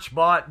church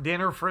bought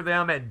dinner for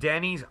them at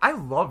Denny's. I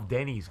love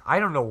Denny's. I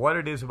don't know what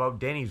it is about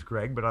Denny's,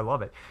 Greg, but I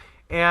love it.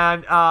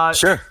 And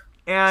sure.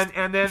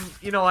 And then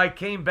I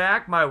came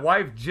back. My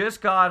wife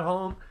just got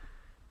home,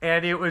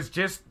 and it was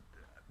just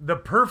the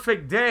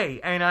perfect day,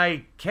 and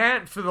I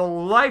can't for the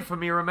life of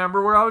me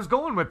remember where I was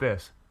going with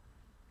this.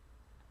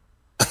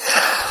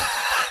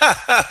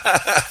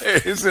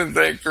 Isn't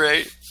that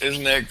great?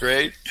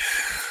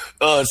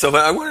 So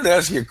I wanted to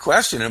ask you a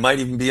question. It might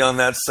even be on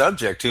that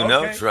subject. Who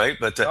knows, right?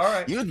 But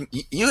right. you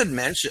had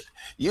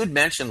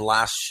mentioned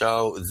last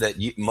show that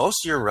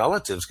most of your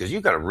relatives, because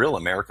you've got a real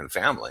American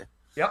family.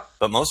 Yep.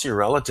 But most of your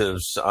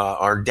relatives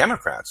are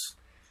Democrats.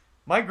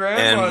 My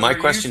grandmother. And my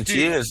question to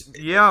you is,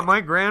 my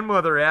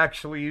grandmother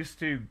actually used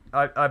to.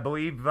 I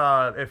believe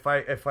if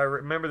I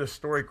remember the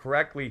story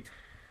correctly,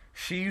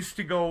 she used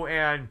to go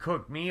and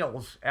cook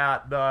meals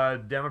at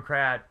the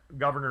Democrat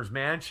governor's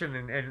mansion,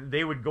 and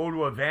they would go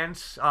to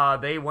events.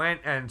 They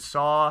went and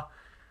saw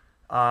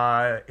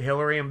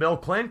Hillary and Bill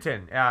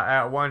Clinton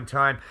at one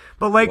time.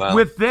 But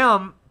with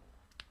them,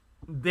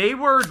 they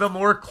were the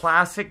more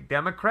classic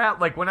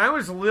Democrat. Like when I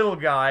was a little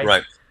guy,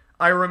 right.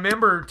 I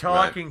remember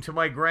talking to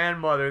my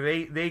grandmother.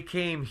 They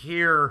came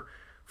here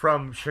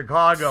from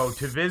Chicago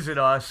to visit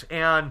us,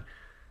 and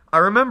I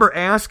remember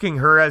asking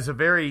her as a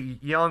very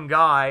young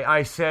guy,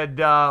 I said,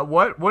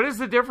 what is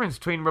the difference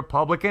between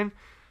Republican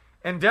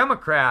and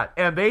Democrat?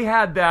 And they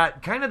had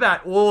that kind of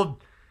that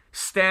old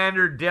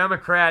standard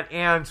Democrat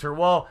answer.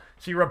 Well,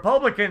 see,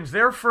 Republicans,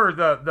 they're for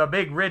the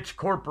big rich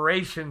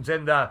corporations,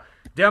 and the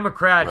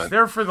Democrats,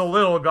 they're for the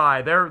little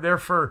guy. They're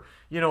for,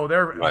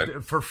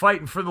 for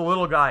fighting for the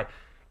little guy.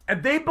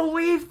 And they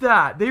believed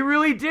that. They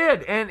really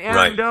did. And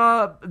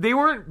they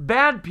weren't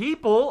bad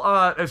people,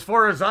 as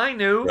far as I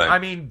knew. Right. I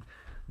mean,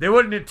 they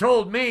wouldn't have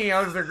told me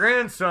I was their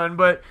grandson,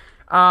 but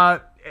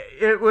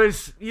it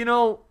was,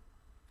 well,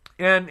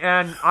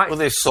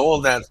 they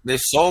sold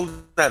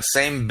that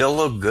same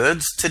bill of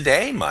goods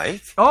today,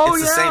 Mike. Oh,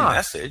 it's the same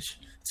message.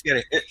 It's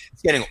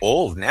it's getting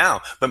old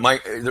now. But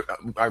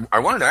I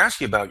wanted to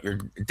ask you about your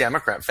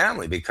Democrat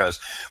family because,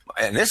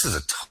 and this is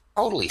a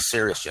totally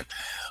serious question.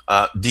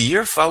 Do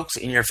your folks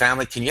in your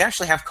family, can you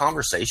actually have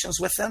conversations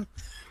with them?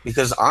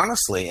 Because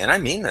honestly, and I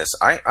mean this,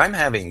 I'm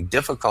having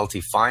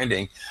difficulty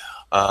finding,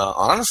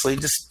 honestly,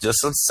 just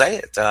let's say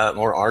it,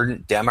 more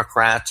ardent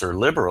Democrats or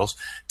liberals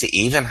to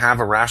even have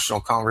a rational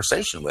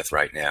conversation with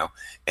right now.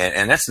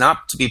 And that's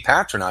not to be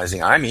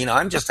patronizing. I mean,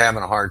 I'm just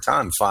having a hard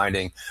time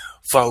finding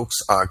folks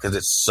because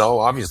it's so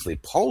obviously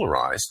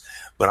polarized.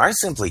 But I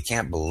simply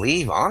can't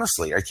believe,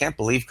 honestly, I can't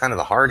believe kind of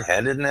the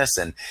hard-headedness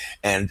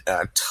and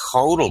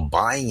total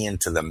buying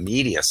into the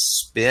media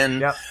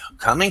spin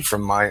coming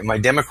from my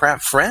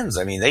Democrat friends.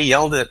 I mean, they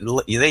yelled at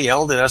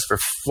us for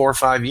 4 or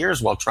 5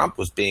 years while Trump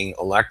was being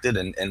elected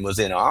and was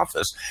in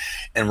office.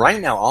 And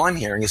right now, all I'm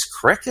hearing is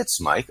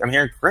crickets, Mike. I'm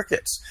hearing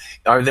crickets.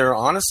 Are there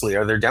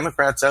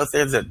Democrats out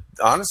there that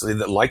honestly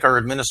that like our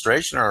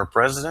administration or our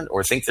president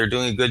or think they're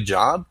doing a good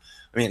job?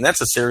 I mean,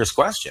 that's a serious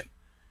question,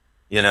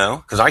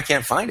 because I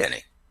can't find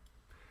any.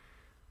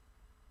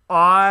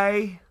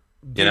 I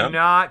do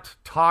not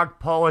talk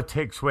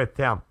politics with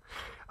them.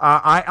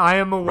 I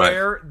am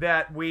aware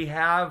that we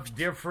have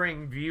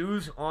differing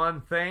views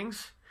on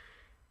things,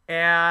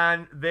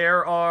 and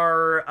there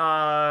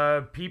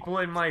are people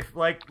in my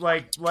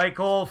like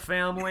all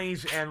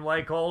families and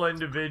like all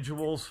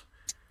individuals.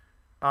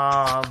 There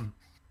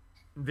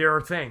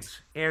are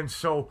things, and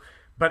so,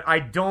 but I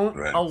don't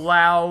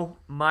allow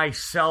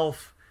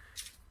myself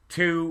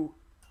to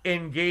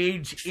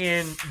engage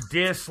in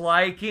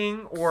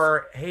disliking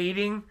or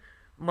hating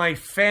my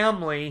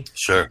family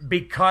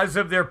because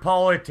of their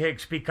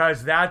politics,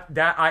 because that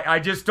I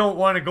just don't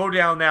want to go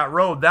down that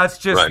road. That's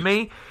just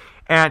me.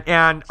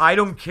 And I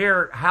don't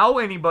care how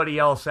anybody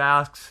else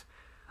asks.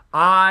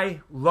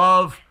 I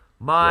love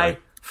my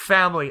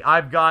family.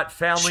 I've got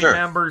family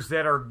members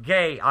that are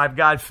gay. I've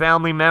got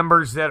family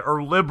members that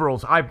are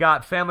liberals. I've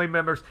got family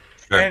members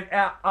and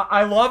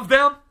I love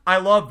them. I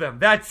love them.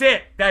 That's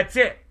it.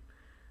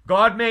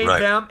 God made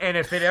them, and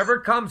if it ever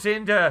comes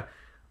into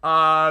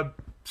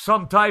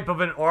some type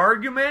of an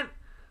argument,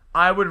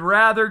 I would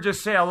rather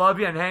just say I love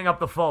you and hang up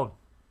the phone.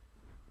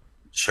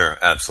 Sure,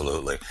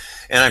 absolutely.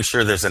 And I'm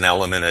sure there's an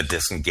element of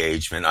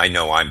disengagement. I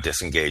know I'm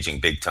disengaging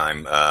big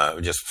time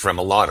just from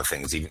a lot of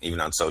things,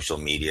 even on social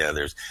media.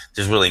 There's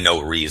really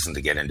no reason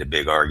to get into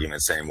big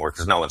arguments anymore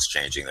because no one's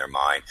changing their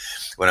mind.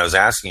 When I was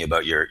asking you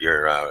about your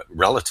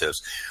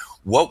relatives,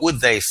 what would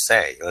they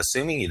say?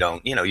 Assuming you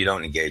don't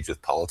engage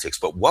with politics,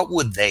 but what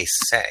would they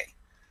say,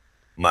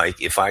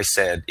 Mike, if I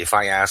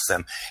asked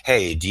them,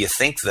 hey, do you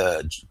think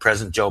the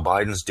President Joe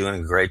Biden's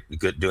doing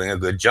a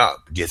good job?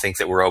 Do you think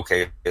that we're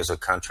okay as a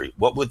country?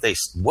 What would they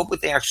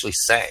actually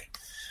say?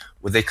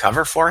 Would they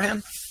cover for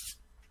him?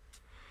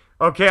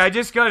 Okay, I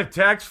just got a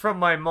text from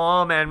my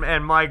mom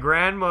and my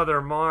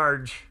grandmother,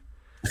 Marge.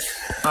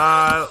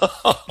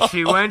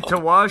 She went to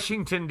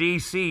Washington,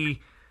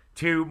 D.C.,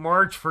 to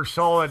march for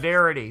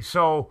solidarity.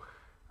 So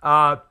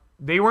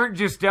they weren't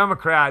just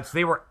Democrats,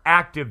 they were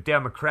active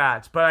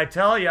Democrats. But I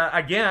tell you,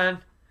 again,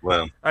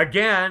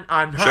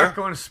 I'm not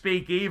going to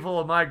speak evil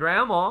of my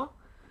grandma.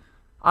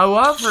 I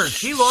love her.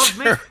 She loves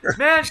me.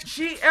 Man,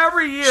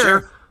 every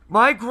year,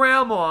 my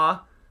grandma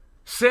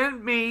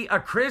sent me a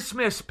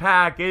Christmas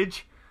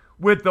package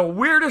with the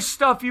weirdest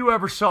stuff you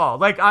ever saw.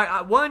 Like,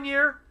 one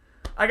year,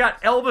 I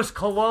got Elvis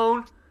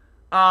cologne.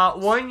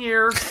 1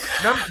 year,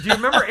 do you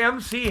remember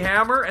MC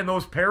Hammer and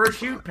those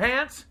parachute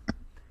pants?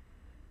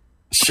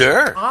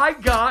 Sure. I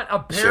got a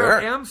pair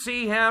of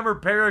MC Hammer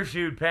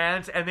parachute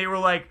pants, and they were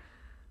like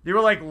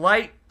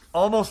light,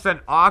 almost an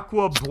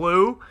aqua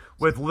blue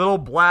with little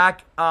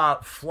black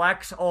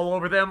flecks all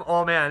over them.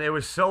 Oh man, it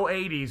was so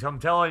 80s. I'm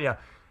telling you.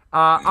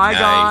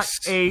 I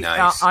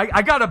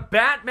got a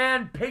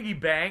Batman piggy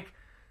bank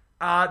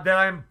that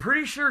I'm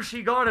pretty sure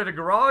she got at a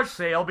garage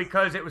sale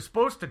because it was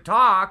supposed to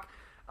talk.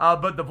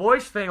 But the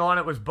voice thing on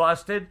it was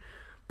busted.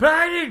 But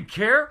I didn't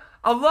care.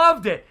 I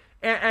loved it.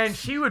 And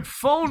she would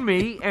phone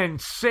me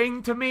and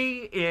sing to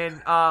me in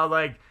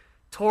like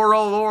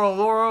Toro,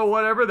 Laura,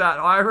 whatever, that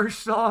Irish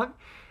song.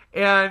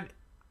 And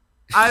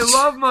I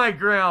love my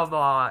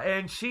grandma.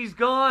 And she's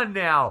gone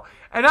now.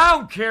 And I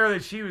don't care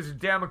that she was a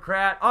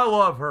Democrat. I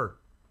love her.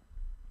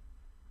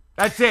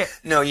 That's it.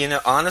 No,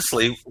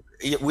 honestly,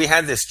 we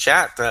had this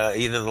chat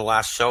either the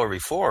last show or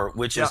before,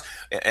 which is,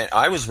 and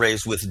I was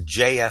raised with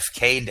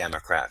JFK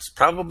Democrats,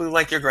 probably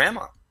like your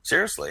grandma,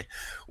 seriously,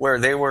 where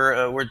they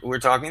were, we're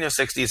talking the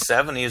 60s,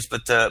 70s,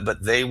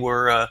 but they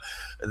were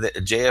the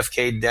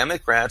JFK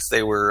Democrats.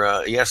 They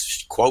were, yes,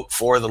 quote,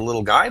 for the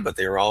little guy, but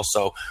they were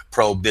also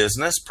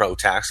pro-business,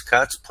 pro-tax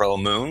cuts,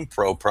 pro-moon,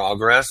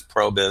 pro-progress,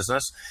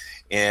 pro-business.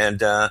 And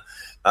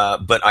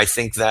but I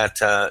think that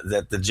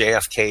the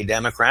JFK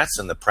Democrats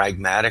and the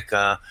pragmatic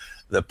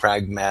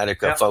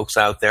folks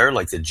out there,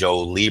 like the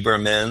Joe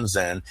Liebermans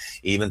and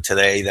even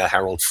today the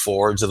Harold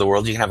Fords of the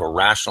world, you can have a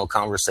rational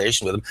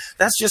conversation with them.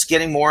 That's just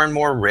getting more and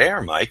more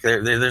rare, Mike.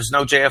 There's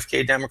no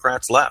JFK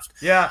Democrats left.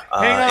 Yeah,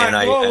 hang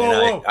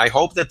on. I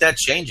hope that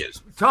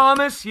changes.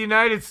 Thomas,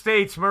 United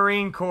States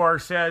Marine Corps,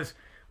 says,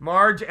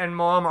 Marge and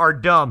Mom are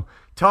dumb.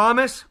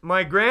 Thomas,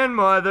 my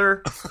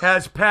grandmother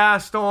has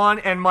passed on,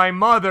 and my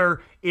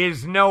mother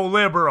is no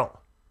liberal.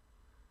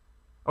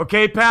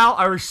 Okay, pal,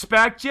 I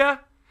respect you.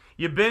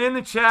 You've been in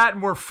the chat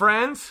and we're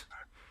friends.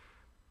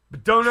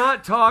 But do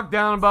not talk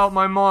down about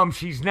my mom.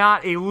 She's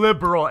not a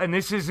liberal. And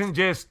this isn't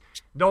just,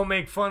 don't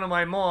make fun of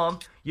my mom.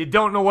 You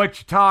don't know what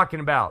you're talking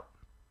about.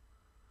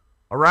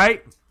 All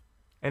right?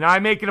 And I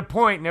make it a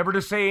point never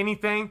to say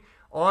anything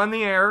on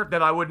the air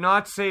that I would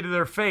not say to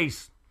their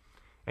face.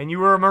 And you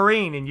were a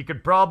Marine, and you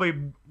could probably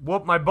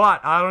whoop my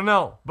butt. I don't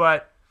know.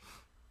 But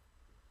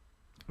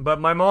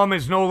my mom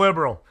is no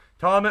liberal.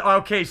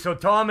 Okay, so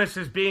Thomas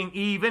is being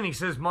even. He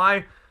says,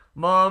 my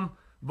mom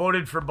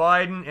voted for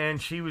Biden,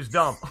 and she was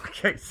dumb.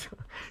 Okay,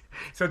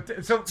 so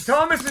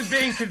Thomas is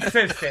being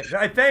consistent.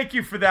 I thank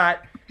you for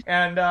that.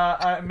 And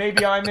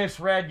maybe I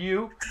misread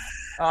you.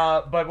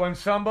 But when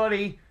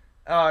somebody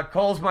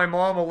calls my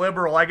mom a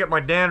liberal, I get my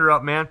dander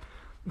up, man.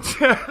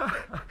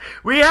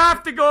 We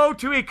have to go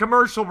to a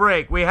commercial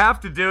break. We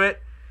have to do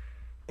it.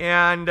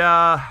 And,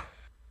 oh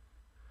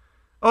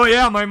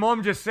yeah, my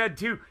mom just said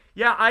too.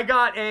 Yeah, I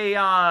got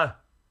a,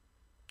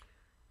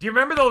 do you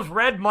remember those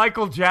red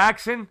Michael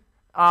Jackson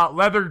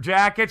leather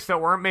jackets that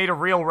weren't made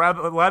of real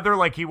leather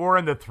like he wore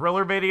in the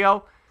Thriller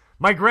video?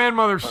 My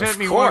grandmother sent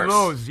me one of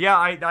those. Yeah,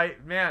 I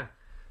man,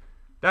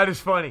 that is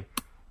funny.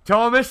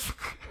 Thomas?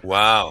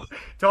 Wow.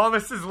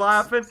 Thomas is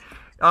laughing.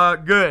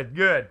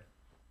 Good.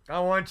 I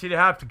want you to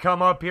have to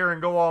come up here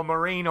and go all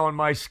Marine on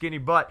my skinny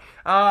butt.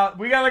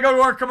 We got to go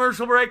to our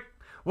commercial break.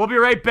 We'll be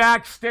right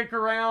back. Stick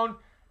around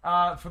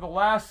for the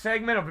last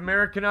segment of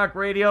American Knock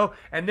Radio.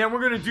 And then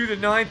we're going to do the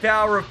 9th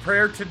hour of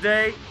prayer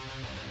today.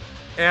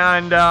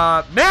 And,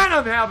 man,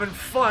 I'm having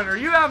fun. Are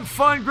you having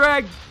fun,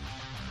 Greg?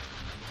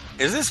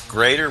 Is this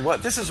great or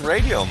what? This is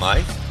radio,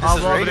 Mike. I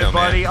love it,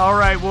 buddy. All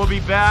right, we'll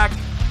be back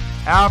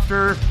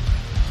after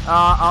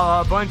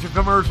a bunch of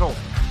commercials.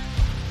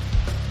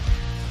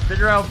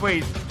 Figure out,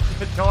 please.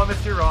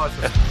 Thomas, you're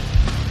awesome.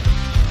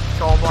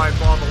 Call my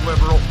mom a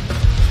liberal.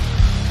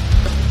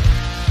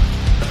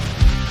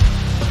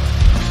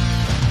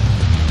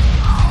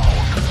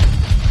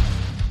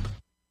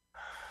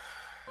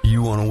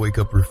 You want to wake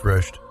up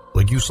refreshed,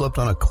 like you slept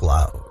on a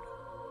cloud.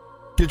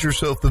 Get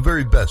yourself the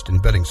very best in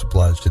bedding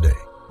supplies today.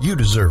 You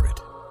deserve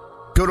it.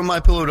 Go to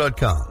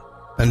MyPillow.com,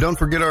 and don't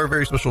forget our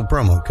very special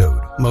promo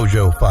code,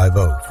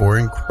 MOJO50, for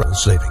incredible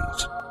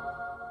savings.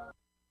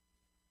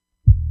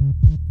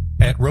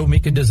 At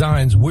Romika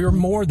Designs, we're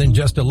more than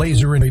just a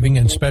laser engraving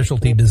and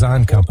specialty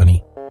design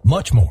company.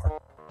 Much more.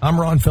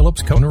 I'm Ron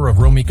Phillips, owner of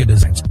Romika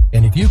Designs,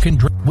 and if you can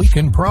we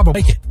can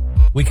probably make it.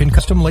 We can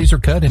custom laser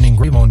cut and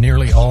engrave on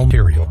nearly all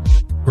material.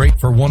 Great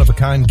for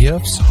one-of-a-kind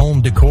gifts,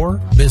 home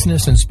decor,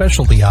 business and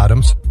specialty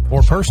items,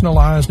 or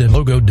personalized and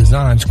logo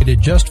designs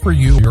created just for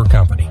you or your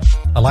company.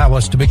 Allow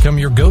us to become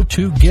your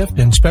go-to gift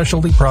and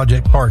specialty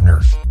project partner.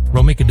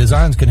 Romika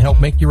Designs can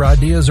help make your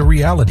ideas a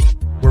reality.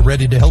 We're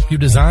ready to help you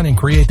design and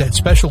create that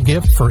special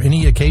gift for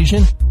any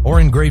occasion or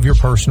engrave your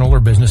personal or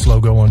business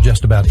logo on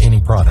just about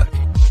any product.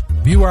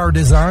 View our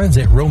designs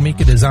at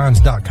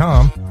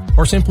romikadesigns.com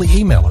or simply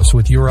email us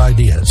with your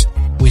ideas.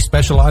 We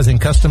specialize in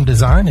custom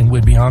design and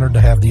would be honored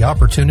to have the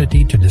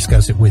opportunity to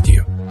discuss it with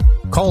you.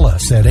 Call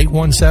us at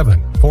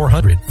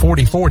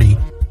 817-400-4040,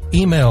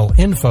 email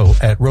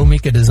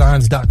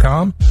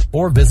info@romikadesigns.com,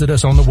 or visit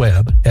us on the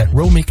web at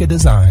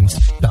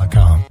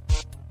romikadesigns.com.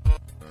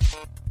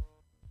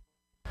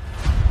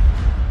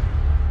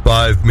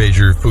 5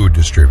 major food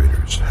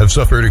distributors have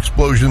suffered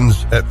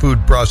explosions at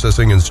food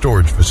processing and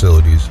storage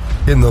facilities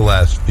in the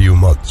last few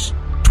months.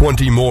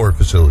 20 more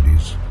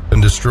facilities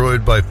been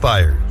destroyed by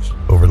fires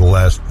over the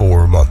last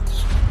 4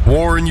 months.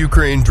 War in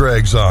Ukraine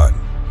drags on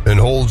and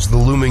holds the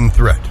looming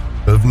threat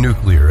of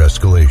nuclear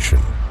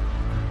escalation.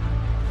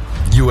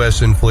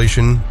 U.S.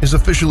 inflation is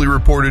officially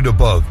reported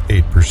above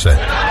 8%.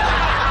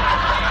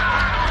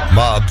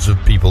 Mobs of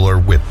people are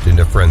whipped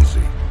into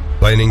frenzy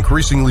by an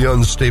increasingly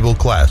unstable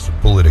class of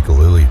political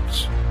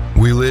elites.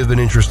 We live in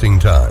interesting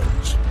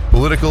times.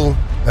 Political,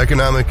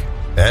 economic,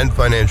 and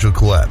financial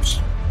collapse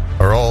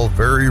are all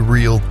very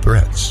real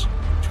threats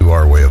to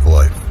our way of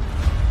life.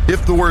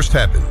 If the worst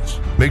happens,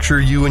 make sure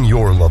you and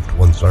your loved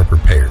ones are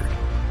prepared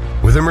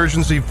with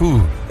emergency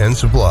food and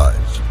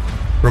supplies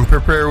from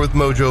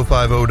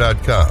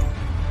preparewithmojo50.com.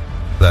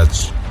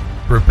 That's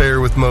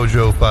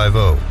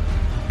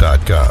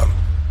preparewithmojo50.com.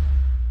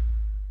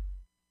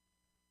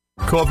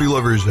 Coffee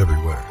lovers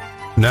everywhere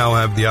now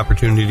have the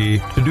opportunity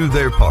to do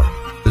their part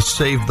to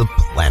save the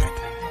planet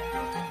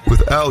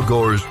with Al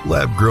Gore's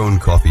lab-grown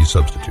coffee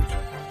substitute.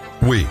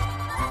 We,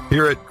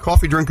 here at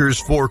Coffee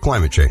Drinkers for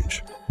Climate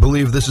Change,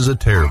 believe this is a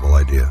terrible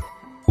idea.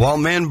 While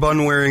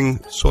man-bun-wearing,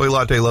 soy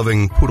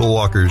latte-loving poodle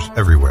walkers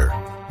everywhere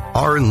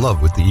are in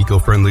love with the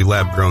eco-friendly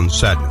lab-grown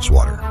sadness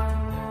water,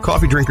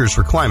 Coffee Drinkers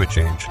for Climate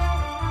Change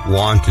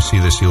want to see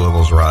the sea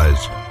levels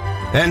rise,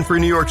 and for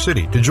New York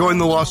City to join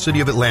the lost city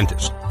of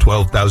Atlantis,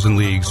 12,000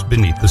 leagues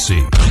beneath the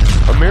sea.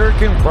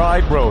 American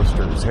Pride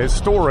Roasters,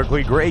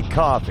 historically great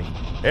coffee.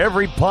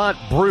 Every pot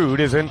brewed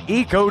is an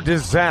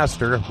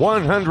eco-disaster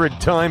 100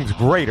 times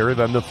greater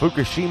than the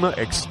Fukushima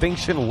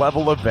extinction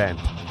level event.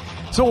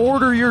 So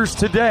order yours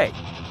today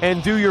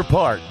and do your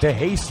part to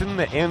hasten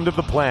the end of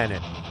the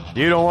planet.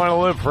 You don't want to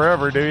live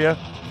forever, do you?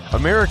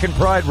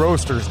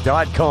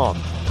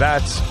 AmericanPrideRoasters.com.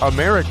 That's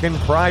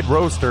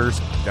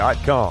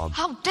AmericanPrideRoasters.com.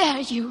 How dare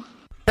you?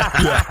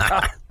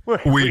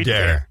 We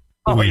dare.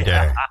 We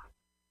dare.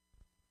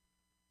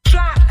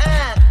 Flat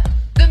Earth,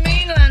 the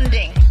moon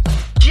landing,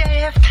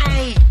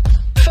 JFK,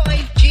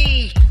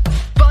 5G,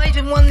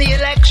 Biden won the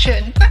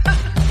election.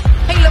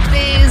 Hey,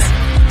 lovelies,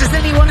 does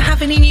anyone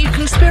have any new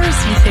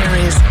conspiracy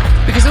theories?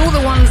 Because all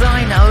the ones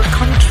I know are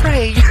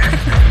contrary.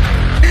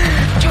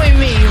 Join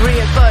me,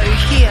 Ria Bow,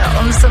 here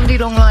on Sunday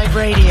Long Live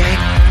Radio,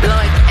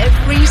 live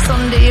every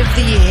Sunday of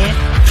the year,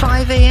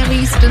 5 a.m.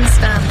 Eastern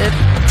Standard,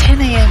 10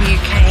 a.m.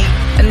 UK,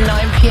 and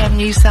 9 p.m.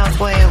 New South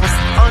Wales.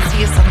 I'll see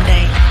you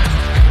Sunday.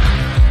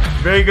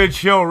 Very good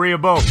show, Ria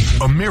Bow.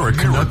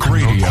 American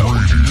Radio.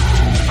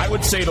 I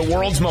would say the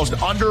world's most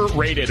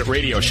underrated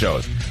radio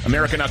shows.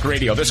 American Uck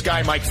Radio. This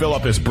guy, Mike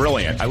Phillip, is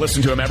brilliant. I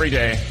listen to him every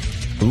day.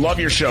 Love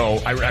your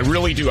show. I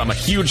really do. I'm a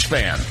huge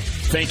fan.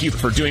 Thank you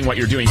for doing what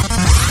you're doing.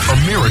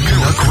 American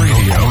Uck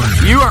Radio.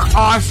 You are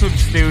awesome,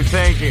 Stu.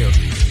 Thank you.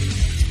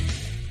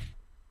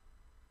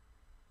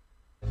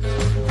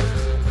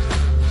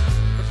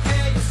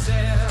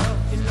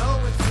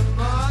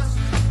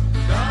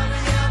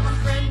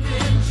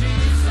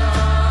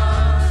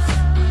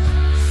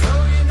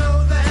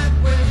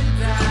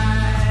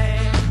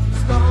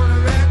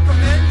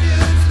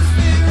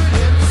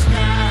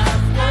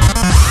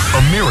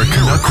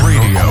 American Uck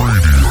Radio.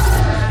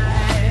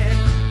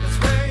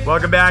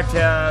 Welcome back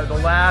to the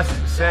last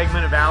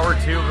segment of Hour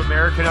 2 of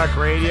American Uck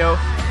Radio.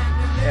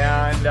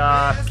 And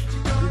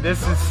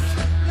this is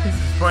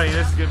funny.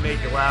 This is going to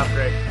make you laugh,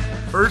 Greg.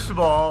 First of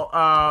all,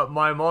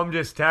 my mom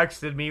just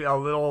texted me a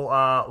little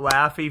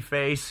laughy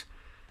face.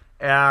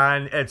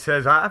 And it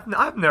says,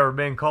 I've never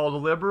been called a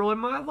liberal in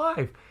my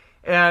life.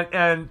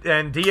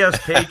 And DS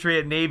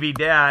Patriot Navy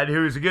Dad,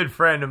 who's a good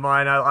friend of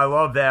mine, I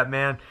love that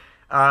man.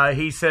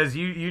 He says,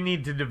 you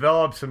need to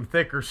develop some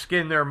thicker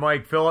skin there,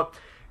 Mike Phillip.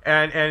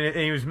 And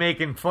he was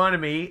making fun of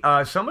me.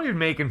 Somebody was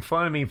making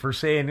fun of me for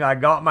saying I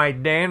got my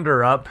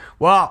dander up.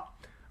 Well,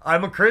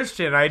 I'm a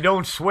Christian. I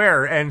don't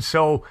swear. And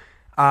so,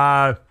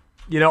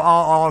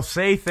 I'll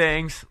say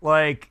things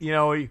like,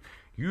 you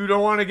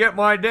don't want to get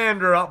my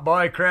dander up,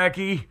 by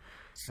cracky,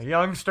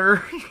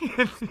 youngster.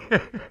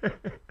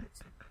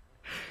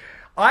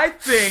 I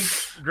think,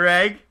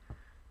 Greg,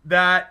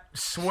 that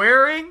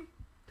swearing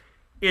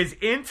is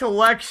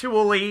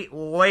intellectually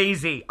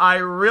lazy. I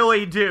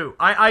really do.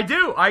 I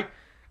do. I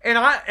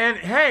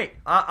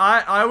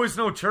was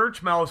no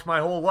church mouse my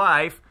whole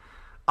life.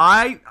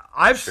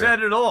 I've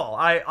said it all.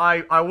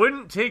 I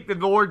wouldn't take the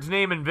Lord's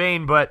name in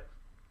vain, but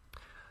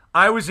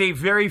I was a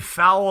very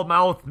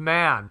foul-mouthed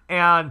man.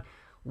 And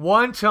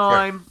one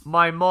time,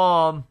 my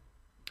mom,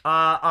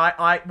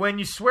 when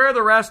you swear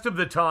the rest of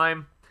the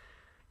time,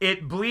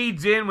 it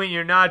bleeds in when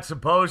you're not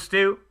supposed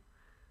to.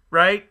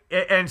 Right?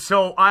 And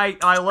so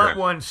I let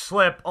one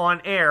slip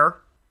on air.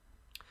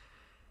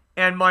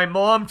 And my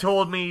mom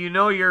told me,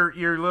 your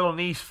little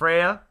niece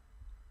Freya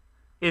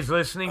is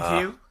listening to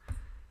you.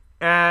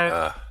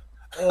 And,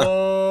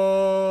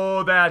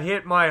 that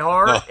hit my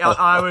heart.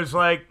 I was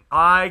like,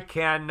 I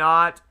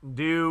cannot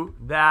do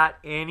that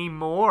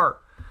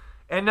anymore.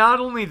 And not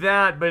only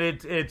that, but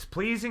it's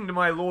pleasing to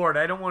my Lord.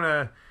 I don't want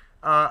to...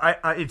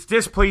 it's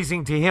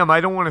displeasing to him. I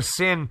don't want to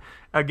sin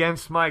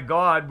against my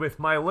God with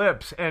my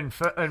lips. And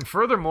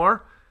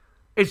furthermore,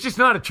 it's just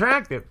not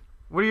attractive.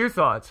 What are your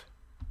thoughts?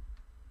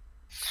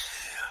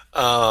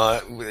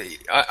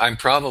 I'm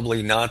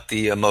probably not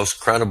the most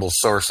credible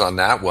source on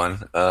that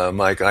one,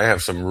 Mike. I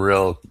have some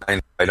real.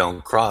 I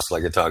don't cross,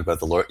 like I talked about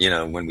the Lord.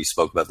 When we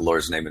spoke about the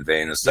Lord's name in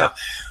vain and stuff.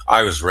 Yeah.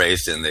 I was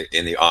raised in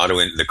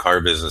the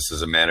car business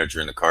as a manager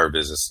in the car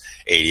business,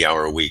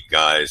 80-hour-a-week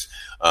guys.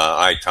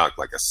 I talk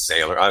like a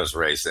sailor. I was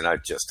raised, and I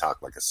just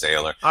talk like a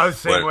sailor. I was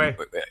the same way.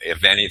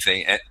 If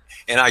anything,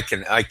 and I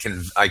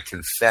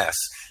confess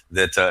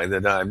that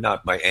I'm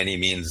not by any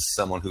means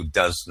someone who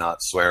does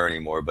not swear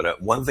anymore.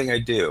 But one thing I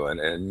do,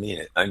 and mean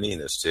it. I mean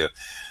this too.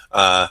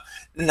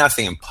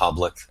 Nothing in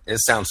public. It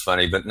sounds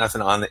funny, but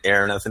nothing on the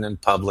air, nothing in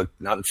public,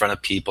 not in front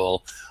of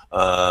people.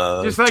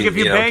 Just like if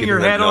you bang your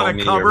head on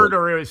a cupboard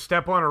or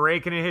step on a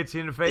rake and it hits you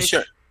in the face.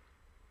 Sure.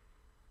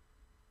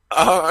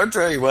 Oh, I'll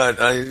tell you what.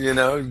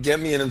 Get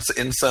me in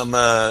some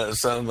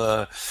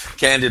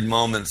candid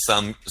moments.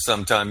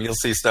 Sometime you'll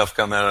see stuff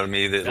come out of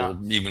me that'll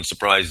even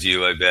surprise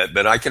you. I bet.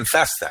 But I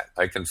confess that.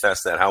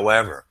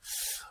 However,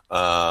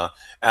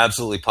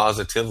 absolutely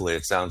positively,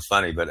 it sounds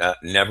funny, but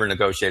never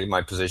negotiated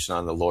my position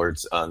on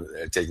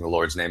taking the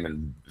Lord's name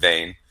in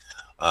vain.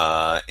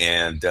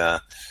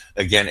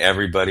 Again,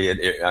 everybody,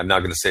 I'm not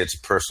going to say it's a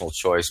personal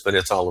choice, but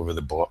it's all over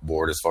the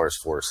board as far as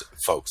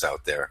folks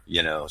out there,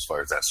 as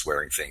far as that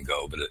swearing thing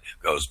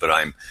goes. But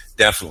I'm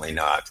definitely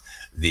not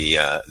the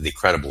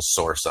credible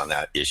source on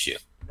that issue.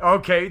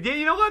 Okay,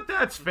 you know what?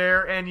 That's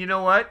fair. And you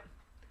know what?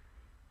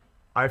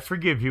 I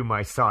forgive you,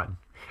 my son.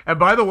 And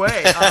by the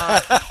way,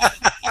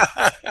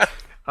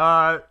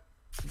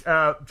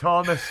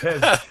 Thomas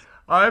says,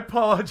 I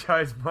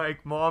apologize,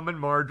 Mike. Mom and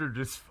Marge are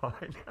just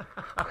fine.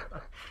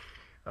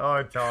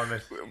 Oh,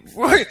 Thomas.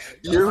 Boy,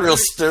 you're real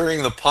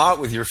stirring the pot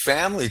with your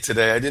family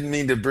today. I didn't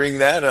mean to bring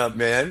that up,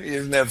 man.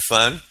 Isn't that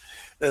fun?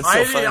 That's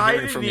so fun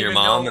hearing from your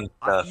mom and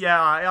stuff.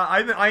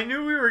 I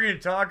knew we were going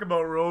to talk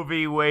about Roe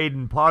v. Wade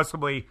and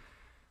possibly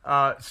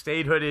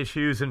statehood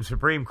issues and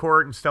Supreme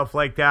Court and stuff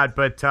like that.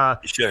 But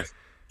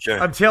Sure.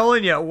 I'm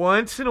telling you,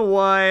 once in a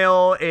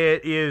while,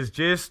 it is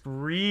just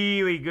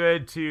really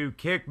good to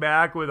kick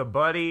back with a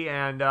buddy,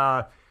 and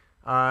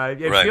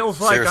it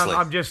feels like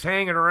I'm just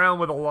hanging around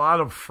with a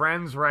lot of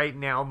friends right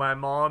now. My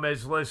mom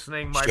is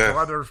listening, my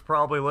brother's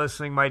probably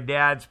listening, my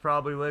dad's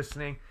probably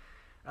listening,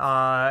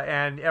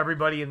 and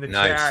everybody in the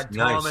chat.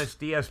 Thomas,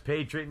 DS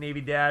Patriot,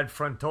 Navy Dad,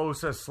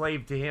 Frontosa,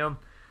 slave to him.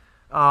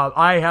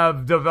 I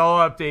have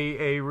developed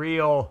a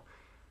real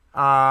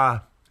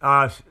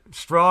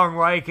strong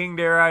liking,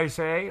 dare I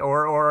say,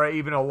 or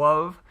even a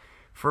love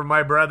for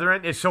my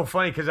brethren. It's so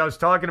funny because I was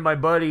talking to my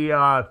buddy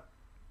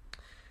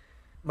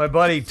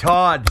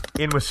Todd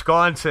in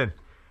Wisconsin,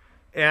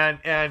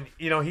 and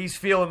you know, he's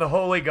feeling the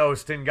Holy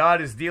Ghost and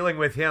God is dealing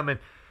with him,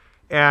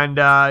 and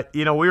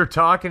you know, we were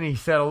talking and he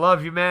said, I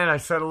love you, man. I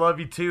said, I love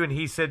you too. And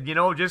he said, you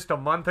know, just a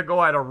month ago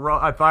I'd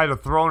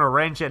have thrown a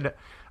wrench at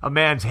a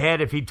man's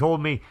head if he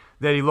told me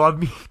that he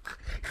loved me.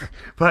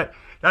 But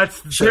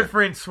that's the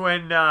difference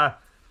when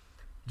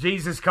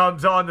Jesus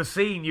comes on the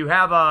scene. You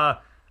have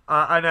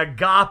an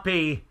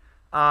agape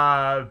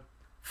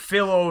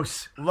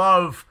philos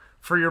love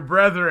for your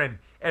brethren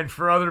and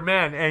for other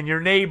men and your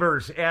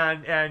neighbors,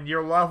 and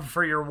your love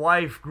for your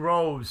wife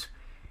grows.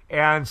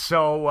 And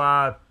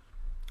so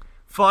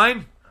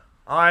fine,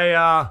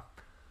 I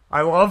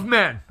love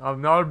men.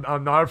 I'm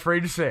not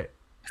afraid to say it.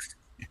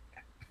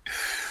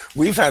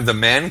 We've had the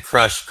man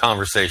crush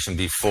conversation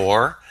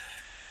before,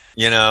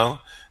 you know,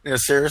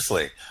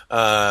 seriously.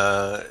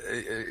 Do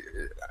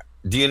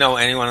you know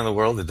anyone in the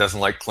world that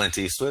doesn't like Clint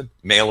Eastwood,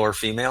 male or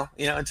female?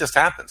 You know, it just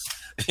happens.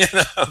 You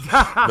know,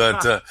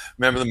 but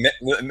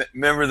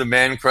remember the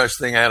man crush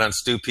thing I had on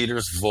Stu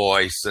Peters'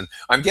 voice, and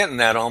I'm getting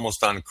that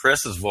almost on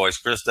Chris's voice.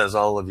 Chris does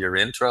all of your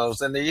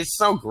intros, and he's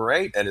so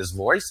great at his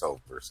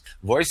voiceovers.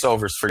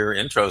 Voiceovers for your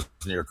intros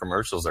and your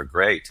commercials are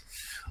great.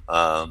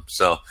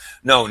 So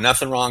no,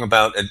 nothing wrong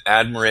about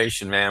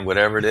admiration, man.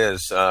 Whatever it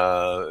is,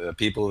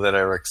 people that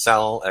are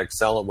excel at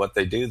what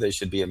they do, they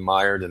should be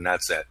admired, and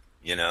that's it.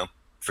 You know,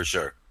 for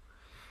sure.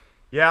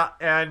 Yeah,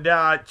 and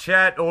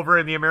Chet over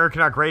in the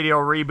American Rock Radio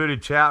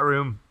rebooted chat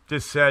room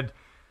just said,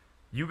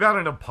 "You got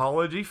an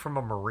apology from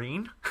a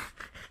Marine?"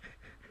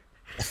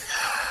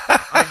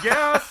 I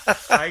guess.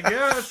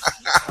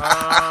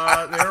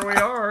 There we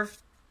are.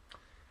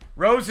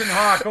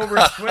 Rosenhawk over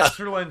in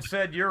Switzerland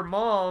said, "Your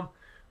mom,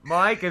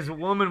 Mike, is a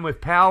woman with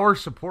power,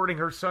 supporting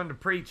her son to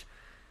preach."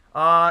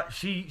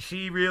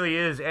 She really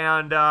is,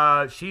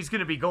 and she's going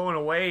to be going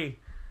away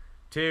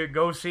to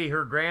go see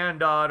her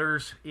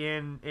granddaughters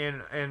in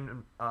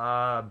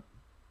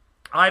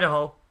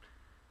Idaho.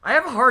 I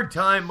have a hard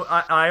time.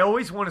 I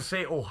always want to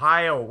say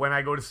Ohio when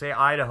I go to say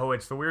Idaho.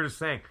 It's the weirdest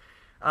thing.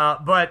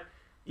 But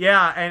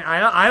yeah, and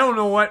I don't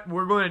know what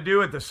we're going to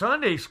do at the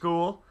Sunday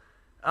school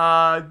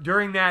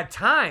during that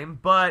time,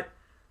 but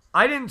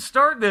I didn't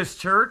start this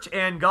church,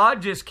 and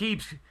God just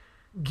keeps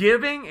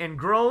giving and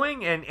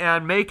growing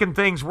and making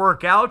things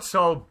work out.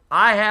 So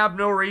I have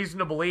no reason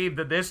to believe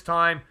that this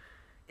time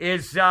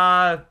is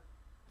going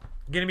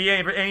to be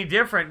any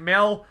different.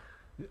 Mel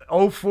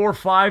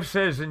 045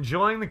 says,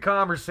 enjoying the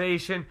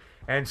conversation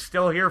and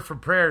still here for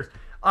prayers.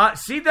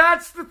 See,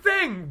 that's the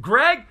thing,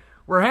 Greg.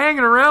 We're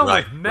hanging around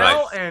with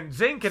Mel and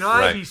Zinc and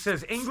Ivy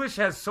says, English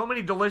has so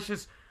many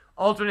delicious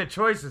alternate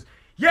choices.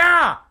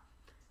 Yeah,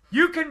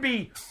 you can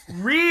be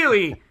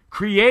really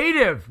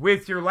creative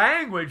with your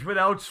language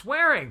without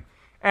swearing.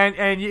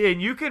 And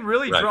you can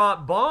really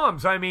drop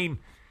bombs. I mean,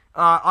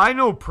 I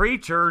know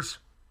preachers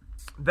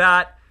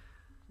that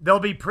they'll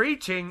be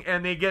preaching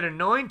and they get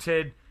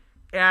anointed,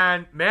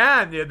 and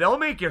man, they'll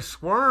make you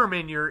squirm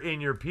in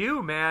your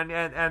pew, man.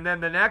 And then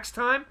the next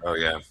time,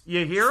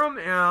 you hear them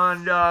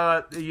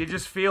and you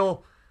just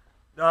feel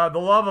the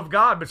love of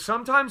God. But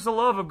sometimes the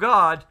love of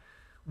God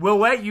will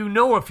let you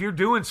know if you're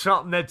doing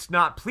something that's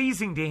not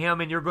pleasing to Him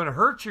and you're going to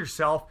hurt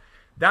yourself.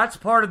 That's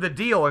part of the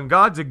deal, and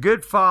God's a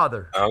good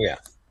Father. Oh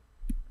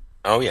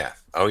yeah.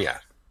 You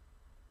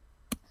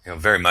know,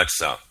 very much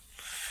so.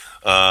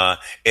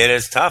 It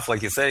is tough,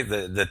 like you say.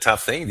 The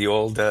tough thing, the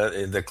old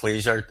the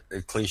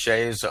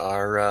cliches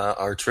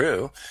are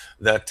true.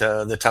 That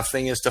the tough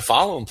thing is to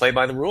follow and play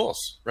by the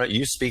rules, right?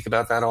 You speak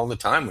about that all the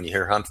time when you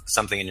hear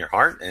something in your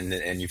heart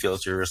and you feel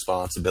it's your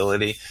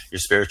responsibility, your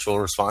spiritual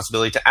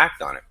responsibility to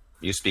act on it.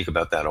 You speak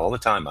about that all the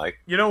time, Mike.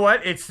 You know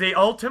what? It's the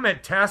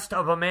ultimate test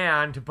of a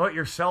man to put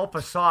yourself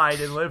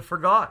aside and live for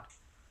God.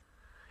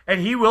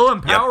 And He will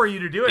empower you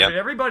to do it. But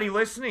everybody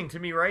listening to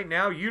me right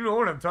now, you know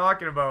what I'm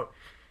talking about.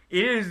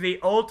 It is the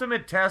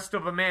ultimate test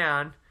of a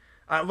man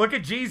Look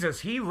at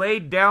Jesus. He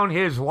laid down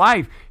his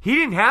life. He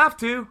didn't have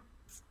to.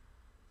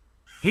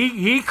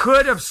 He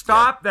could have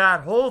stopped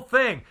that whole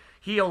thing.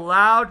 He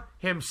allowed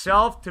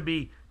himself to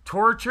be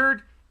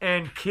tortured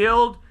and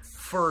killed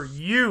for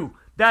you.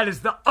 That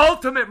is the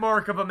ultimate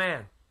mark of a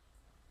man.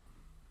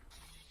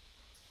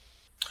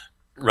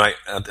 Right.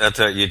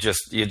 You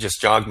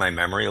just jogged my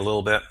memory a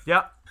little bit.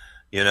 Yep.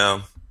 You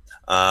know,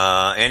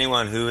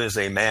 anyone who is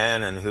a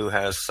man and who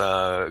has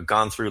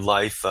gone through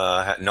life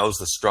knows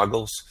the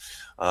struggles.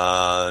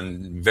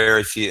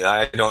 Very few.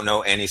 I don't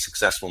know any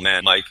successful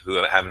men, Mike,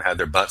 who haven't had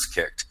their butts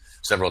kicked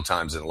several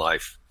times in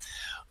life.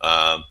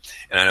 And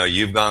I know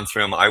you've gone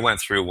through them. I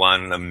went through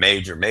one, a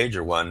major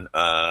one,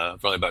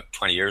 probably about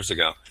 20 years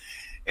ago.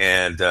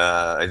 And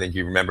I think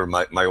you remember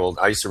my old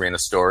ice arena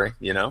story,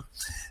 you know?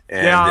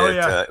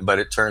 And but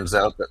it turns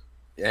out that,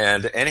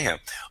 and anyhow,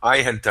 I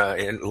had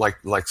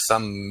like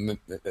some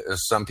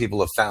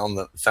people have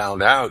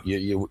found out.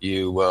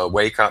 You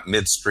wake up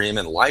midstream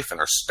in life and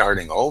are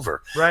starting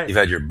over. Right. You've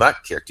had your butt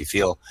kicked. You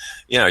feel,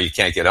 you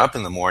can't get up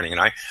in the morning.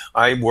 And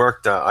I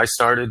worked. I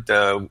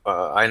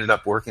ended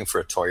up working for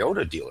a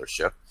Toyota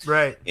dealership.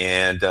 Right.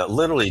 And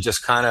literally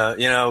just kind of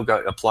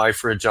apply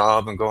for a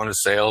job and go into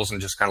sales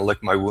and just kind of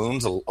lick my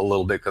wounds a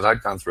little bit because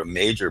I'd gone through a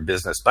major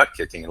business butt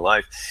kicking in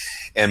life.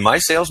 And my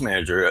sales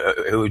manager,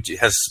 who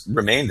has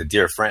remained a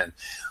dear friend,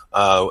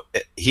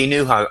 he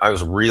knew how I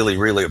was really,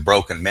 really a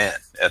broken man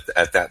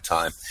at that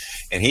time.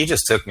 And he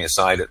just took me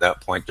aside at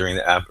that point during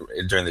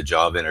the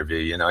job interview.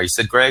 He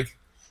said, Greg,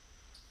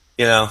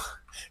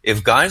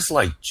 if guys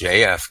like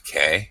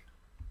JFK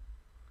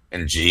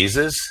and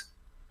Jesus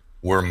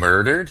were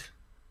murdered,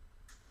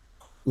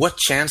 what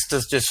chance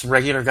does just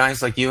regular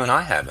guys like you and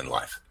I have in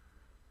life?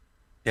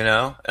 And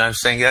I'm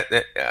saying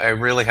that I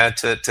really had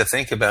to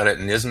think about it.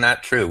 And isn't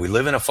that true? We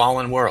live in a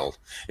fallen world.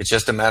 It's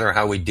just a matter of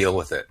how we deal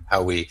with it,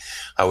 how we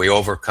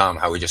overcome,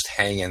 how we just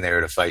hang in there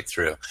to fight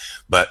through.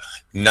 But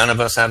none of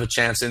us have a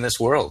chance in this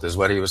world, is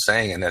what he was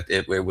saying. And that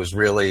it was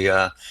really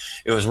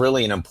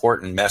an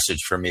important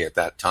message for me at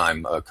that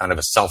time, kind of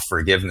a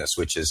self-forgiveness,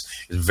 which is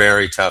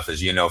very tough,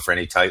 as you know, for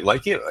any type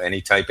like you,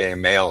 any type A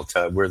male.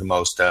 We're the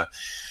most,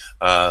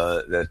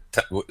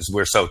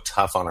 we're so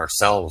tough on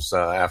ourselves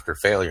after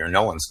failure.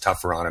 No one's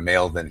tougher on a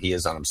male than he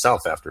is on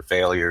himself after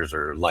failures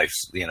or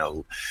life's,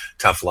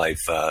 tough life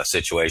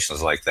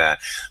situations like that.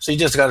 So you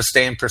just got to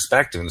stay in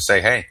perspective and say,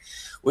 hey,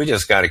 we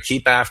just got to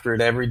keep after it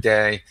every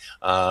day.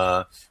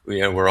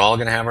 We're all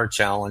going to have our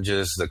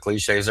challenges. The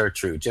cliches are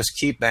true. Just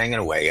keep banging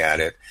away at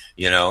it,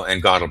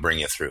 and God will bring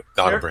you through.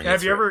 God will bring you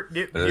through.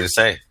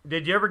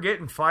 Did you ever get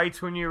in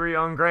fights when you were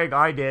young, Greg?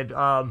 I did.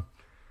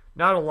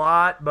 Not a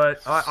lot,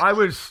 but I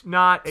was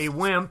not a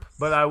wimp,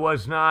 but I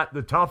was not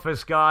the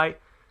toughest guy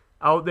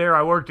out there.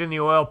 I worked in the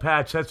oil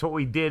patch. That's what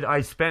we did. I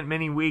spent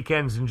many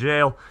weekends in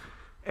jail.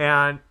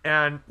 And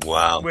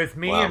wow. With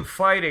me and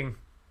fighting,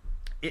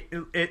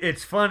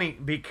 it's funny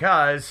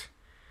because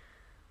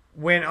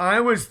when I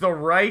was the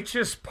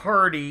righteous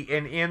party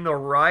and in the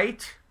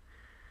right,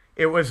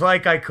 it was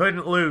like I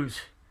couldn't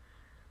lose.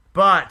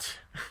 But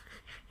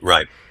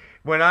right.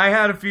 When I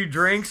had a few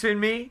drinks in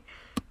me,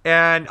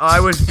 and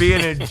I was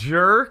being a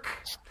jerk,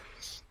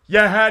 you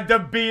had to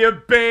be a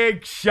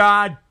big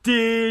shot,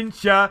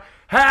 didn't you?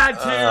 Had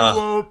to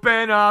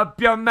open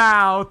up your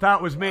mouth.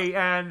 That was me.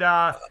 And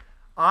I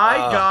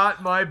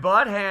got my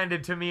butt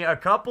handed to me a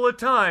couple of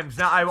times.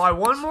 Now, I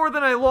won more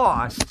than I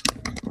lost.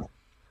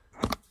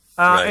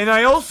 Right. And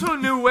I also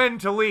knew when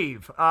to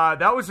leave.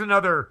 That was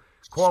another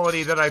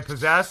quality that I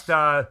possessed.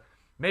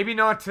 Maybe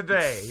not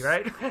today,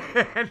 right?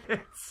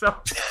 So,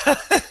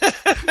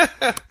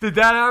 did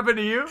that happen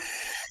to you?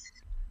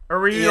 Or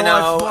were you a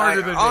lot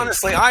smarter than me?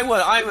 Honestly,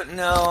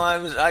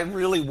 I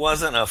really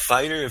wasn't a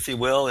fighter, if you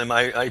will. And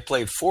I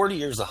played 40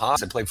 years of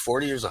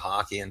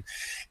hockey.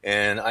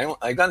 And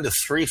I got into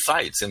 3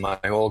 fights in my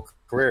whole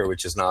career,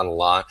 which is not a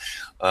lot.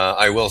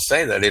 I will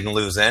say that I didn't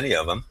lose any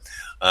of them.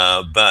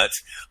 But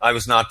I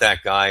was not that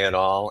guy at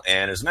all.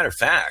 And as a matter of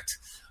fact,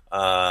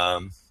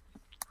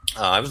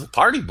 I was a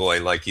party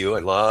boy like you. I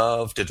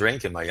loved to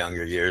drink in my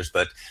younger years.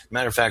 But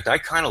matter of fact, I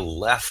kind of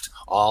left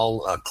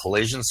all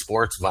collision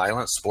sports,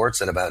 violent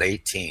sports at about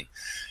 18.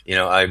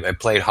 I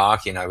played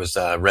hockey and I was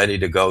ready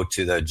to go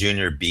to the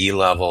junior B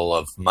level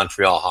of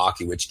Montreal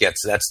hockey,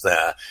 that's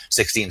the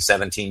 16,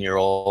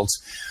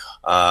 17-year-olds.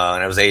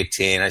 And I was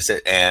 18.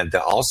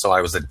 Also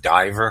I was a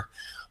diver.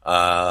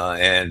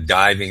 And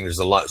diving, there's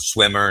a lot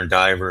swimmer and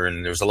diver,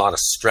 and there's a lot of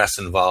stress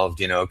involved,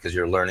 because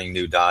you're learning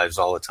new dives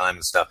all the time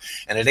and stuff.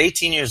 And at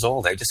 18 years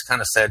old, I just kind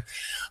of said,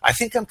 I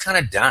think I'm kind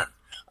of done.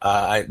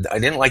 I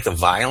didn't like the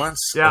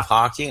violence of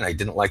hockey, and I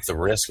didn't like the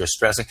risk or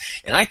stressing,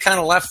 and I kind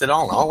of left it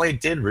all. And all I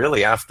did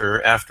really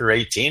after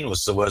 18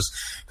 was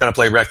kind of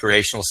play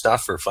recreational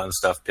stuff or fun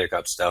stuff, pick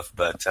up stuff.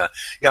 But I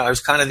was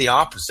kind of the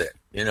opposite.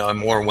 I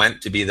more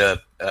went to be the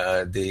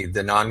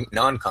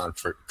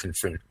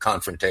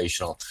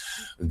non-confrontational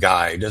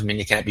guy. It doesn't mean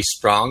you can't be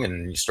strong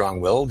and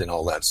strong-willed and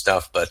all that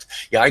stuff. But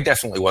I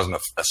definitely wasn't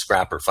a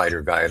scrapper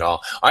fighter guy at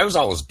all. I was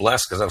always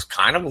blessed because I was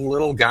kind of a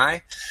little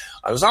guy.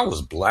 was always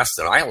blessed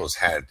that I always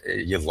had.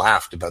 You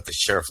laughed about the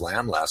Sheriff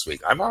Lamb last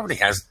week. I've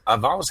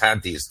always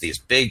had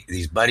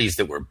these buddies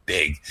that were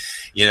big,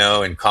 you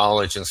know, in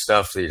college and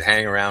stuff. They'd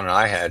hang around,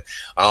 and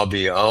I'll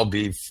be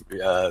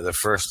the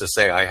first to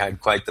say I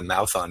had quite the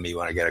mouth on me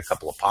when I get a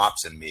couple of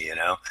pops in me, you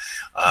know.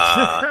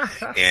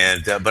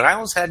 But I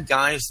always had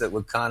guys that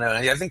would kind of.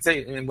 I think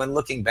when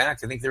looking back,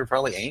 I think they were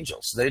probably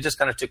angels. They just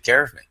kind of took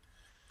care of me,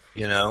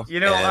 you know.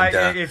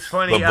 It's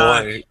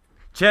funny.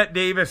 Chet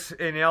Davis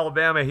in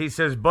Alabama, he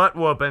says, butt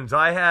whoopings.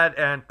 I had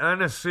an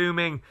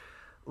unassuming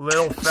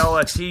little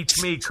fella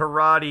teach me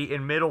karate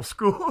in middle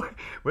school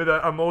with an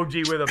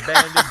emoji with a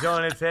bandage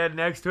on his head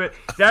next to it.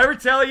 Did I ever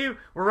tell you,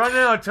 we're running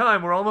out of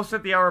time, we're almost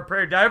at the hour of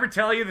prayer. Did I ever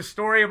tell you the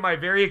story of my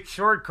very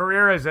short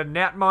career as a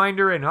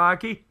netminder in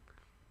hockey?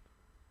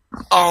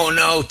 Oh,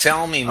 no,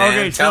 tell me, man.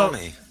 Okay, tell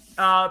me.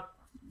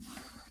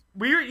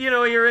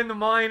 You're in the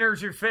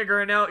minors, you're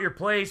figuring out your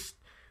place.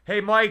 Hey,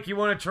 Mike, you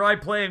want to try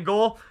playing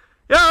goal?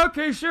 Yeah,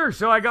 okay, sure.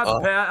 So I got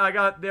the pad, I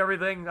got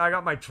everything. I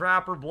got my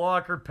trapper,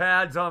 blocker,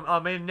 pads.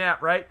 I'm in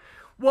net, right?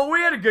 Well, we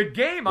had a good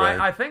game. Right.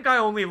 I think I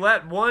only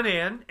let one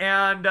in,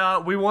 and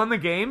we won the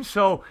game.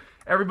 So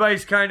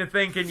everybody's kind of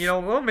thinking,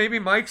 well, maybe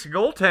Mike's a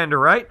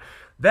goaltender, right?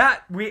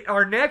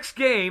 Our next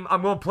game,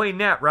 I'm going to play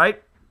net,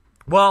 right?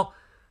 Well,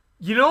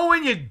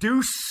 when you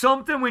do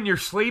something when you're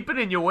sleeping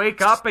and you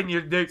wake up and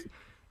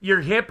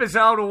your hip is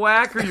out of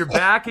whack or your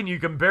back and you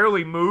can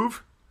barely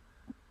move?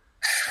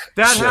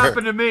 That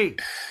happened to me.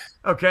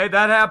 Okay,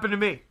 that happened to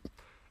me.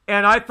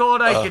 And I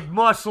thought I could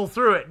muscle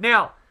through it.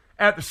 Now,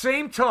 at the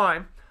same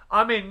time,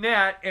 I'm in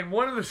net, and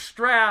one of the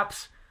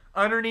straps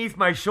underneath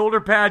my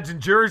shoulder pads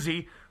and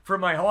jersey for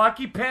my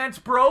hockey pants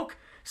broke.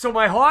 So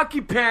my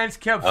hockey pants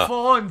kept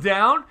falling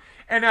down,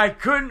 and I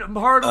couldn't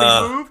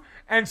hardly move.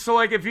 And so,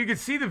 if you could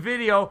see the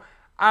video,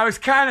 I was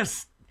kind of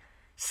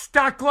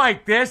stuck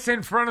like this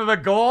in front of the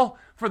goal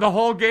for the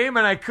whole game,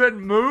 and I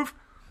couldn't move.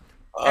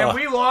 And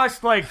we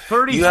lost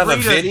 33-2. You have a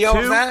video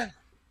of that?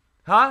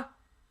 Huh?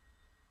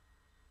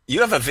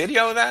 You have a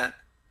video of that?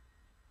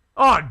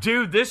 Oh,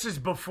 dude, this is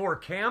before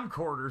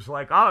camcorders.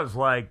 I was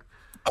like,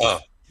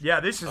 yeah,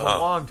 this is a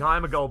long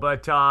time ago.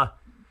 But,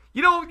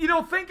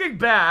 thinking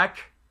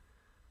back,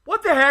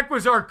 what the heck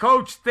was our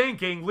coach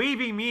thinking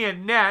leaving me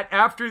in net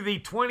after the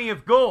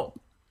 20th goal?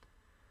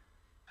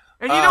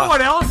 And you know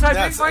what else I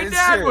think my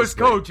dad was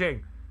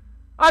coaching?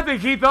 I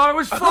think he thought it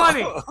was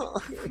funny.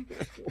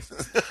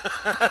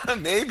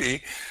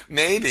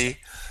 Maybe.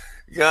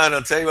 God,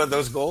 I'll tell you what,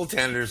 those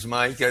goaltenders,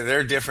 Mike,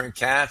 they're different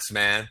cats,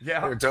 man.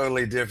 Yeah. They're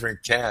totally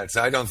different cats.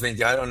 I don't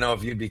know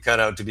if you'd be cut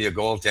out to be a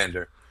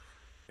goaltender.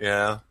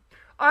 Yeah.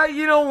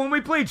 When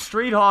we played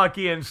street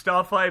hockey and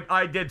stuff,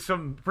 I did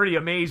some pretty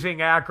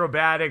amazing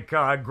acrobatic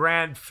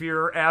Grand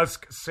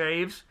Fuhrer-esque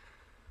saves.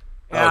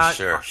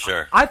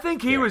 Sure. I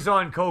think he was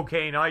on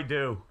cocaine. I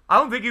do. I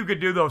don't think you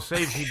could do those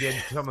saves he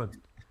did.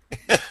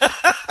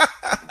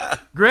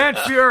 Grand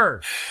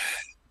Fuhrer.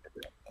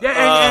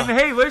 Yeah, and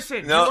hey,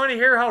 listen, you want to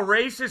hear how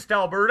racist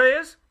Alberta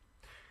is?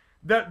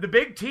 The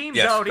big teams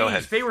out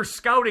east, they were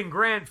scouting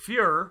Grant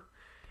Fuhrer,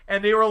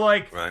 and they were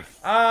like,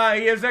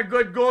 he is a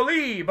good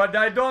goalie, but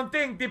I don't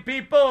think the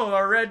people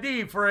are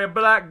ready for a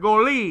black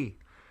goalie.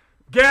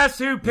 Guess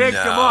who picked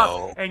him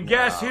up? And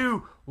guess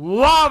who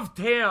loved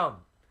him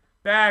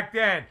back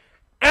then?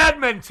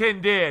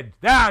 Edmonton did.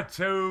 That's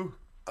who.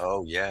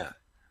 Oh, yeah.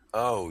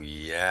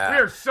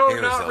 We're so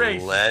not racist. He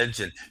was a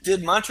legend.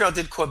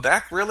 Did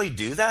Quebec really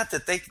do that?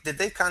 Did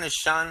they kind of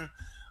shun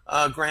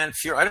Grant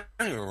Fuhrer? I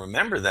don't even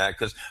remember that,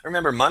 because I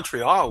remember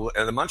Montreal,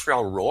 the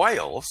Montreal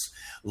Royals,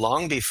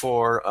 long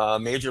before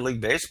Major League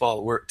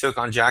Baseball took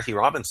on Jackie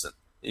Robinson.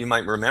 You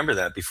might remember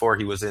that before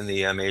he was in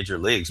the major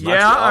leagues.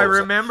 Montreal I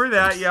remember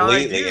that. Yeah,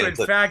 I do. In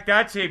fact,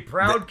 that's a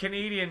proud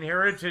Canadian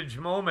heritage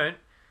moment.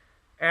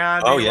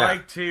 And they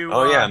like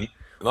to...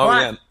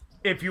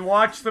 If you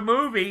watch the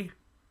movie...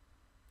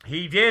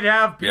 He did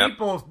have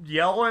people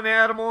yelling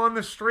at him on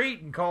the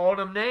street and calling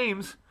him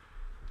names.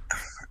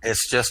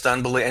 It's just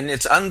unbelievable. And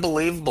it's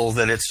unbelievable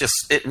that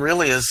it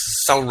really is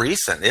so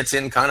recent. It's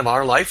in kind of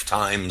our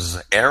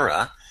lifetime's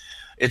era.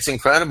 It's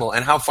incredible.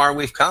 And how far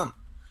we've come.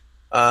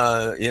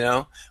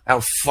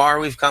 How far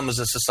we've come as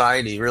a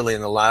society, really,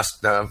 in the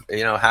last,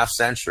 half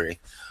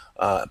century.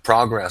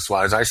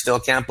 Progress-wise, I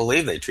still can't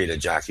believe they treated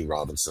Jackie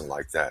Robinson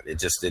like that.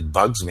 It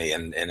bugs me,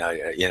 and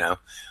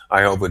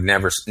I hope we'd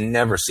never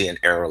see an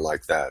era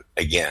like that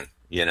again.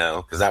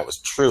 Because that was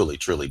truly,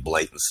 truly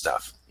blatant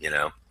stuff.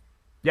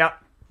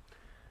 Yep,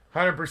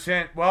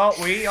 100%. Well,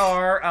 we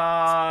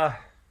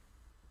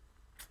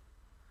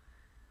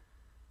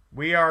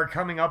are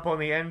coming up on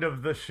the end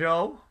of the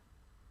show.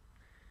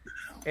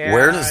 And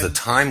where does the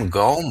time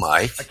go,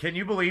 Mike? Can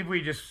you believe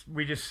we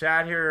just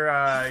sat here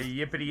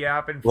yippity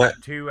yapping for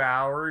 2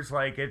 hours?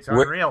 It's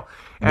unreal.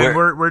 And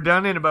we're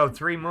done in about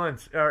 3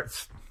 months.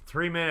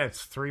 3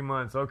 minutes. 3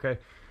 months. Okay.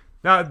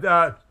 Now, in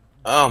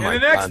the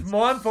next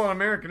month on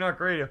American Huck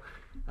Radio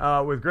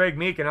with Greg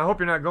Meekin, I hope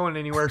you're not going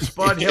anywhere.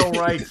 Spud Hill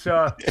writes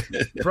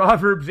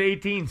Proverbs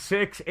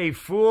 18:6, a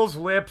fool's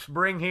lips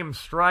bring him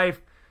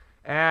strife,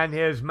 and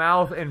his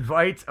mouth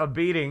invites a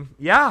beating.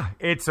 Yeah,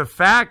 it's a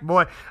fact,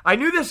 boy. I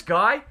knew this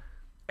guy,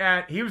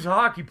 and he was a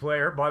hockey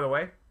player, by the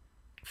way,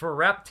 for a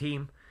rep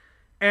team.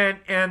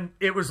 And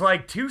it was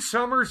like 2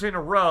 summers in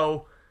a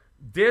row,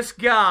 this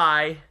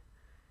guy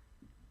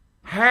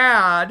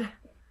had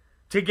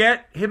to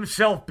get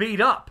himself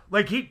beat up.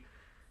 Like he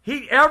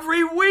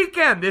every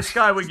weekend this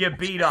guy would get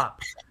beat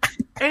up.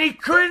 And he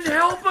couldn't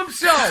help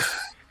himself.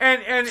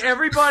 And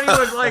everybody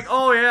was like,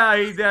 "Oh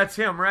yeah, that's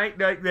him, right?"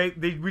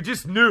 We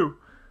just knew.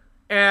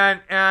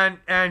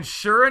 And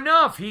sure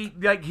enough,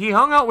 he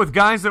hung out with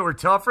guys that were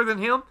tougher than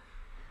him,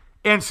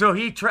 and so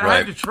he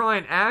had to try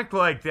and act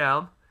like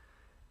them.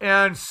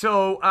 And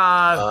so,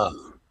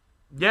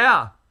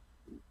 yeah.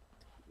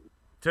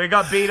 So he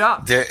got beat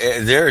up.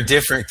 There are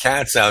different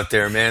cats out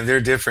there, man. There are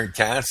different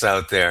cats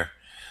out there.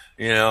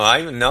 You know,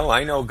 I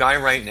know a guy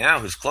right now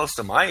who's close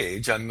to my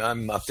age.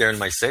 I'm up there in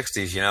my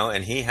 60s, you know,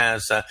 and he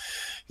has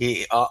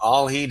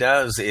all he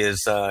does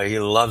is he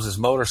loves his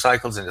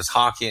motorcycles and his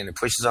hockey, and he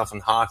pushes off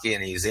in hockey,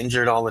 and he's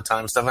injured all the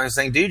time and stuff. I'm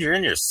saying, dude, you're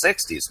in your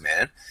 60s,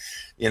 man.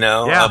 You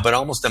know, but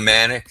almost a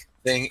manic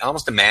thing,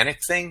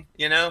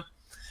 you know.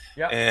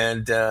 Yeah.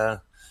 And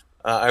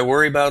I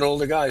worry about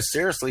older guys,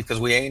 seriously, because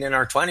we ain't in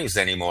our 20s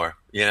anymore.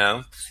 You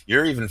know,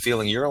 you're even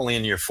feeling you're only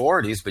in your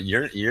 40s, but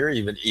you're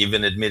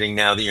even admitting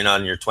now that you're not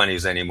in your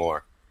 20s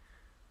anymore.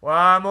 Well,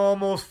 I'm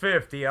almost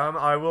 50.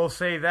 I will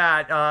say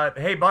that.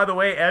 Hey, by the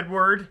way,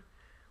 Edward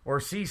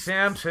or C.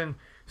 Sampson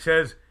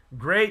says,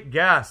 great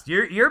guest.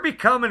 You're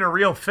becoming a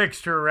real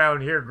fixture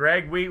around here,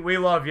 Greg. We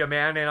love you,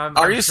 man. And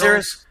Are you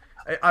serious?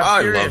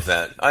 I'm serious. Love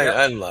that.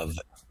 I love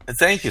that.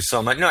 Thank you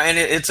so much. No, and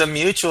it's a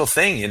mutual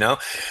thing, you know.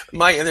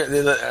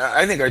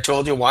 I think I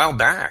told you a while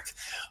back.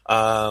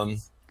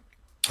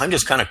 I'm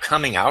just kind of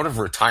coming out of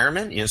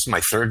retirement. You know, it's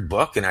my 3rd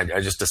book, and I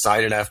just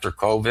decided after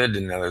COVID,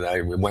 and I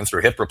went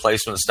through hip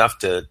replacement and stuff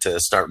to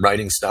start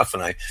writing stuff,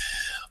 and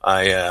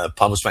I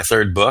published my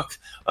 3rd book,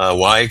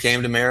 Why I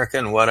Came to America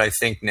and What I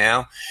Think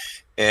Now.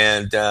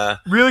 And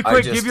really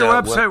quick, give your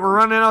website. We're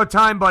running out of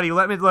time, buddy.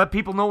 Let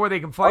people know where they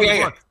can find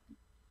your book.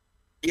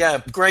 Yeah,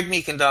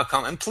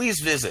 GregMeekin.com. And please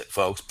visit,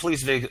 folks.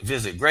 Please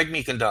visit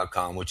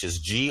GregMeekin.com, which is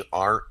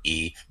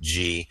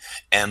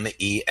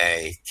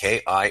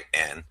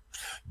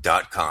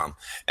GregMeekin.com.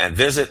 And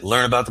visit,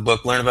 learn about the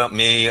book, learn about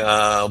me.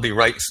 I'll be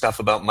writing stuff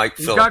about Mike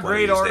Phillip got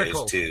great one of these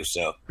articles. days, too.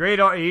 So.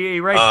 He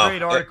writes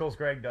great articles,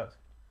 Greg does.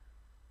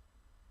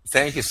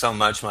 Thank you so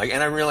much, Mike.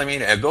 And I really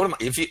mean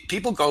it.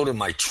 People go to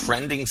my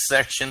trending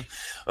section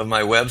of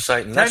my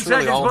website, and that's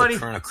really all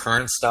the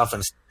current stuff.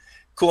 And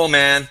cool,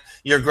 man.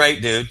 You're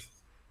great, dude.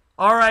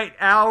 All right,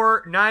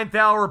 9th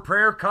hour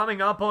prayer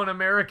coming up on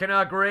American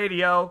Huck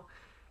Radio.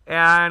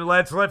 And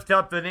let's lift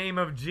up the name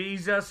of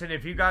Jesus. And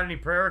if you got any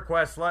prayer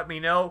requests, let me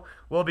know.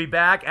 We'll be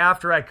back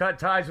after I cut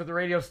ties with the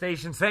radio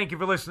stations. Thank you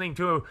for listening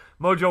to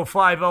Mojo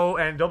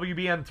 50 and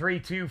WBN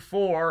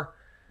 324.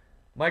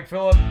 Mike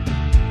Phillip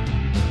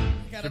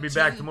should be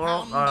back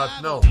tomorrow.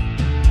 No,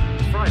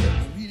 it's Friday.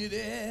 Read it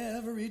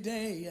every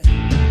day.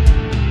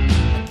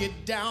 I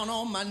get down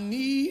on my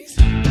knees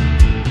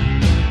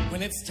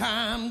when it's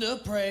time to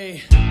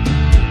pray.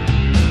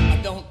 I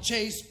don't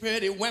chase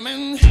pretty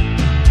women.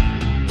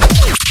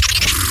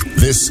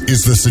 This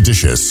is the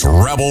seditious,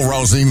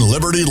 rabble-rousing,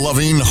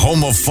 liberty-loving,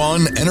 home of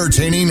fun,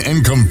 entertaining,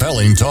 and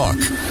compelling talk.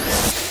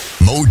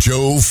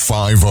 Mojo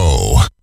 50.